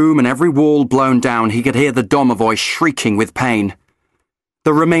every room and every wall blown down he could hear the domovoi shrieking with pain.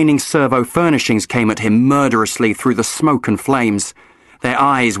 The remaining servo furnishings came at him murderously through the smoke and flames. Their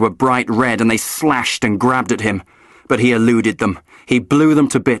eyes were bright red and they slashed and grabbed at him, but he eluded them. He blew them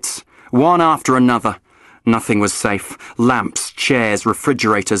to bits, one after another. Nothing was safe. Lamps, chairs,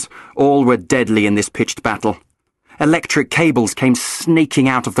 refrigerators, all were deadly in this pitched battle. Electric cables came snaking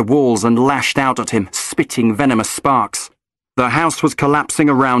out of the walls and lashed out at him, spitting venomous sparks. The house was collapsing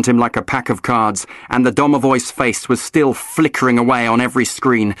around him like a pack of cards, and the domovoj's face was still flickering away on every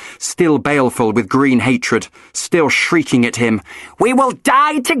screen, still baleful with green hatred, still shrieking at him, "We will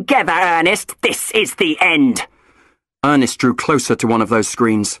die together, Ernest. This is the end." Ernest drew closer to one of those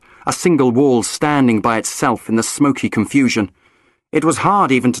screens, a single wall standing by itself in the smoky confusion. It was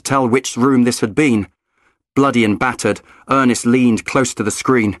hard even to tell which room this had been. Bloody and battered, Ernest leaned close to the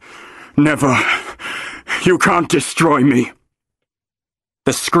screen. "Never. You can't destroy me."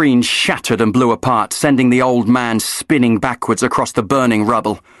 The screen shattered and blew apart, sending the old man spinning backwards across the burning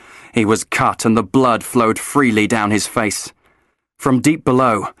rubble. He was cut and the blood flowed freely down his face. From deep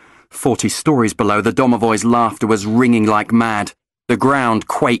below, 40 stories below, the domovoj's laughter was ringing like mad. The ground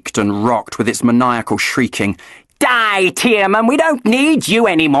quaked and rocked with its maniacal shrieking. "Die, Tiermann! We don't need you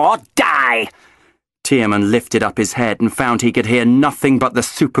anymore! Die!" Tiermann lifted up his head and found he could hear nothing but the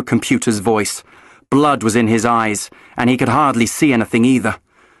supercomputer's voice. Blood was in his eyes, and he could hardly see anything either.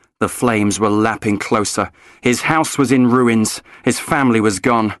 The flames were lapping closer. His house was in ruins. His family was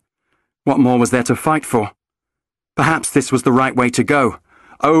gone. What more was there to fight for? Perhaps this was the right way to go,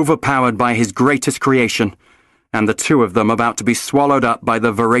 overpowered by his greatest creation, and the two of them about to be swallowed up by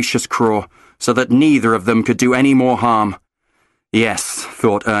the Voracious Craw, so that neither of them could do any more harm. Yes,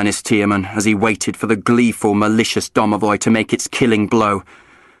 thought Ernest Tiermann as he waited for the gleeful, malicious domovoj to make its killing blow.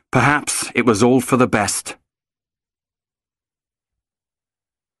 Perhaps it was all for the best.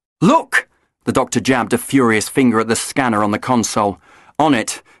 "Look!" The doctor jabbed a furious finger at the scanner on the console. On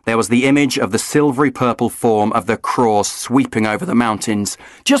it, there was the image of the silvery-purple form of the Craw sweeping over the mountains.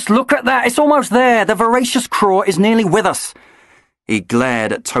 "Just look at that! It's almost there! The Voracious Craw is nearly with us!" He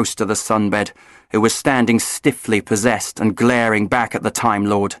glared at Toaster the Sunbed, who was standing stiffly possessed and glaring back at the Time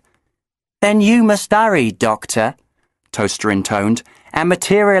Lord. "Then you must hurry, Doctor," Toaster intoned, "and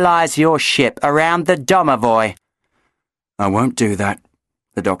materialize your ship around the domovoj." "I won't do that,"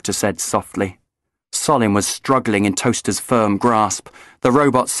 the doctor said softly. Solin was struggling in Toaster's firm grasp. The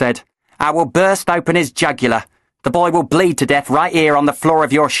robot said, "I will burst open his jugular. The boy will bleed to death right here on the floor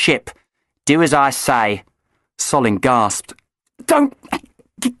of your ship. Do as I say." Solin gasped. "Don't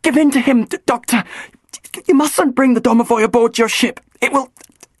give in to him, Doctor. You mustn't bring the domovoj aboard your ship. It will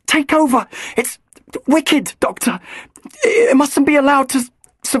take over. It's wicked, Doctor. It mustn't be allowed to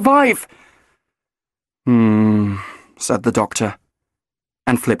survive." Said the doctor,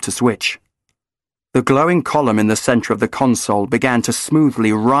 and flipped a switch. The glowing column in the centre of the console began to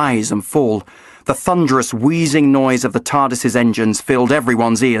smoothly rise and fall. The thunderous wheezing noise of the TARDIS's engines filled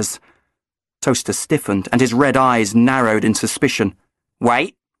everyone's ears. Toaster stiffened, and his red eyes narrowed in suspicion.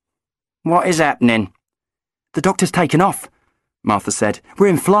 "Wait. What is happening?" "The doctor's taken off," Martha said. "We're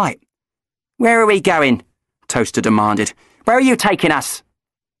in flight." "Where are we going?" Toaster demanded. "Where are you taking us?"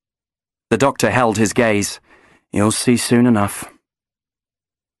 The doctor held his gaze. "You'll see soon enough."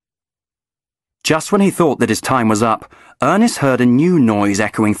 Just when he thought that his time was up, Ernest heard a new noise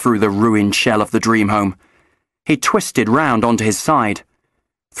echoing through the ruined shell of the Dreamhome. He twisted round onto his side.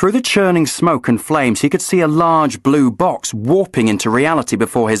 Through the churning smoke and flames, he could see a large blue box warping into reality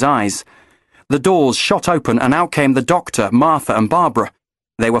before his eyes. The doors shot open and out came the doctor, Martha and Barbara.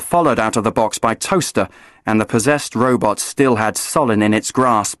 They were followed out of the box by Toaster, and the possessed robot still had Solin in its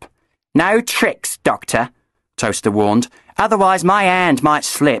grasp. "No tricks, Doctor," Toaster warned. "Otherwise my hand might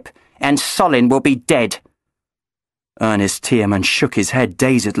slip, and Solin will be dead." Ernest Tiermann shook his head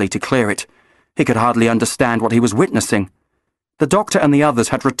dazedly to clear it. He could hardly understand what he was witnessing. The doctor and the others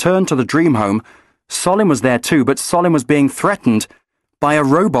had returned to the Dreamhome. Solin was there too, but Solin was being threatened by a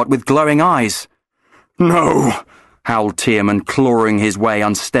robot with glowing eyes. "No!" howled Tiermann, clawing his way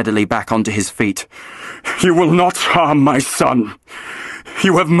unsteadily back onto his feet. "You will not harm my son.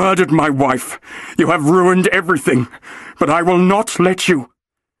 You have murdered my wife. You have ruined everything, but I will not let you."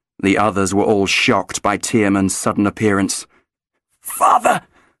 The others were all shocked by Tiermann's sudden appearance. "Father!"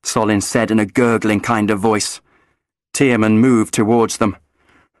 Solin said in a gurgling kind of voice. Tiermann moved towards them.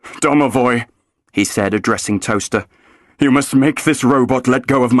 "Domovoj," he said, addressing Toaster, "you must make this robot let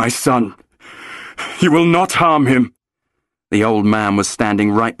go of my son. You will not harm him." The old man was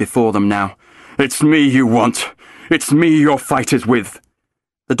standing right before them now. "It's me you want. It's me your fight is with."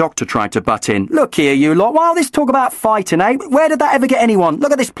 The doctor tried to butt in. "Look here, you lot, why all this talk about fighting, eh? Where did that ever get anyone?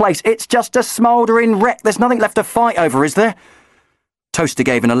 Look at this place, it's just a smouldering wreck. There's nothing left to fight over, is there?" Toaster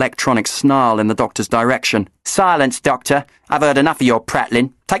gave an electronic snarl in the doctor's direction. "Silence, Doctor. I've heard enough of your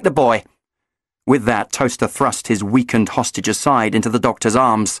prattling. Take the boy." With that, Toaster thrust his weakened hostage aside into the doctor's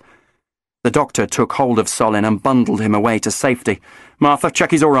arms. The doctor took hold of Solin and bundled him away to safety. "Martha,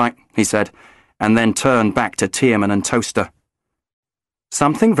 check he's all right," he said, and then turned back to Tiermann and Toaster.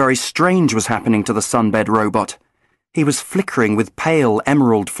 Something very strange was happening to the sunbed robot. He was flickering with pale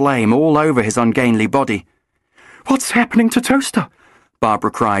emerald flame all over his ungainly body. "What's happening to Toaster?"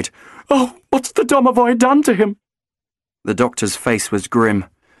 Barbara cried. "Oh, what's the domovoi done to him?" The doctor's face was grim.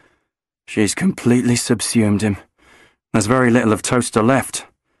 "She's completely subsumed him. There's very little of Toaster left."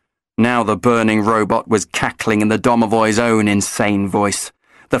 Now the burning robot was cackling in the domovoi's own insane voice.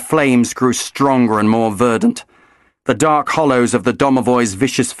 The flames grew stronger and more verdant. The dark hollows of the domovoi's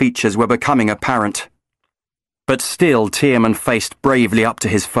vicious features were becoming apparent. But still Tiermann faced bravely up to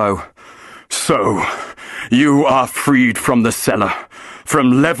his foe. "So, you are freed from the cellar,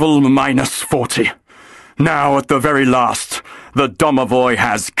 from level -40. Now, at the very last, the domovoi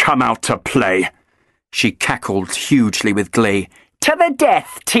has come out to play." She cackled hugely with glee. "To the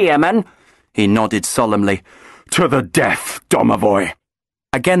death, Tiermann!" He nodded solemnly. "To the death, domovoi!"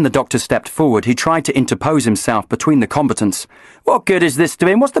 Again the doctor stepped forward. He tried to interpose himself between the combatants. "What good is this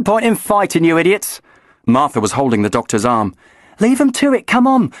doing? What's the point in fighting, you idiots?" Martha was holding the doctor's arm. "Leave them to it, come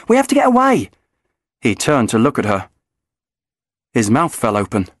on, we have to get away." He turned to look at her. His mouth fell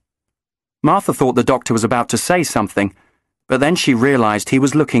open. Martha thought the doctor was about to say something, but then she realized he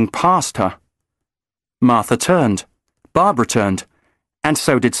was looking past her. Martha turned. Barbara turned. And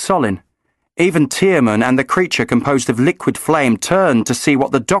so did Solin. Even Tiermann and the creature composed of liquid flame turned to see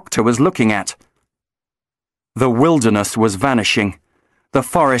what the doctor was looking at. The wilderness was vanishing. The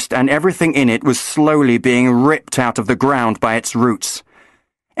forest and everything in it was slowly being ripped out of the ground by its roots.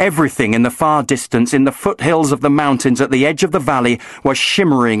 Everything in the far distance, in the foothills of the mountains at the edge of the valley, was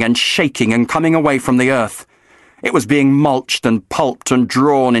shimmering and shaking and coming away from the earth. It was being mulched and pulped and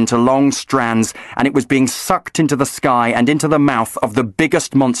drawn into long strands, and it was being sucked into the sky and into the mouth of the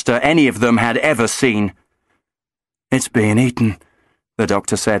biggest monster any of them had ever seen. "It's being eaten," the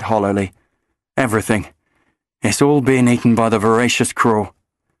doctor said hollowly. "Everything. It's all being eaten by the Voracious Craw."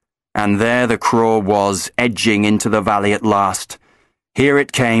 And there the craw was, edging into the valley at last. Here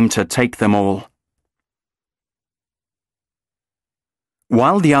it came to take them all.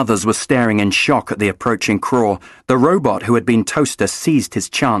 While the others were staring in shock at the approaching craw, the robot who had been Toaster seized his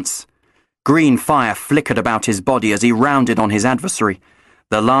chance. Green fire flickered about his body as he rounded on his adversary.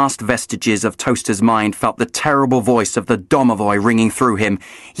 The last vestiges of Toaster's mind felt the terrible voice of the domovoi ringing through him.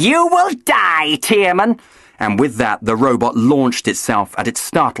 "You will die, Tiermann!" And with that, the robot launched itself at its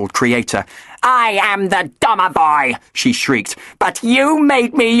startled creator. "I am the domovoi!" she shrieked. "But you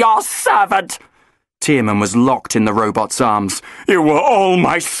made me your servant!" Tiermann was locked in the robot's arms. "You were all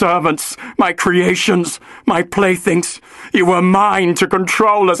my servants, my creations, my playthings. You were mine to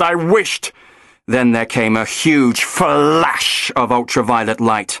control as I wished." Then there came a huge flash of ultraviolet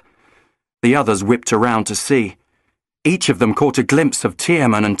light. The others whipped around to see. Each of them caught a glimpse of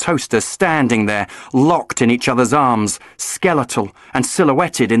Tiermann and Toaster standing there, locked in each other's arms, skeletal and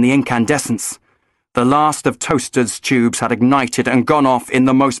silhouetted in the incandescence. The last of Toaster's tubes had ignited and gone off in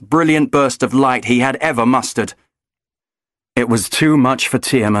the most brilliant burst of light he had ever mustered. It was too much for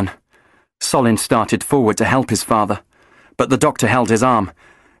Tiermann. Solin started forward to help his father, but the doctor held his arm.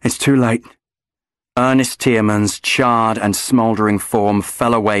 "It's too late." Ernest Tiermann's charred and smouldering form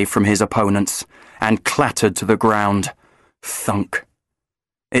fell away from his opponents and clattered to the ground. Thunk.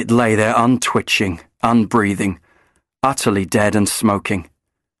 It lay there untwitching, unbreathing, utterly dead and smoking.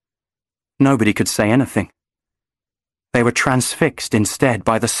 Nobody could say anything. They were transfixed instead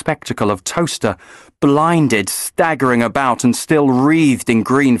by the spectacle of Toaster, blinded, staggering about and still wreathed in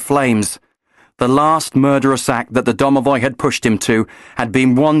green flames. The last murderous act that the domovoi had pushed him to had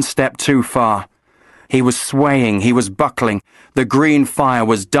been one step too far. He was swaying, he was buckling, the green fire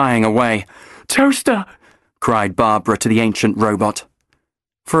was dying away. "Toaster!" cried Barbara to the ancient robot.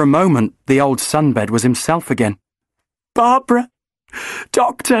 For a moment, the old sunbed was himself again. "Barbara,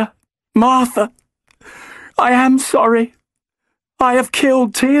 Doctor, Martha, I am sorry. I have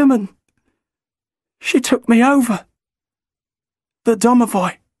killed Tiermann. She took me over. The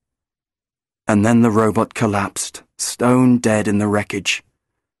domovoi." And then the robot collapsed, stone dead in the wreckage.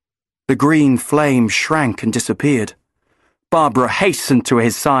 The green flame shrank and disappeared. Barbara hastened to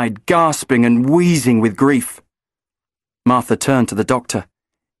his side, gasping and wheezing with grief. Martha turned to the doctor.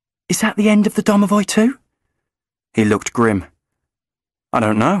 "Is that the end of the domovoi too?" He looked grim. "I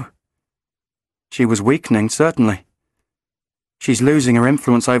don't know. She was weakening, certainly. She's losing her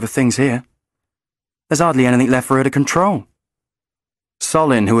influence over things here. There's hardly anything left for her to control."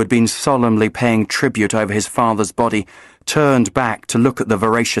 Solin, who had been solemnly paying tribute over his father's body, turned back to look at the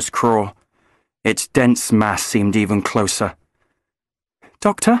Voracious Craw. Its dense mass seemed even closer.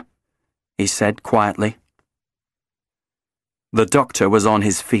 "Doctor?" he said quietly. The doctor was on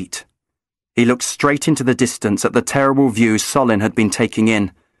his feet. He looked straight into the distance at the terrible view Solin had been taking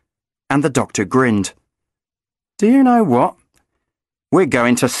in, and the doctor grinned. Do you know what? We're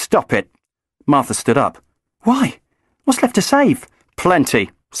going to stop it. Martha stood up. Why? What's left to save?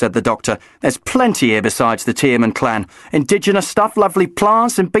 Plenty, said the doctor. There's plenty here besides the Tiermann clan. Indigenous stuff, lovely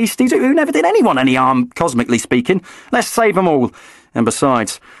plants and beasties who never did anyone any harm, cosmically speaking. Let's save them all. And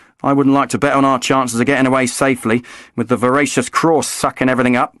besides, I wouldn't like to bet on our chances of getting away safely, with the Voracious Craw sucking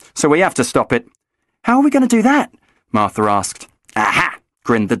everything up, so we have to stop it. How are we going to do that? Martha asked. Aha!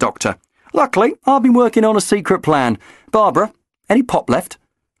 Grinned the doctor. Luckily, I've been working on a secret plan. Barbara, any pop left?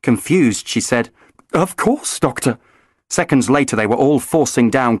 Confused, she said. Of course, Doctor. Seconds later, they were all forcing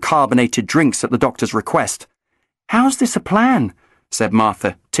down carbonated drinks at the doctor's request. How's this a plan? Said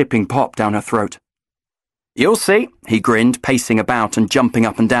Martha, tipping pop down her throat. You'll see, he grinned, pacing about and jumping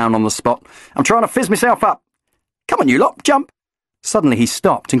up and down on the spot. I'm trying to fizz myself up. Come on, you lot, jump. Suddenly he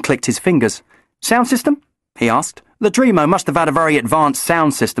stopped and clicked his fingers. Sound system? He asked. The Dreamhome must have had a very advanced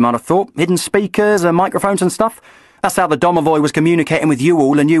sound system, I'd have thought. Hidden speakers and microphones and stuff. That's how the domovoi was communicating with you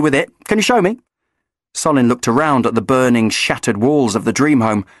all and you with it. Can you show me? Solin looked around at the burning, shattered walls of the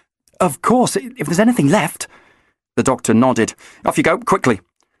Dreamhome. Of course, if there's anything left. The doctor nodded. Off you go, quickly.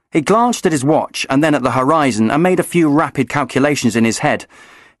 He glanced at his watch and then at the horizon and made a few rapid calculations in his head.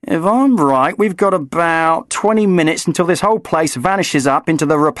 If I'm right, we've got about 20 minutes until this whole place vanishes up into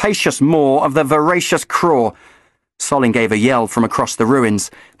the rapacious maw of the Voracious Craw. Solin gave a yell from across the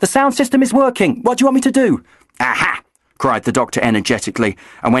ruins. The sound system is working. What do you want me to do? Aha! Cried the doctor energetically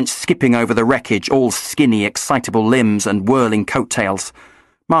and went skipping over the wreckage, all skinny, excitable limbs and whirling coattails.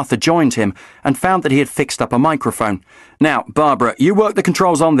 Martha joined him and found that he had fixed up a microphone. Now, Barbara, you work the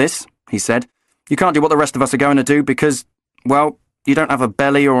controls on this, he said. You can't do what the rest of us are going to do because, well, you don't have a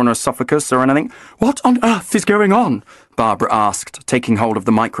belly or an esophagus or anything. What on earth is going on? Barbara asked, taking hold of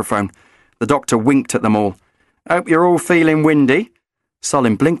the microphone. The doctor winked at them all. Hope you're all feeling windy.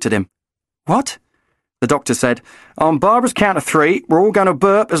 Solin blinked at him. What? The doctor said, on Barbara's count of 3, we're all going to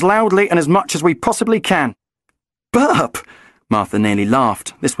burp as loudly and as much as we possibly can. Burp? Martha nearly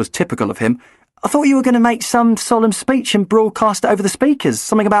laughed. This was typical of him. I thought you were going to make some solemn speech and broadcast it over the speakers.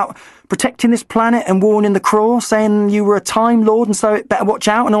 Something about protecting this planet and warning the Craw, saying you were a Time Lord and so it better watch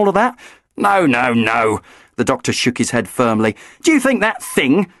out and all of that. No, no, no. The doctor shook his head firmly. Do you think that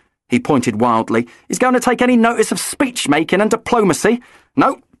thing, he pointed wildly, is going to take any notice of speech-making and diplomacy?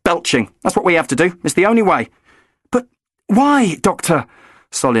 No, belching. That's what we have to do. It's the only way. But why, Doctor?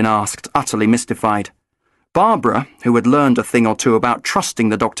 Solin asked, utterly mystified. Barbara, who had learned a thing or two about trusting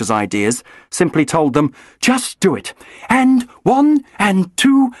the doctor's ideas, simply told them, just do it. And 1, and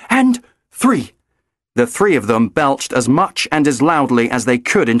 2, and 3. The 3 of them belched as much and as loudly as they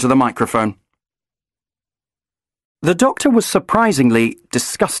could into the microphone. The doctor was surprisingly,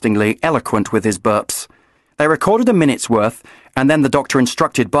 disgustingly eloquent with his burps. They recorded a minute's worth, and then the doctor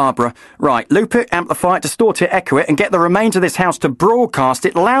instructed Barbara, right, loop it, amplify it, distort it, echo it, and get the remains of this house to broadcast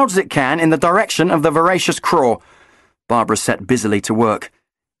it loud as it can in the direction of the Voracious Craw. Barbara set busily to work.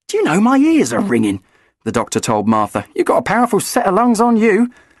 Do you know my ears are ringing? The doctor told Martha. You've got a powerful set of lungs on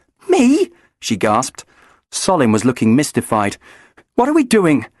you. Me? She gasped. Solin was looking mystified. What are we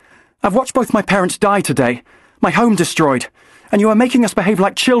doing? I've watched both my parents die today, my home destroyed, and you are making us behave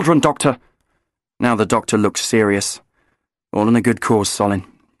like children, Doctor. Now the doctor looked serious. All in a good cause, Solin.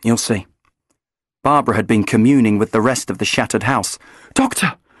 You'll see. Barbara had been communing with the rest of the shattered house.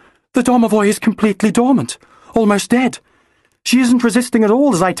 Doctor, the domovoi is completely dormant, almost dead. She isn't resisting at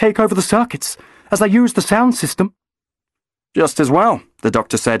all as I take over the circuits, as I use the sound system. Just as well, the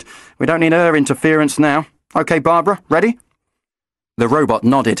doctor said. We don't need her interference now. OK, Barbara, ready? The robot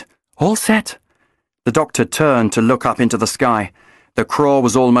nodded. All set. The doctor turned to look up into the sky. The Craw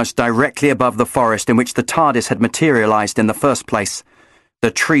was almost directly above the forest in which the TARDIS had materialized in the first place.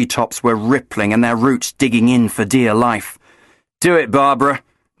 The treetops were rippling and their roots digging in for dear life. Do it, Barbara,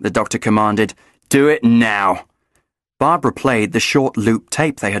 the doctor commanded. Do it now. Barbara played the short loop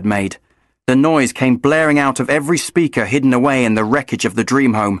tape they had made. The noise came blaring out of every speaker hidden away in the wreckage of the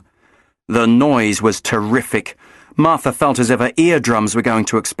Dreamhome. The noise was terrific. Martha felt as if her eardrums were going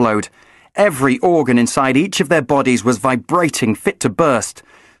to explode. Every organ inside each of their bodies was vibrating, fit to burst.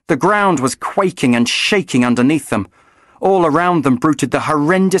 The ground was quaking and shaking underneath them. All around them bruited the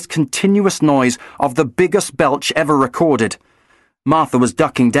horrendous continuous noise of the biggest belch ever recorded. Martha was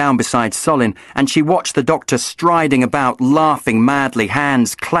ducking down beside Solin, and she watched the doctor striding about, laughing madly,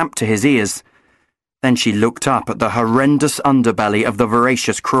 hands clamped to his ears. Then she looked up at the horrendous underbelly of the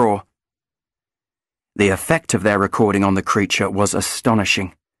Voracious Craw. The effect of their recording on the creature was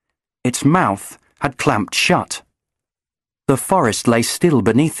astonishing. Its mouth had clamped shut. The forest lay still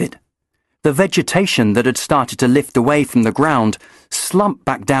beneath it. The vegetation that had started to lift away from the ground slumped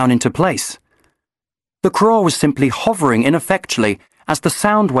back down into place. The craw was simply hovering ineffectually as the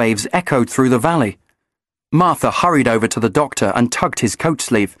sound waves echoed through the valley. Martha hurried over to the doctor and tugged his coat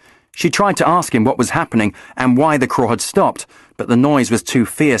sleeve. She tried to ask him what was happening and why the craw had stopped, but the noise was too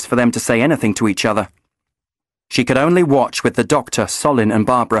fierce for them to say anything to each other. She could only watch with the doctor, Solin and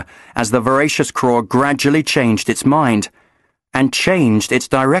Barbara as the voracious craw gradually changed its mind and changed its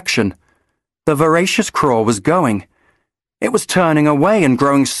direction. The voracious craw was going. It was turning away and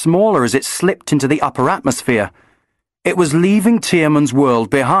growing smaller as it slipped into the upper atmosphere. It was leaving Tiermann's world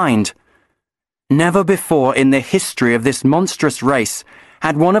behind. Never before in the history of this monstrous race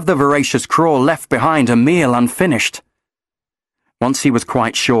had one of the voracious craw left behind a meal unfinished. Once he was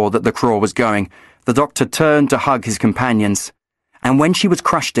quite sure that the craw was going, the doctor turned to hug his companions. And when she was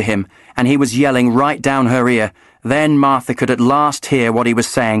crushed to him, and he was yelling right down her ear, then Martha could at last hear what he was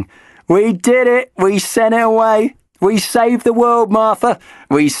saying. "We did it! We sent it away! We saved the world, Martha!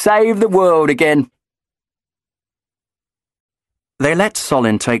 We saved the world again!" They let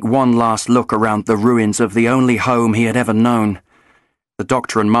Solin take one last look around the ruins of the only home he had ever known. The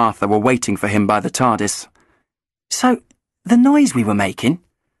doctor and Martha were waiting for him by the TARDIS. "So, the noise we were making,"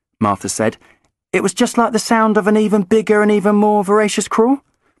 Martha said, "it was just like the sound of an even bigger and even more voracious craw?"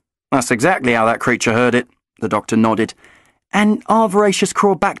 "That's exactly how that creature heard it," the doctor nodded. "And our voracious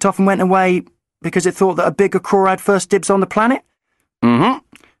craw backed off and went away because it thought that a bigger craw had first dibs on the planet?" "Mm-hmm,"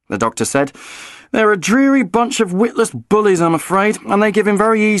 the doctor said. "They're a dreary bunch of witless bullies, I'm afraid, and they give in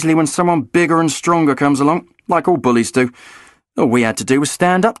very easily when someone bigger and stronger comes along, like all bullies do. All we had to do was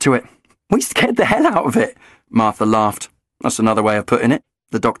stand up to it." "We scared the hell out of it," Martha laughed. "That's another way of putting it,"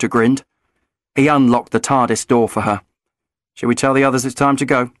 the doctor grinned. He unlocked the TARDIS door for her. "Shall we tell the others it's time to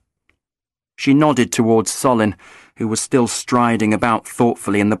go?" She nodded towards Solin, who was still striding about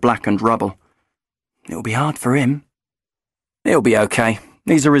thoughtfully in the blackened rubble. "It'll be hard for him." "He'll be okay.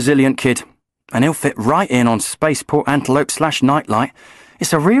 He's a resilient kid. And he'll fit right in on Spaceport Antelope/Nightlight.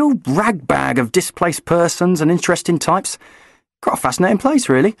 It's a real ragbag of displaced persons and interesting types. Quite a fascinating place,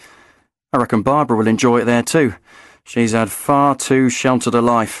 really. I reckon Barbara will enjoy it there too. She's had far too sheltered a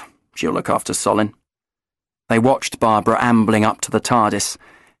life. She'll look after Solin." They watched Barbara ambling up to the TARDIS.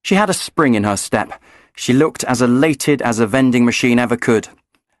 She had a spring in her step. She looked as elated as a vending machine ever could.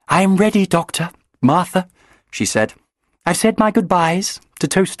 "I am ready, Doctor. Martha," she said. "I've said my goodbyes to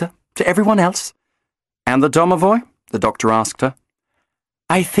Toaster, to everyone else." "And the domovoi?" the doctor asked her.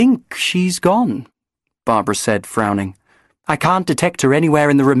 "I think she's gone," Barbara said, frowning. "I can't detect her anywhere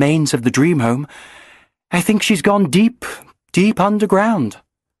in the remains of the Dreamhome. I think she's gone deep, deep underground."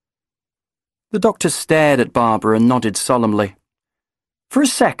 The doctor stared at Barbara and nodded solemnly. For a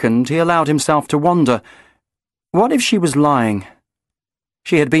second he allowed himself to wonder, what if she was lying?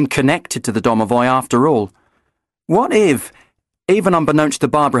 She had been connected to the domovoi after all. What if, even unbeknownst to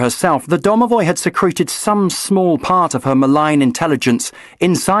Barbara herself, the domovoi had secreted some small part of her malign intelligence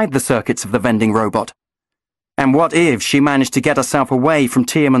inside the circuits of the vending robot? And what if she managed to get herself away from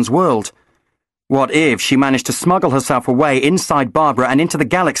Tiermann's world? What if she managed to smuggle herself away inside Barbara and into the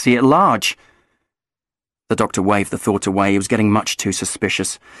galaxy at large? The doctor waved the thought away. He was getting much too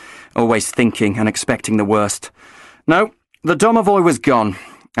suspicious, always thinking and expecting the worst. No, the domovoi was gone,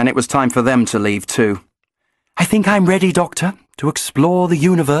 and it was time for them to leave too. "I think I'm ready, Doctor, to explore the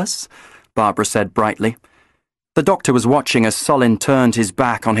universe," Barbara said brightly. The doctor was watching as Solin turned his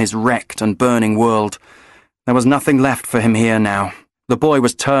back on his wrecked and burning world. There was nothing left for him here now. The boy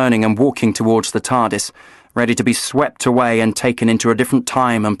was turning and walking towards the TARDIS, ready to be swept away and taken into a different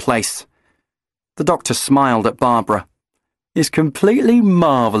time and place. The doctor smiled at Barbara. "It's completely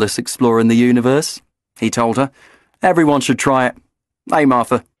marvellous exploring the universe," he told her. "Everyone should try it. Hey,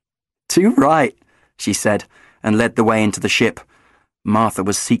 Martha." "Too right," she said, and led the way into the ship. Martha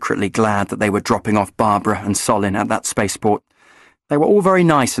was secretly glad that they were dropping off Barbara and Solin at that spaceport. They were all very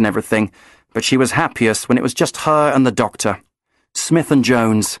nice and everything, but she was happiest when it was just her and the doctor, Smith and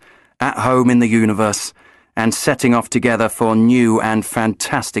Jones, at home in the universe, and setting off together for new and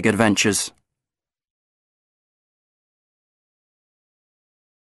fantastic adventures.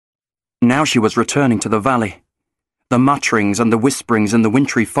 Now she was returning to the valley. The mutterings and the whisperings in the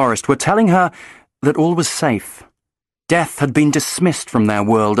wintry forest were telling her that all was safe. Death had been dismissed from their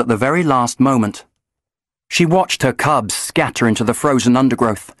world at the very last moment. She watched her cubs scatter into the frozen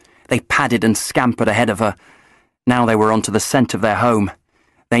undergrowth. They padded and scampered ahead of her. Now they were onto the scent of their home.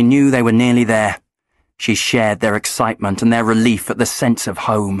 They knew they were nearly there. She shared their excitement and their relief at the sense of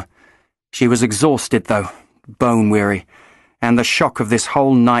home. She was exhausted, though, bone-weary, and the shock of this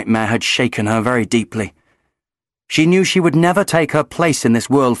whole nightmare had shaken her very deeply. She knew she would never take her place in this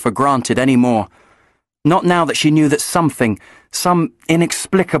world for granted any more. Not now that she knew that something some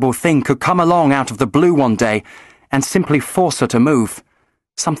inexplicable thing could come along out of the blue one day and simply force her to move.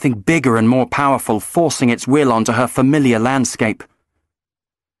 Something bigger and more powerful forcing its will onto her familiar landscape.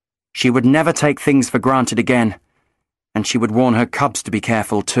 She would never take things for granted again, and she would warn her cubs to be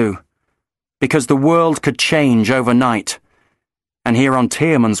careful too, because the world could change overnight. And here on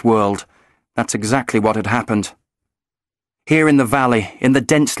Tiermann's world, that's exactly what had happened. Here in the valley, in the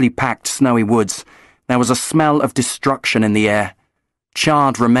densely packed snowy woods, there was a smell of destruction in the air.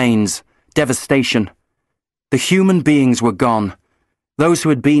 Charred remains, devastation. The human beings were gone. Those who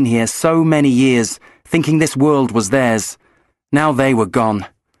had been here so many years, thinking this world was theirs, now they were gone,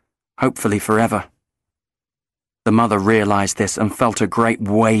 hopefully forever. The mother realized this and felt a great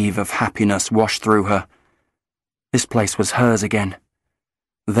wave of happiness wash through her. This place was hers again.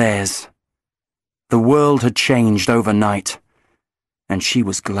 Theirs. The world had changed overnight, and she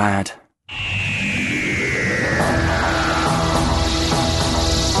was glad.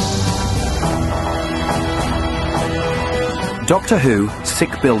 Doctor Who,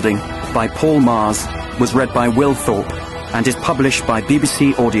 Sick Building, by Paul Mars, was read by Will Thorpe and is published by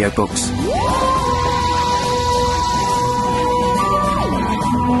BBC Audiobooks.